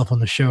like yourself on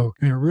the show.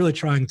 I mean, we're really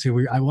trying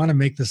to, I want to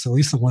make this at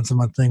least a once a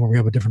month thing where we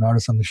have a different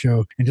artist on the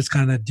show and just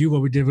kind of do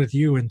what we did with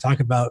you and talk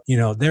about, you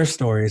know, their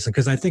stories.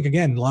 Because I think,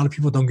 again, a lot of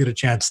people don't get a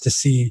chance to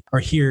see or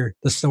hear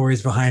the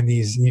stories behind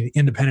these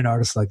independent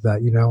artists like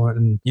that,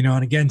 and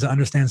again, to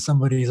understand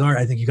somebody's art,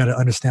 I think you got to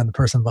understand the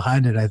person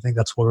behind it. I think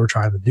that's what we're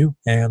trying to do.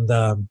 And,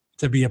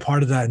 to be a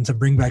part of that and to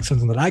bring back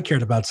something that I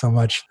cared about so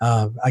much.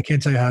 I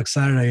can't tell you how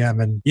excited I am.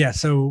 And yeah,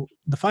 so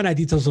the finite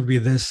details will be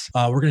this.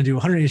 We're going to do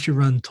a 100 issue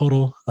run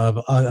total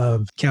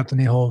of Captain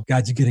A-Hole,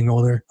 Guides to Getting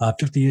Older,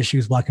 50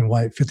 issues black and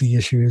white, 50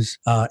 issues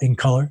in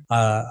color.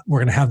 We're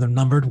going to have them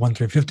numbered 1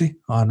 through 50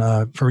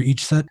 for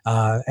each set.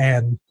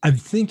 And I'm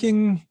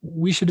thinking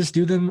we should just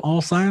do them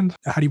all signed.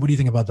 What do you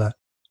think about that?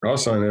 I'll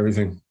sign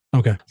everything.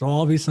 Okay. So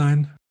all be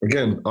signed.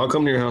 Again, I'll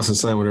come to your house and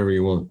sign whatever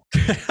you want.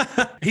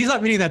 He's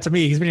not meaning that to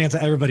me. He's meaning that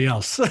to everybody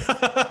else.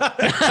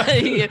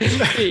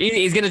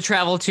 He's going to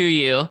travel to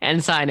you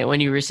and sign it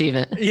when you receive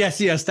it. Yes.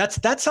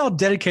 That's how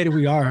dedicated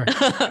we are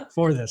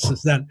for this.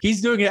 Is that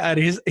he's doing it out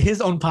of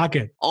his own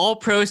pocket. All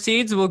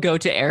proceeds will go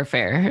to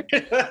airfare.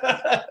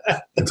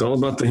 It's all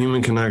about the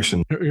human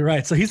connection. You're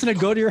right. So he's going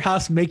to go to your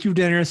house, make you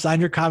dinner, sign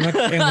your comic,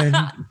 and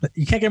then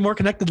you can't get more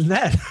connected than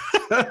that.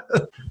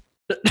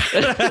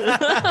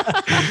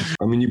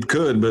 I mean, you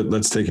could, but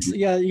let's take it.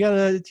 Yeah, you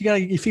gotta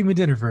feed me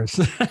dinner first.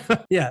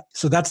 Yeah,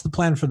 so that's the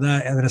plan for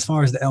that. And then as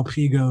far as the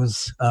LP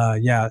goes,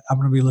 I'm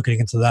gonna be looking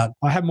into that.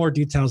 I'll have more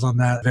details on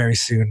that very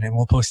soon, and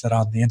we'll post that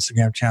on the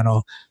Instagram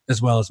channel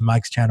as well as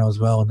Mike's channel as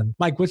well. And then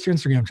Mike, what's your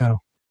Instagram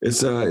channel?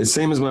 It's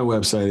same as my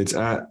website. It's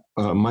at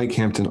Mike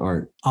Hampton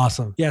Art.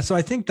 Awesome. Yeah. So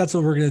I think that's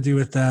what we're going to do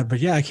with that. But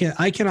yeah,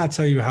 I cannot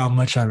tell you how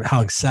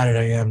excited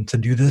I am to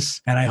do this.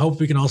 And I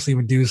hope we can also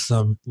even do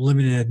some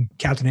limited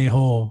Captain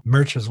A-Hole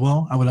merch as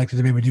well. I would like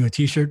to maybe do a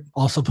t-shirt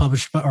also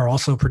published or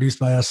also produced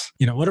by us,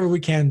 whatever we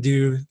can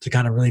do to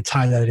kind of really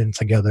tie that in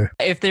together.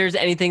 If there's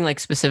anything like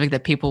specific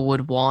that people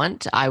would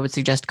want, I would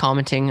suggest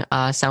commenting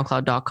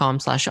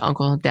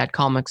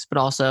soundcloud.com/UncleDadComics, but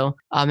also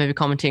maybe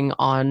commenting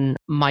on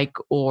Mike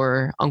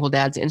or Uncle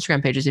Dad's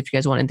Instagram pages if you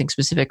guys want anything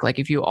specific. Like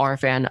if you are a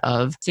fan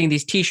of seeing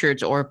these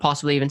t-shirts or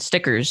possibly even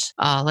stickers,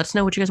 let us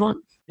know what you guys want.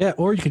 Yeah,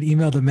 or you could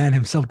email the man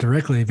himself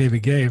directly, Baby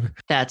Gabe.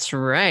 That's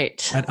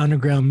right. At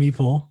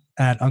undergroundmeeple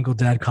at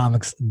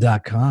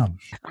UncleDadComics.com.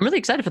 I'm really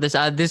excited for this.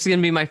 This is going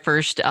to be my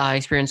first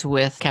experience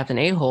with Captain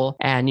A-Hole,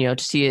 and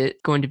to see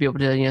it, going to be able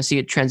to see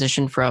it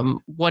transition from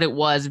what it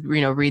was,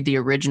 read the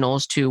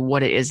originals to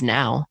what it is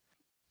now.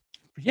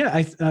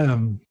 Yeah,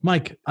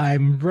 Mike,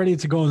 I'm ready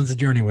to go on this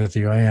journey with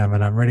you. I am,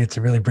 and I'm ready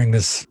to really bring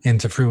this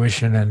into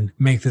fruition and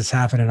make this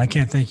happen. And I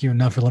can't thank you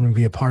enough for letting me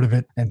be a part of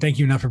it, and thank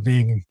you enough for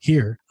being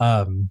here.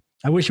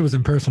 I wish it was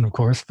in person, of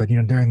course, but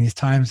during these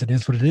times, it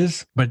is what it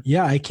is. But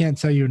yeah, I can't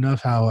tell you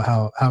enough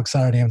how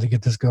excited I am to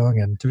get this going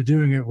and to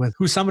doing it with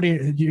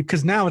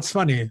because now it's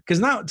funny.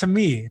 Because now, to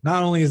me,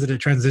 not only is it a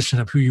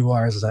transition of who you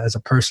are as a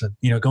person,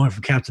 going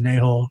from Captain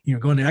A-Hole,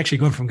 going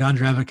from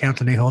Gondrava,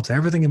 Captain A-Hole to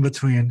everything in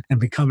between, and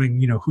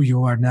becoming, who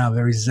you are now,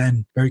 very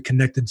zen, very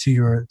connected to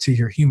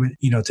your human,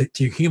 to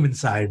your human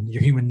side,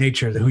 your human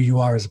nature, to who you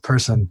are as a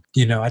person.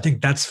 I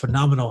think that's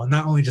phenomenal, and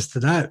not only just to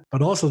that,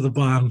 but also the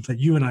bond that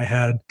you and I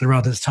had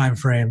throughout this time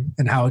frame,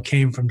 and how it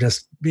came from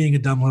just being a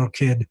dumb little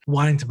kid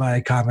wanting to buy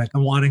a comic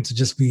and wanting to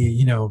just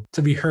be,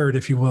 to be heard,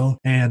 if you will,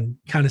 and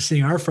kind of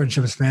seeing our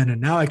friendship expand. And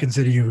now I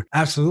consider you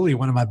absolutely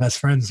one of my best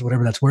friends,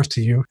 whatever that's worth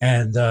to you.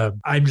 And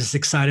I'm just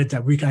excited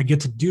that I get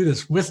to do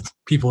this with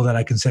people that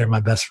I consider my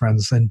best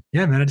friends. And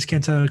yeah, man, I just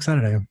can't tell how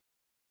excited I am.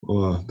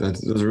 Well,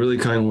 those are really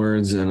kind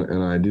words,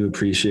 and I do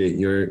appreciate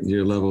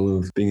your level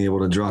of being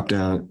able to drop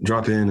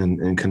in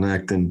and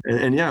connect. And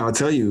yeah, I'll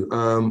tell you,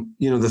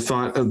 the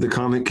thought of the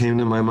comic came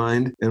to my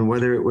mind, and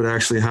whether it would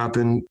actually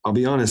happen, I'll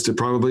be honest, it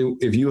probably,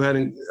 if you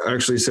hadn't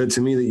actually said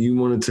to me that you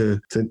wanted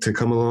to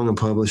come along and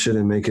publish it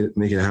and make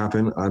it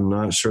happen, I'm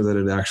not sure that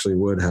it actually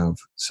would have.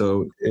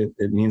 So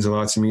it means a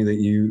lot to me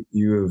that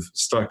you have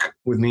stuck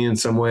with me in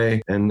some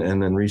way and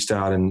then reached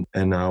out, and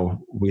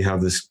now we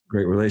have this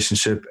great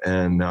relationship,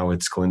 and now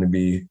it's going to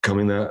be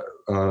coming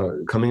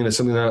into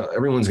something that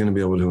everyone's going to be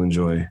able to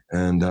enjoy.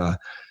 And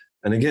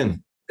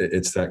again,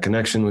 it's that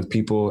connection with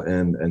people,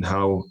 and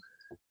how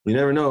you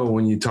never know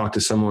when you talk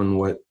to someone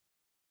what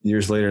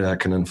years later that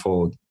can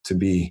unfold to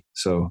be.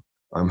 So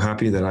I'm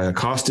happy that I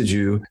accosted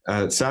you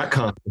at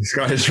SatCon,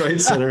 Scottish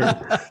Rite Center,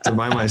 to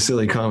buy my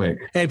silly comic.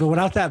 Hey, but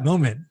without that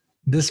moment,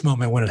 this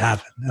moment wouldn't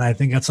happen. And I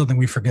think that's something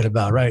we forget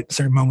about, right?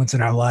 Certain moments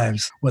in our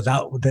lives,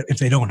 if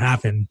they don't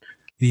happen,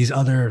 these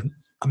other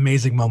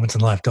amazing moments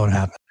in life don't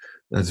happen.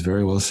 That's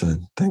very well said.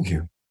 Thank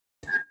you.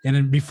 And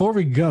then before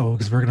we go,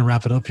 because we're going to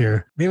wrap it up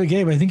here, maybe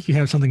Gabe, I think you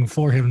have something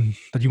for him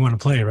that you want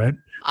to play, right?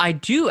 I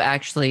do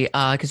actually,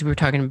 because we were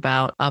talking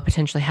about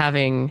potentially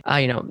having,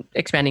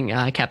 expanding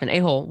Captain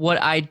A-Hole.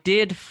 What I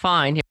did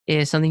find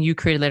is something you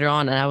created later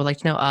on, and I would like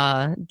to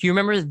know, do you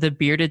remember the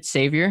Bearded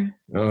Savior?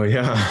 Oh,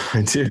 yeah,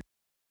 I do.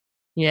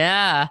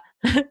 Yeah.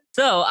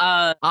 So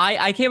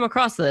I came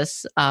across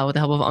this with the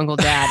help of Uncle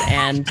Dad,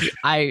 and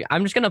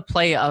I'm just going to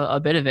play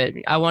a bit of it.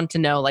 I want to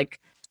know,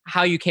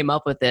 how you came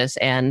up with this,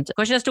 and the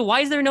question as to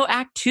why is there no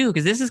Act 2?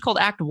 Because this is called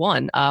Act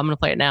 1. I'm going to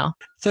play it now.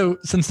 So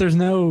since there's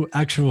no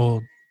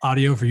actual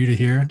audio for you to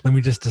hear, let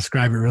me just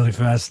describe it really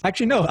fast.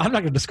 Actually, no, I'm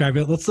not going to describe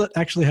it. Let's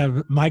actually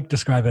have Mike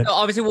describe it. So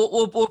obviously,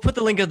 we'll put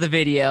the link of the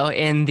video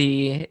in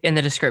the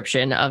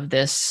description of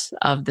this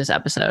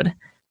episode.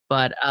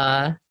 But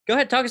go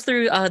ahead, talk us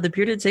through the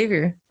Bearded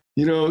Savior.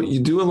 You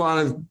do a lot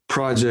of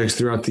projects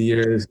throughout the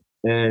years,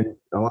 and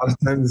a lot of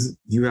times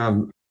you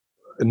have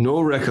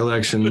no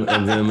recollection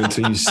of them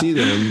until you see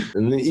them.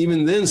 And then,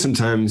 even then,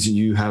 sometimes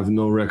you have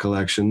no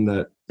recollection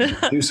that you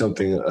do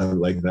something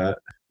like that.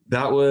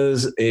 That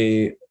was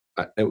a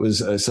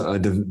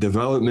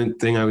development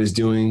thing I was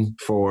doing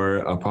for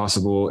a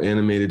possible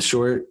animated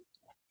short.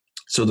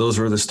 So those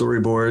were the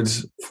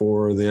storyboards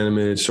for the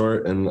animated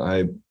short. And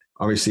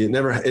obviously it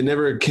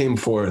never came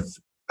forth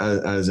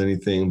as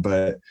anything,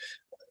 but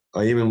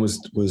I even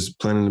was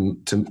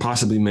planning to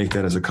possibly make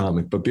that as a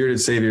comic. But Bearded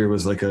Savior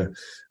was like a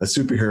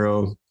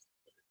superhero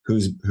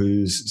whose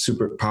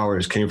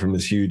superpowers came from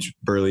this huge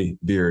burly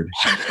beard,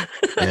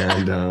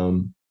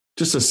 and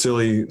just a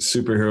silly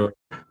superhero.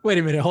 Wait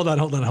a minute, hold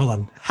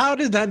on. How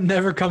did that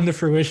never come to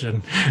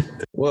fruition?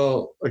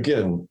 Well,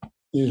 again,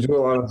 you do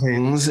a lot of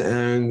things,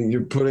 and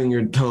you're putting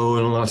your toe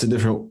in lots of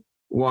different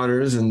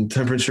waters and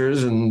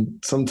temperatures, and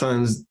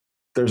sometimes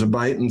there's a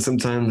bite, and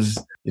sometimes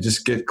you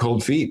just get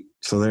cold feet.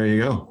 So there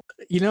you go.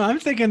 I'm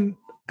thinking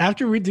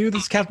after we do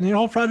this Captain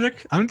A-Hole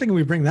project, I'm thinking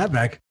we bring that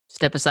back.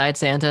 Step aside,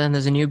 Santa, and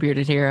there's a new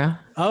bearded hero.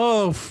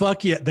 Oh,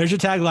 fuck yeah. There's your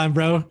tagline,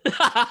 bro.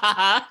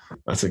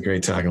 That's a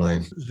great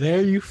tagline.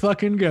 There you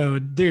fucking go.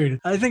 Dude,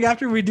 I think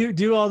after we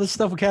do all this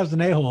stuff with Captain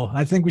A-Hole,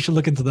 I think we should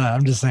look into that.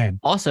 I'm just saying.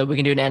 Also, we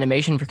can do an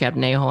animation for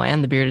Captain A-Hole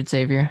and the Bearded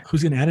Savior.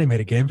 Who's going to animate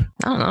it, Gabe?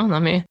 I don't know.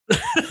 Not me.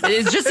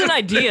 It's just an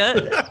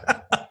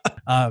idea.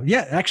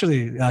 Yeah,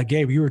 actually,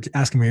 Gabe, you were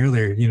asking me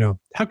earlier,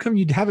 how come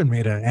you haven't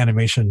made an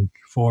animation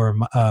for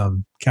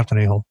Captain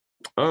A-Hole?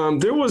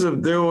 There was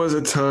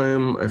a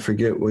time, I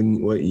forget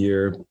what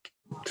year,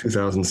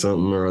 2000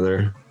 something or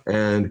other,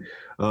 and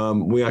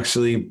we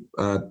actually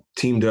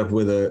teamed up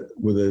with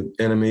an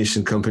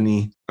animation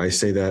company. I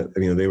say that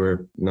they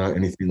were not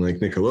anything like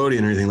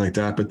Nickelodeon or anything like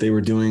that, but they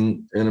were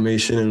doing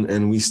animation,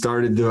 and we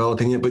started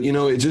developing it. But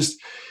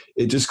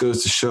it just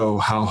goes to show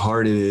how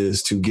hard it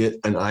is to get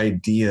an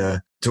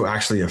idea to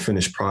actually a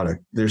finished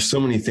product. There's so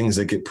many things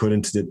that get put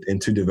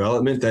into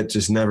development that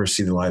just never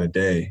see the light of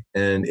day.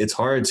 And it's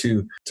hard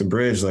to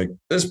bridge like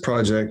this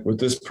project with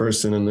this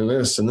person and then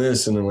this and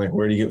this. And then like,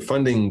 where do you get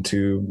funding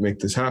to make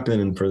this happen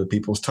and for the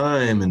people's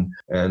time?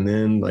 And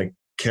then like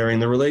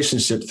carrying the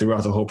relationship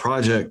throughout the whole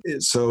project.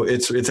 So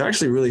it's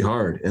actually really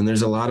hard. And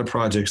there's a lot of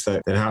projects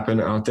that happen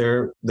out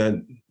there that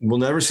will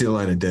never see the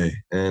light of day.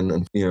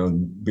 And,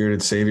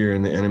 Bearded Savior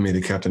and the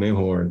animated Captain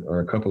A-Hole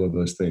are a couple of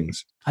those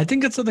things. I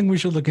think it's something we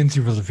should look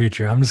into for the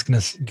future. I'm just going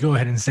to go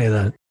ahead and say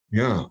that.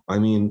 Yeah. I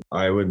mean,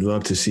 I would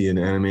love to see an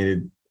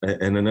animated,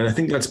 and I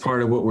think that's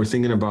part of what we're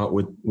thinking about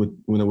with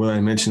what I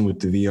mentioned with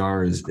the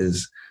VR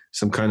is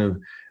some kind of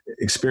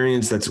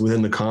experience that's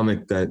within the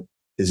comic that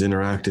is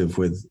interactive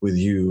with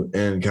you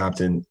and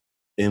Captain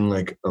in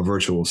like a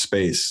virtual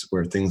space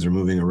where things are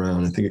moving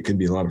around. I think it could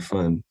be a lot of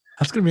fun.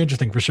 That's going to be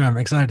interesting for sure. I'm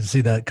excited to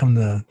see that come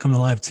to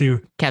life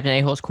too. Captain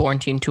A-Hole's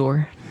quarantine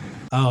tour.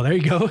 Oh, there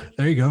you go.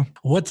 There you go.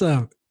 What's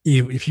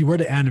if you were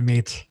to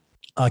animate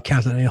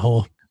Captain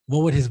A-Hole,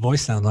 what would his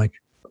voice sound like?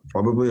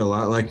 Probably a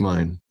lot like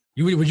mine.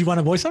 Would you want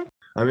to voice him?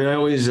 I mean, I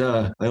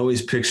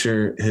always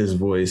picture his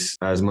voice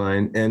as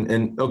mine.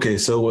 And okay,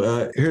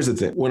 so here's the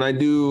thing. When I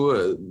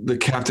do the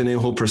Captain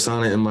A-Hole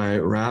persona in my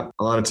rap,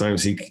 a lot of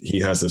times he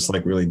has this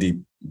like really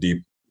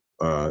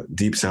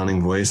deep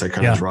sounding voice. I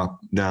kind of drop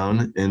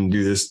down and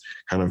do this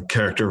kind of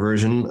character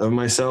version of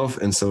myself.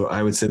 And so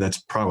I would say that's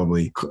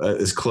probably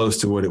as close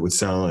to what it would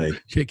sound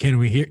like. Can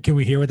we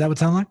hear what that would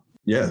sound like?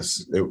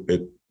 Yes,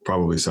 it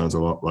probably sounds a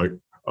lot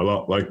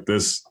like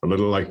this, a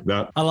little like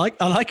that. I like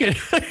it.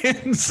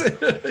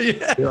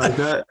 Yeah. You like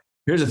that?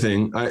 Here's the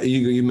thing.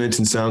 You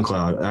mentioned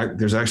SoundCloud.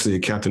 There's actually a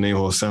Captain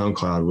A-Hole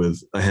SoundCloud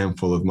with a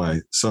handful of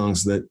my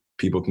songs that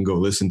people can go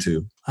listen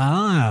to.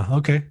 Ah,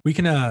 okay. We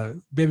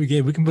can, Baby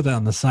Gabe, we can put that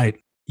on the site.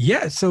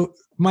 Yeah. So,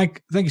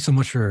 Mike, thank you so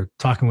much for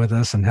talking with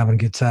us and having a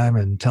good time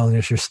and telling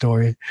us your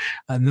story.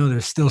 I know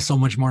there's still so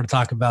much more to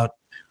talk about.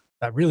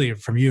 Really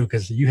from you,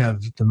 because you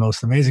have the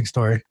most amazing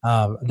story.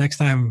 Next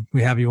time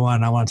we have you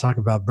on, I want to talk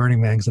about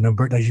Burning Man, because I know,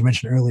 as you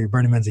mentioned earlier,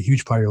 Burning Man's a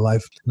huge part of your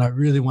life. And I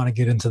really want to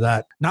get into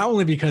that, not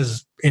only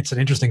because it's an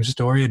interesting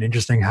story and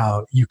interesting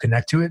how you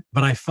connect to it,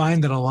 but I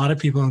find that a lot of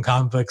people in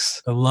comic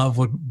books love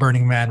what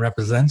Burning Man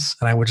represents.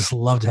 And I would just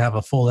love to have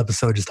a full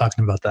episode just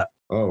talking about that.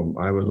 Oh,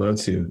 I would love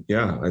to.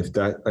 Yeah.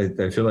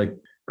 I feel like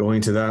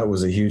going to that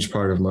was a huge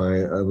part of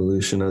my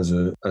evolution as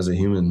a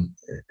human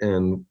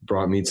and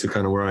brought me to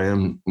kind of where I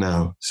am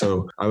now.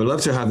 So I would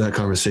love to have that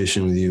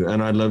conversation with you,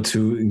 and I'd love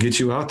to get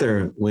you out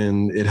there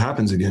when it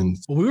happens again.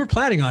 Well, we were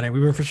planning on it.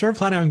 We were for sure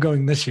planning on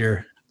going this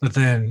year, but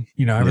then,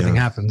 everything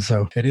happened.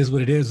 So it is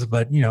what it is.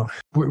 But,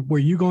 were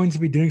you going to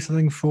be doing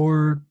something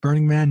for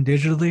Burning Man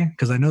digitally?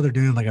 Because I know they're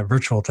doing like a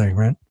virtual thing,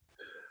 right?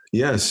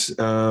 Yes.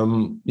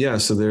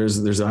 So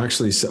there's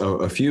actually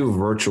a few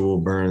virtual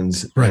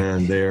burns, right,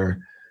 and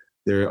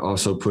they're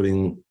also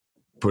putting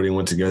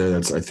one together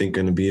that's, I think,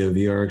 going to be a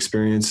VR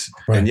experience.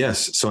 Right. And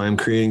yes, so I'm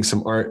creating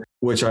some art,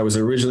 which I was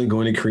originally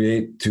going to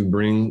create to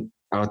bring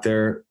out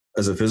there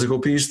as a physical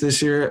piece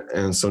this year.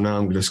 And so now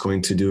I'm just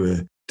going to do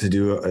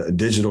a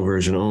digital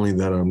version only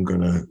that I'm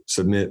going to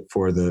submit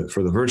for the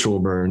virtual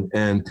burn.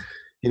 And,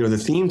 the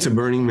theme to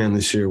Burning Man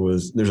this year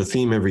was, there's a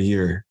theme every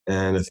year.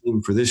 And the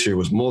theme for this year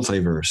was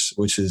multiverse,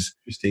 which is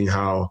interesting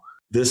how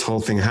this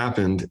whole thing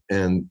happened.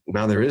 And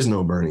now there is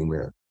no Burning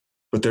Man.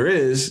 But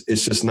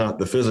it's just not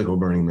the physical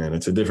Burning Man.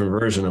 It's a different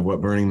version of what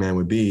Burning Man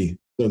would be.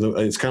 So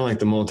it's kind of like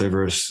the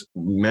multiverse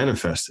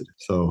manifested.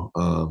 So,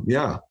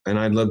 and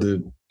I'd love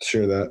to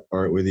share that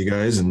art with you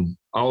guys. And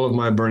all of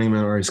my Burning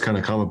Man art is kind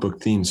of comic book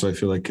themed, so I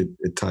feel like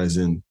it ties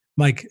in.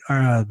 Mike,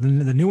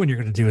 the new one you're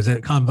going to do, is it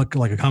a comic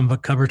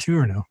book cover too,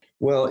 or no?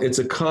 Well, it's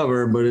a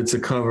cover, but it's a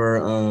cover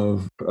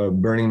of a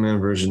Burning Man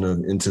version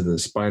of Into the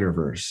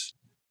Spider-Verse.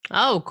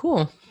 Oh,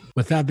 cool.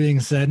 With that being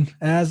said,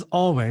 as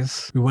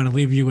always, we want to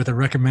leave you with a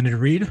recommended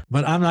read,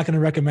 but I'm not going to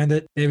recommend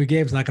it. Baby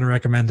Gabe's not going to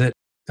recommend it.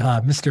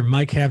 Mr.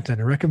 Mike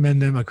Hampton,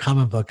 recommend them a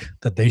comic book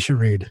that they should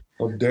read.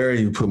 How dare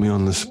you put me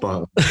on the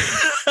spot?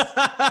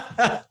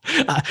 I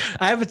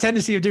have a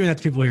tendency of doing that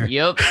to people here.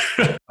 Yep.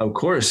 Of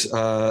course.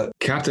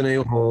 Captain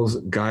A-Hole's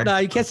Guide. No,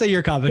 you can't say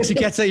your comics. You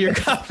can't say your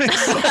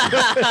comics.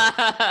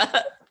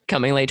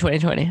 Coming late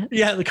 2020.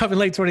 Yeah, coming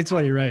late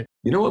 2020, right.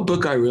 You know what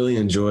book I really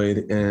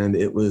enjoyed? And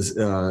it was...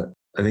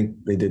 I think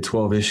they did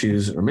 12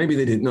 issues, or maybe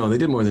they did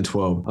more than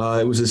 12.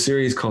 It was a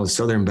series called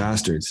Southern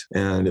Bastards.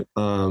 And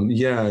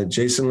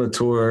Jason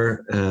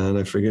Latour, and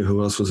I forget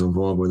who else was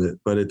involved with it,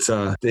 but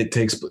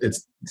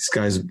these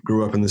guys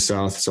grew up in the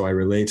South, so I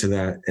relate to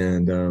that.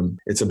 And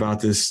it's about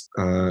this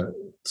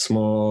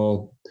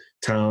small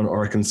town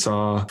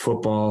Arkansas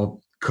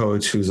football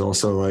coach who's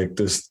also like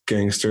this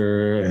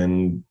gangster,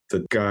 and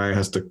the guy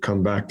has to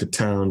come back to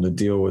town to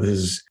deal with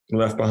his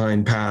left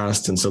behind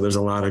past. And so there's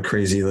a lot of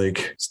crazy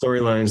like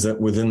storylines that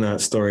within that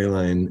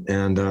storyline.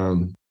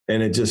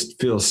 And it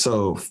just feels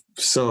so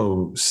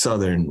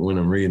Southern when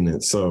I'm reading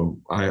it. So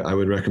I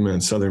would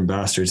recommend Southern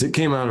Bastards. It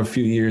came out a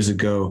few years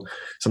ago,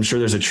 so I'm sure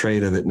there's a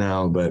trade of it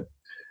now, but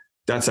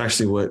that's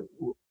actually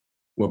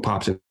what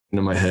popped in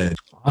into my head.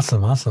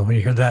 Awesome. When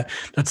you hear that,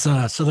 that's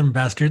Southern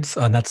Bastards,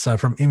 and that's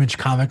from Image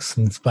Comics,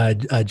 and it's by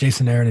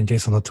Jason Aaron and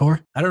Jason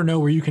Latour. I don't know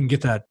where you can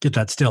get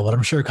that still, but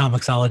I'm sure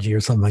Comixology or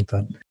something like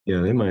that.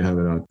 Yeah, they might have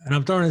it out. And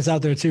I'm throwing this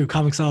out there too,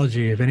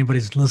 Comixology. If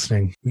anybody's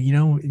listening,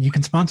 you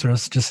can sponsor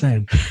us. Just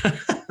saying.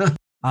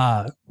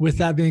 With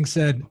that being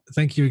said,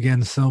 thank you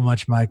again so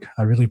much, Mike.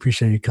 I really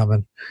appreciate you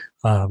coming.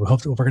 We're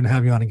going to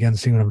have you on again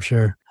soon, I'm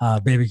sure.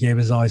 Baby Gabe,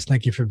 as always,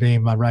 thank you for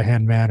being my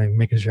right-hand man and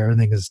making sure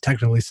everything is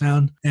technically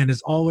sound. And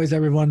as always,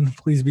 everyone,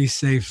 please be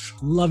safe.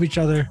 Love each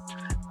other.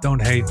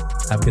 Don't hate.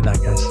 Have a good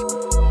night, guys.